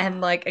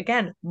 And like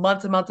again,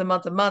 months and months and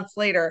months and months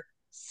later,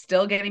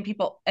 still getting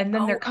people. And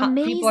then Oh,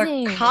 people are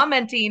amazing.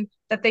 commenting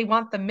that they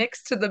want the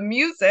mix to the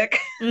music.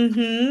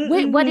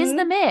 Wait, what is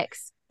the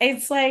mix?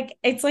 It's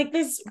like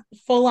this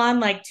full on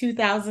like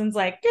 2000s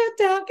like get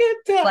down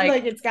Like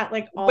like it's got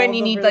like when all you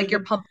the need really like your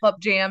good. pump up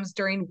jams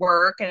during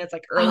work and it's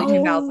like early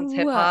 2000s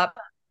hip Oh, hop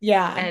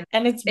Yeah, and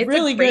and it's it's a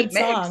really great good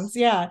mix. songs.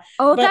 Yeah.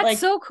 oh, But that's like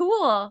so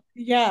cool.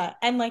 yeah,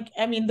 and like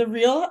I mean the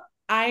real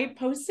I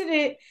posted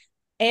it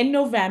in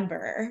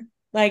November,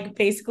 like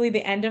basically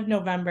the end of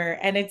November,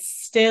 and it's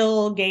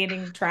still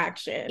gaining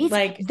traction. It's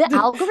Like the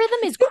algorithm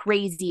is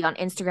crazy on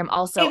Instagram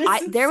also. it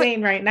is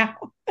insane right now.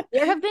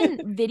 There have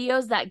been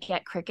videos that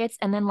get crickets,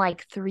 and then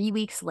like 3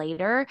 weeks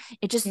later,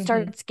 it just Mhm.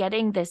 starts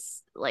getting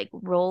this like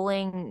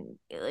rolling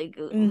like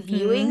Mhm.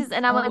 viewings,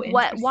 and I'm Oh, like,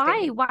 what? Why?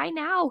 interesting. Why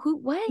now? Who?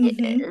 What?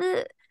 Mhm.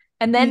 Ugh.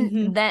 And then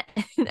Mhm. that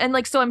and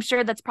like so I'm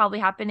sure that's probably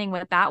happening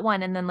with that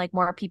one, and then like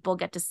more people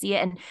get to see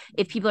it, and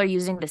if people are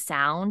using the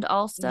sound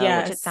also,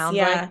 which it Yes, sounds like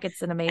yeah.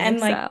 it's an amazing And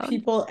like sound.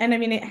 people, and I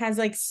mean, it has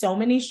like so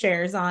many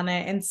shares on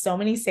it and so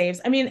many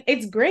saves. I mean,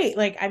 it's great.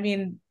 Like, I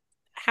mean,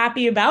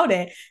 happy about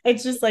it.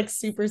 It's just like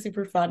super,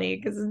 super funny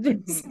because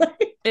it's just Mhm.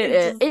 like, it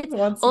just It's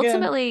once again.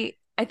 ultimately,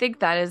 I think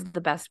that is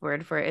the best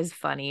word for it, is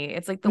funny.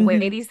 It's like the way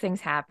Hmm. these things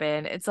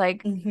happen. It's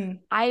like Hmm.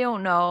 I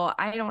don't know.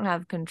 I don't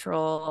have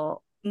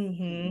control,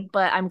 Hmm.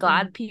 but I'm Hmm.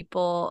 glad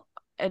people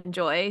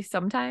enjoy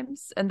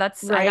sometimes. And I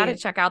got to Right.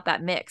 check out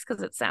that mix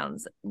because it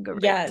sounds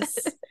great. Yes.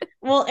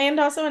 Well, and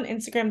also on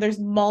Instagram, there's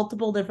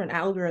multiple different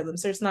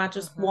algorithms. There's not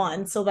just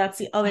one. Mhm. So that's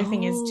the other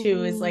thing is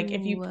too, is like Oh,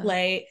 if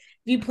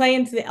you play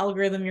into the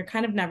algorithm, you're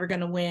kind of never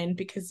gonna win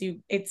because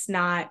it's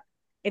not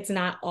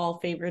all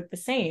favored the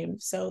same.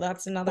 So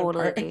that's another part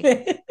of totally.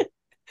 it.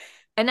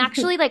 And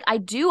actually, like I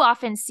do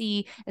often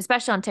see,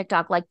 especially on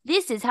TikTok, like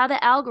this is how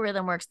the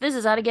algorithm works. This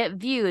is how to get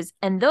views.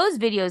 And those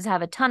videos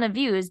have a ton of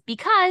views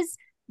because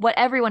what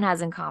everyone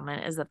has in common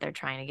is that they're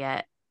trying to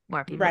get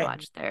more people to Right.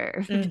 watch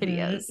their Mm-hmm,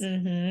 videos.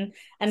 mm-hmm.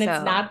 And it's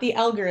So not the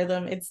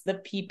algorithm, it's the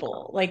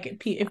people. Like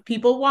if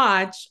people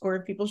watch or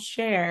if people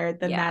share,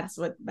 then yeah,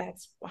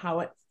 that's how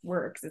it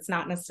works. It's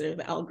not necessarily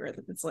the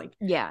algorithm. It's like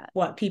yeah,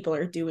 what people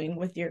are doing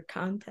with your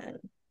content.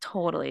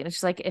 totally. And it's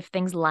just like if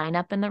things line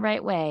up in the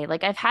right way.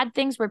 Like I've had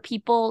things where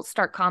people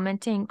start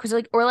commenting because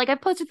like or like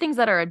I've posted things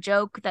that are a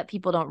joke that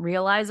people don't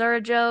realize are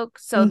a joke.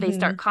 So they Mm-hmm.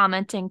 start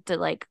commenting to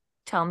like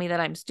tell me that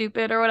I'm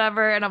stupid or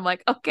whatever. And I'm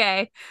like,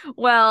 okay,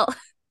 well,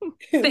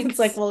 It's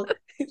like, thanks. well,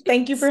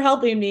 thank you for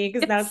helping me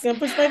because now it's It's gonna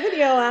push my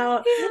video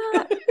out.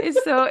 yeah.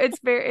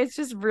 It's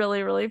just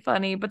really, really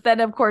funny. But then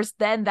of course,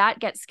 then that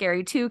gets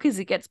scary too, because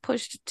it gets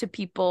pushed to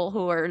people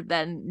who are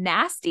then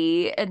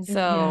nasty. And so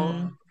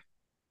Mm-hmm. Mhm.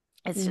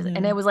 it's just and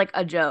Mm-hmm. it was like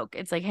a joke.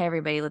 It's like, hey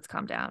everybody, let's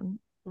calm down.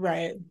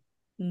 Right.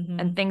 Mm-hmm.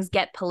 And things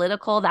get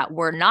political that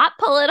were not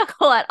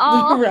political at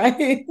all.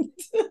 Right.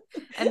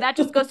 And that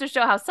just goes to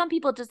show how some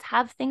people just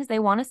have things they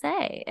want to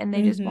say and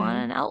they just want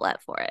Mm-hmm. an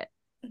outlet for it.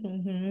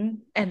 Mm-hmm.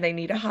 And they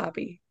need a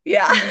hobby.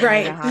 Yeah. They need a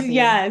Right. hobby.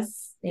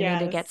 Yes. They need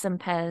to Yes. get some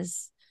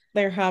Pez.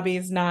 Their hobby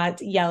is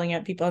not yelling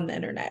at people on the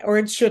internet, or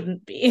it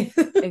shouldn't be.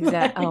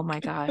 Oh my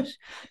Like, gosh.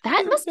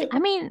 That must be, I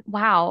mean,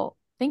 wow.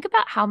 Think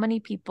about how many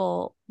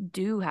people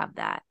do have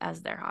that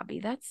as their hobby.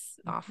 That's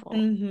awful.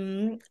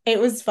 it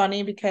was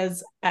funny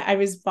because I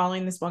was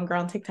following this one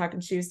girl on TikTok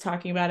and she was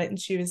talking about it and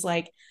she was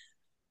like,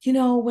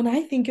 when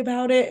I think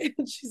about it,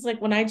 she's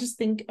like, when I just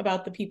think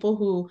about the people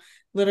who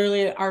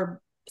literally are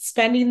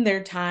spending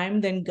their time,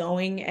 then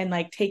going and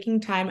like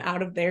taking time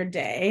out of their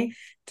day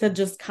to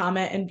just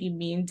comment and be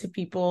mean to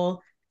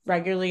people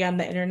regularly on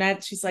the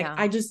internet. She's like,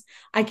 Yeah.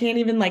 I can't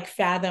even like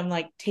fathom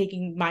like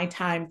taking my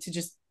time to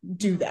just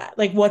do Mhm. that.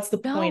 Like, what's the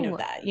point of No,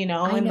 that,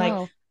 I And like,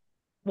 know.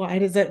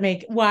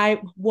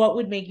 what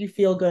would make you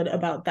feel good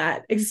about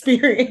that Yeah.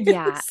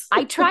 experience?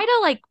 I try to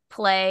like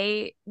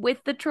play with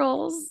the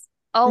trolls.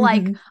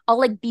 Hmm. I'll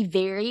like be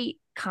very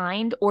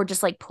kind or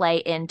just like play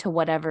into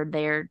whatever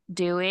they're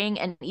doing,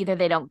 and either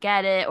they don't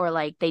get it or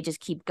like they just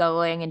keep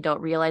going and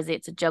don't realize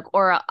it's a joke,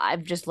 or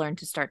I've just learned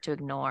to start to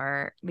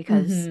ignore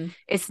because Hmm.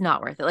 it's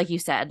not worth it. Like you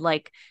said,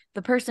 like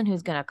the person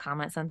who's going to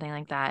comment something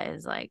like that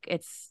is like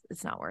it's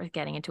not worth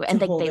getting into it. It's a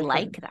And like whole they different.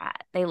 like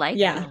that. They like the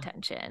Yeah.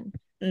 attention.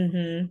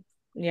 Hmm.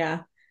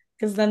 Yeah.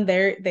 Because then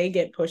they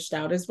get pushed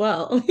out as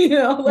well,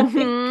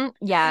 like.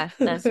 Yeah,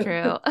 that's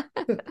true.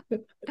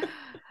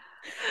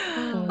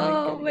 Oh my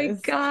Oh my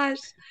goodness. gosh.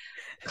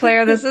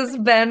 Claire, this has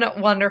been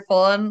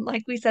wonderful. And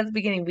like we said at the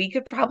beginning, we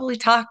could probably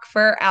talk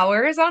for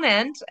hours on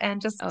end and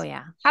Oh just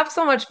yeah. have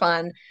so much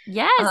fun.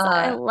 Yes,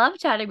 I Uh, love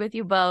chatting with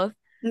you both.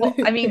 well,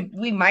 I mean,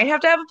 we might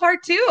have to have a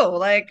part two.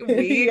 Like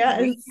we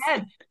Yes.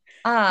 can.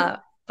 Uh,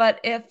 but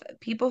if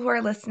people who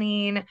are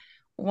listening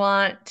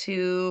want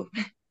to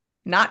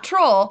not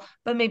troll,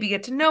 but maybe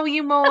get to know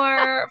you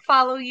more,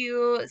 follow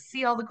you,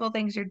 see all the cool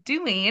things you're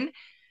doing,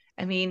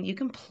 I mean, you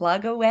can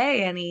plug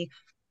away any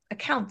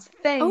accounts, Oh,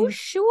 things,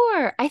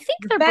 sure. I think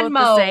your they're both the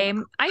Venmo.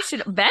 same. I should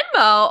Venmo.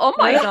 Oh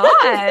my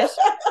gosh.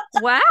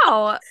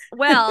 Wow.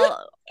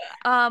 Well,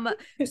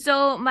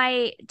 so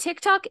my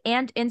TikTok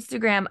and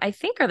Instagram, I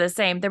think are the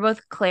same. They're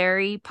both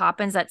Clary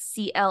Poppins. That's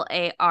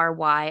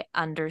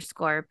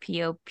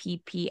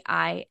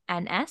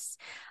CLARY_POPPINS.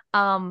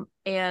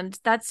 And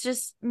that's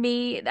just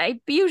me. I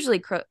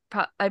usually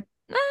I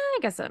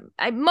guess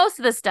most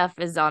of the stuff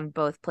is on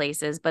both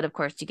places, but of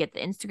course you get the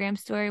Instagram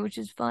story, which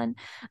is fun.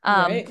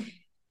 Um, Right.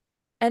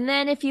 and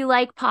then if you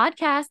like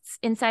podcasts,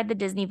 Inside the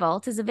Disney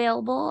Vault is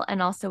available.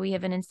 And also we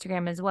have an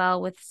Instagram as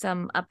well with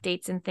some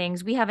updates and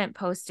things. We haven't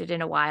posted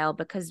in a while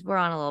because we're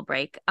on a little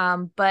break.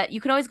 But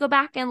you can always go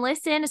back and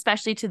listen,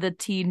 especially to the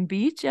Teen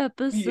Beach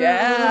episode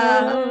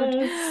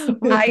Yes.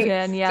 with I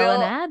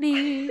Danielle and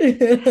still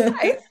Abby.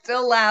 I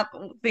still laugh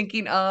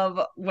thinking of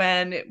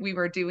when we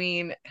were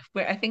doing,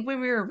 I think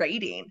when we were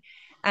rating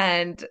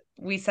and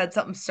we said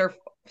something surfboard,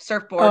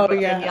 Oh but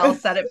Danielle yeah.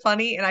 said it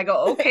funny. And I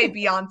go, okay,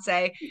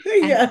 Beyonce.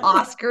 And Yeah.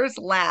 Oscar's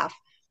laugh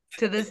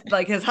to this,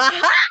 like his ha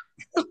ha,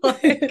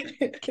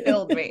 like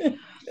killed me.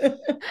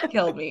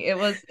 Killed me. It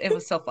was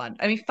so fun.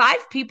 I mean,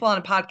 5 people on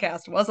a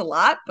podcast was a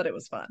lot, but it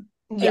was fun.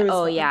 It Yeah. was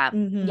Oh fun. yeah.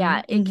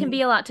 Yeah. It can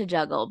be a lot to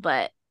juggle,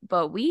 but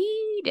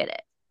we did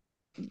it.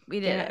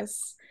 We did it.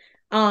 Yes.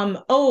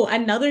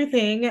 Another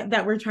thing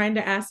that we're trying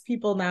to ask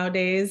people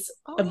nowadays,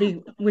 Oh yeah.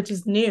 which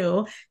is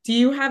new, do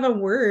you have a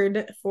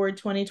word for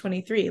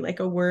 2023? Like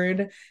a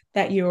word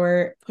that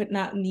you're putting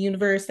out in the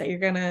universe that you're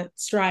gonna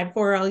strive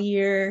for all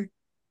year?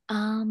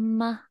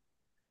 Um,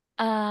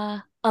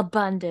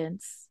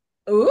 Abundance.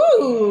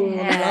 Ooh,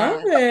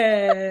 love Yeah.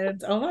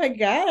 it. Oh my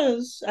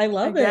gosh. I I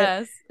love it.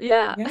 guess.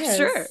 Yeah,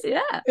 sure. Yes.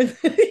 Yeah.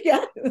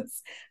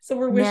 Yes. So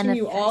we're wishing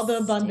you all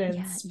the Manifesting. Yeah.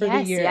 abundance for the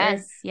Yes, year.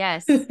 yes,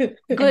 yes. And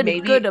Good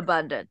maybe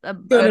abundance.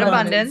 Good good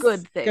Abundance. abundance Good abundance.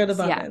 Good things.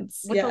 Yeah.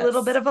 abundance. with a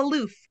little bit Yes. of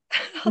aloof.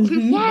 Aloof.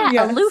 Yeah,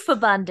 Yes. aloof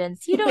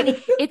abundance. You don't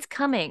need it's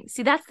coming.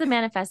 See, that's the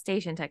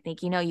manifestation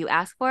technique. You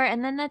ask for it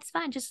and then that's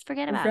fine. Just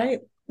forget about it. Right.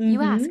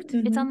 You asked.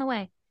 It's on the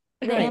way.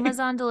 The Right.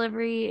 Amazon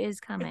delivery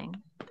is coming.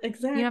 You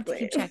don't have to Exactly.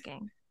 keep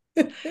checking.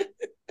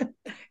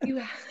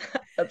 You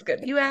that's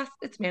good. You asked,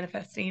 it's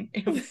manifesting.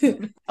 It was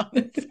on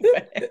its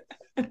way.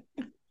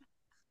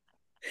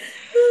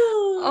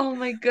 Oh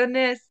my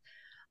goodness.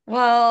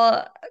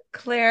 Well,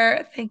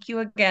 Claire, thank you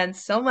again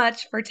so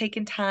much for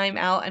taking time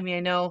out. I mean, I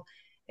know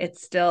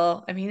it's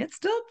still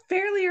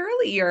fairly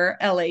early your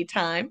LA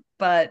time,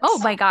 but Oh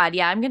my God.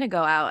 Yeah, I'm gonna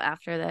go out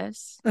after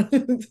this.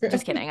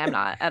 Just kidding. I'm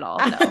not at all.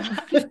 No.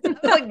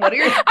 like what are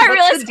your I what's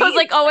realized the I was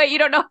like, deets? oh wait, you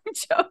don't know I'm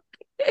joking.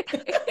 I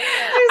was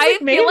I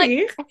like, feel like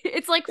maybe.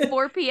 it's like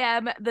 4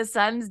 p.m. The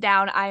sun's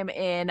down. I'm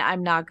in.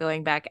 I'm not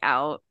going back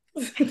out.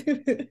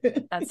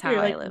 That's how You're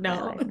I like, live my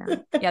no. life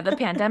now. Yeah, the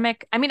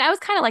pandemic. I mean, I was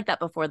kind of like that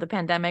before the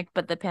pandemic,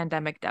 but the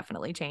pandemic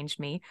definitely changed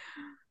me.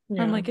 I'm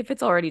Yeah. like, if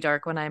it's already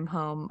dark when I'm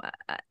home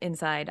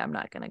inside, I'm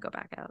not gonna go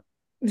back out.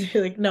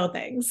 You're like, no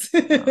thanks.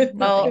 No, no,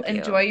 Well, thank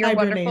enjoy you. your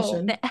wonderful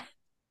Hibernation.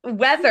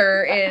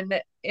 weather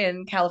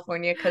in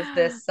California because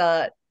this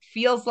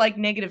feels like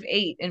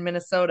 -8 in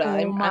Minnesota. Oh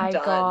I'm my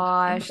done.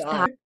 I'm gosh,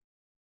 done.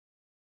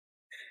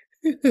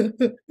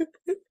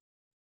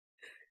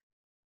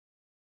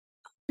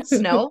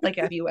 Snow? Like,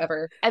 have you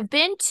ever? I've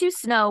been to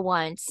snow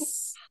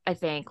once, I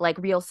think, like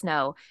real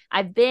snow.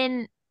 I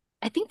think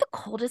the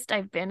coldest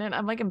I've been in,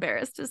 I'm like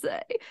embarrassed to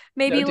say, No,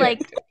 maybe do it. like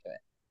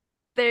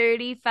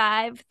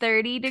 35,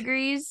 30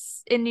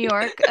 degrees in New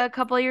York a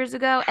couple of years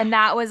ago. And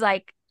that was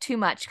like too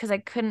much because I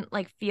couldn't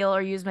like feel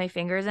or use my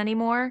fingers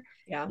anymore.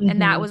 Yeah.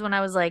 And that Mhm. was when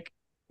I was like,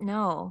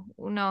 no,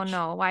 no,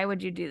 no. Why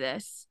would you do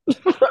this?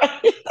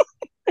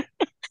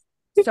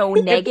 So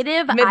It's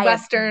negative.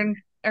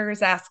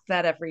 Midwesterners ask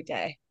that every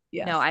day.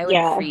 No, Yes. I would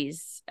Yeah.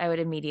 freeze. I would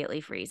immediately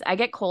freeze. I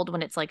get cold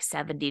when it's like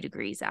 70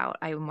 degrees out.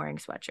 I'm wearing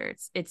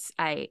sweatshirts.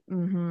 I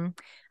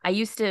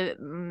used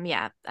to,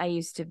 yeah, I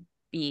used to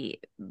be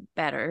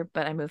better,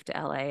 but I moved to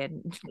LA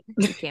and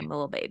became a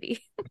little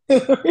baby.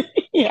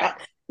 Yeah.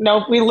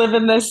 Nope. We live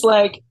in this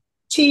like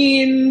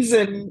teens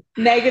and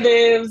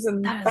negatives,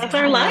 and That is that's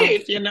our wild.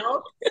 life, you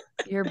know?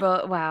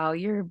 Wow,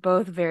 you're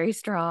both very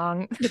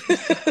strong.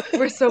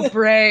 We're so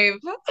brave.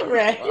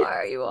 Right.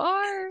 You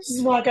are.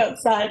 Just walk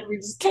outside, we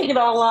just take it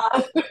all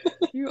off.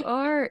 You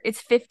are.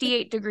 It's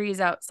 58 degrees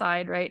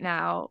outside right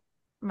now.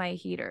 My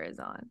heater is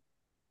on.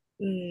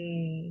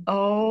 Mm, yeah.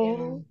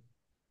 Oh,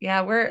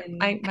 yeah,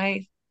 And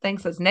my thing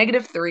says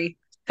 -3.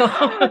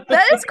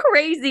 That is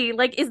crazy.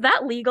 Like, is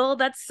that legal?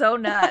 That's so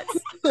nuts.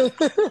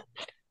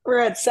 we're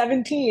at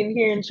 17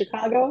 here in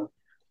Chicago.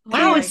 Oh Wow,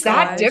 Clear my it's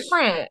that skies. gosh.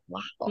 different.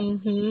 Wow.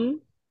 Mm-hmm.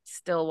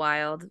 Still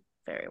wild.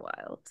 very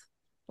wild.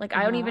 Like,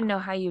 I don't even know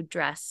how you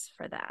dress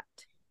for that.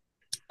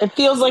 It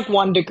feels like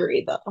 1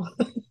 degree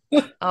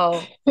though.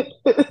 Oh,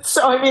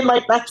 So I mean,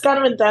 like that's kind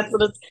of intense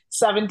that it's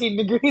 17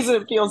 degrees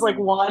and it feels like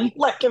 1.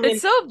 Like I mean,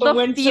 It's so the the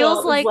wind feels chill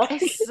is like like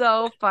it's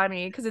so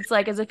funny because it's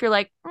like as if you're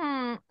like,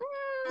 ooh,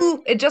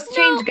 it just no.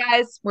 changed,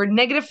 guys. We're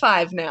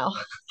 -5 now.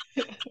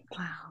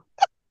 Wow.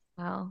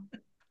 Well,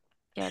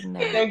 getting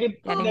there,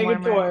 getting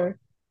negative warmer. 4.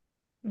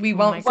 We Oh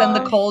my won't send the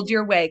gosh. cold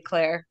your way,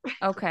 Claire.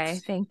 Okay,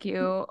 thank you.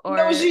 No,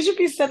 Or she should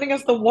be sending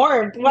us the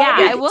warmth. Why yeah,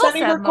 are I you will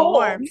sending her send the cold?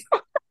 warmth.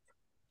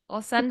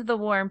 I'll send the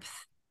warmth,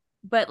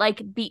 but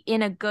like be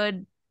in a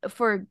good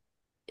for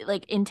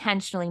like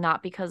intentionally,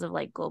 not because of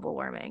like global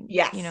warming. You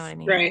know what Yes. I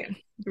mean? Right,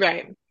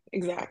 right,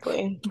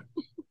 exactly.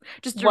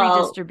 Just a Well,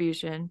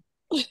 redistribution.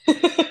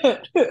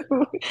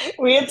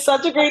 we had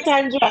such a great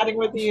time chatting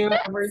with you,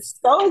 and we're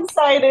so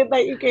excited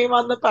that you came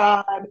on the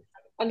pod.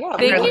 And yeah,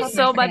 And we our Thank will you have listeners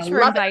so are going much to for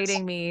love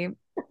inviting it. me.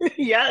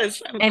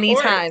 yes, of course.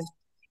 Anytime.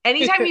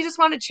 Anytime you just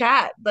want to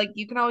chat, like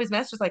you can always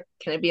message us like,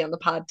 can I be on the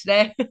pod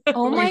today?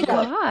 Oh my Yeah,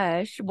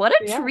 gosh. What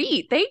a yeah.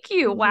 treat. Thank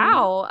you. Mhm.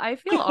 Wow. I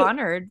feel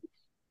honored.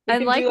 We And can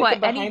do like like a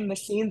what? Any behind the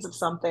scenes of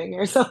something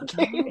or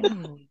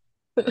something.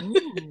 Oh.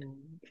 Ooh.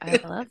 I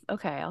love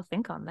okay, I'll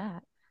think on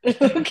that.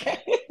 Okay.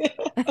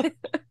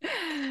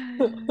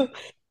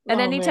 And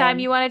Oh anytime man.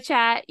 you want to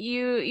chat,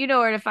 you know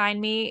where to find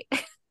me.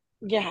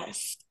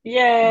 Yes. Beaming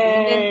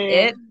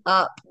Yay. it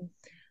up.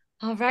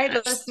 All right,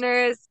 Yes.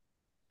 listeners.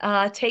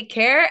 Take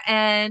care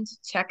and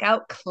check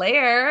out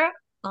Claire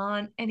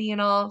on any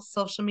and all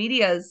social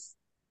medias.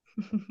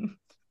 Give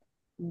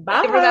her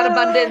that Bye.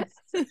 abundance.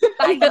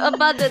 Bye.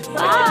 Abundance. Bye.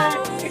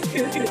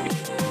 Bye.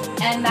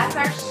 And that's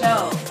our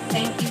show.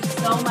 Thank you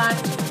so much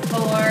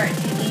for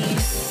taking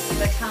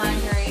the time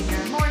during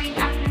your morning,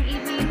 afternoon,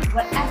 evening,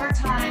 whatever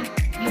time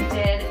you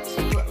did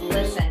to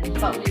listen.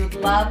 But we would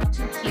love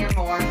to hear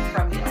more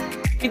from you.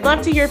 We'd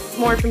love to hear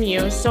more from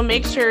you, so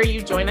make sure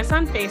you join us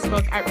on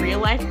Facebook at Real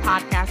Life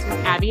Podcast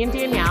with Abby and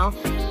Danielle,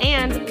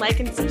 and like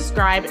and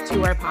subscribe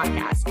to our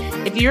podcast.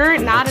 If you're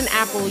not an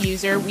Apple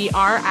user, we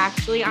are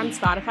actually on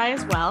Spotify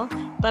as well,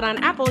 but on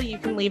Apple, you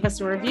can leave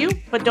us a review,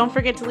 but don't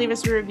forget to leave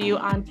us a review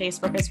on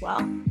Facebook as well.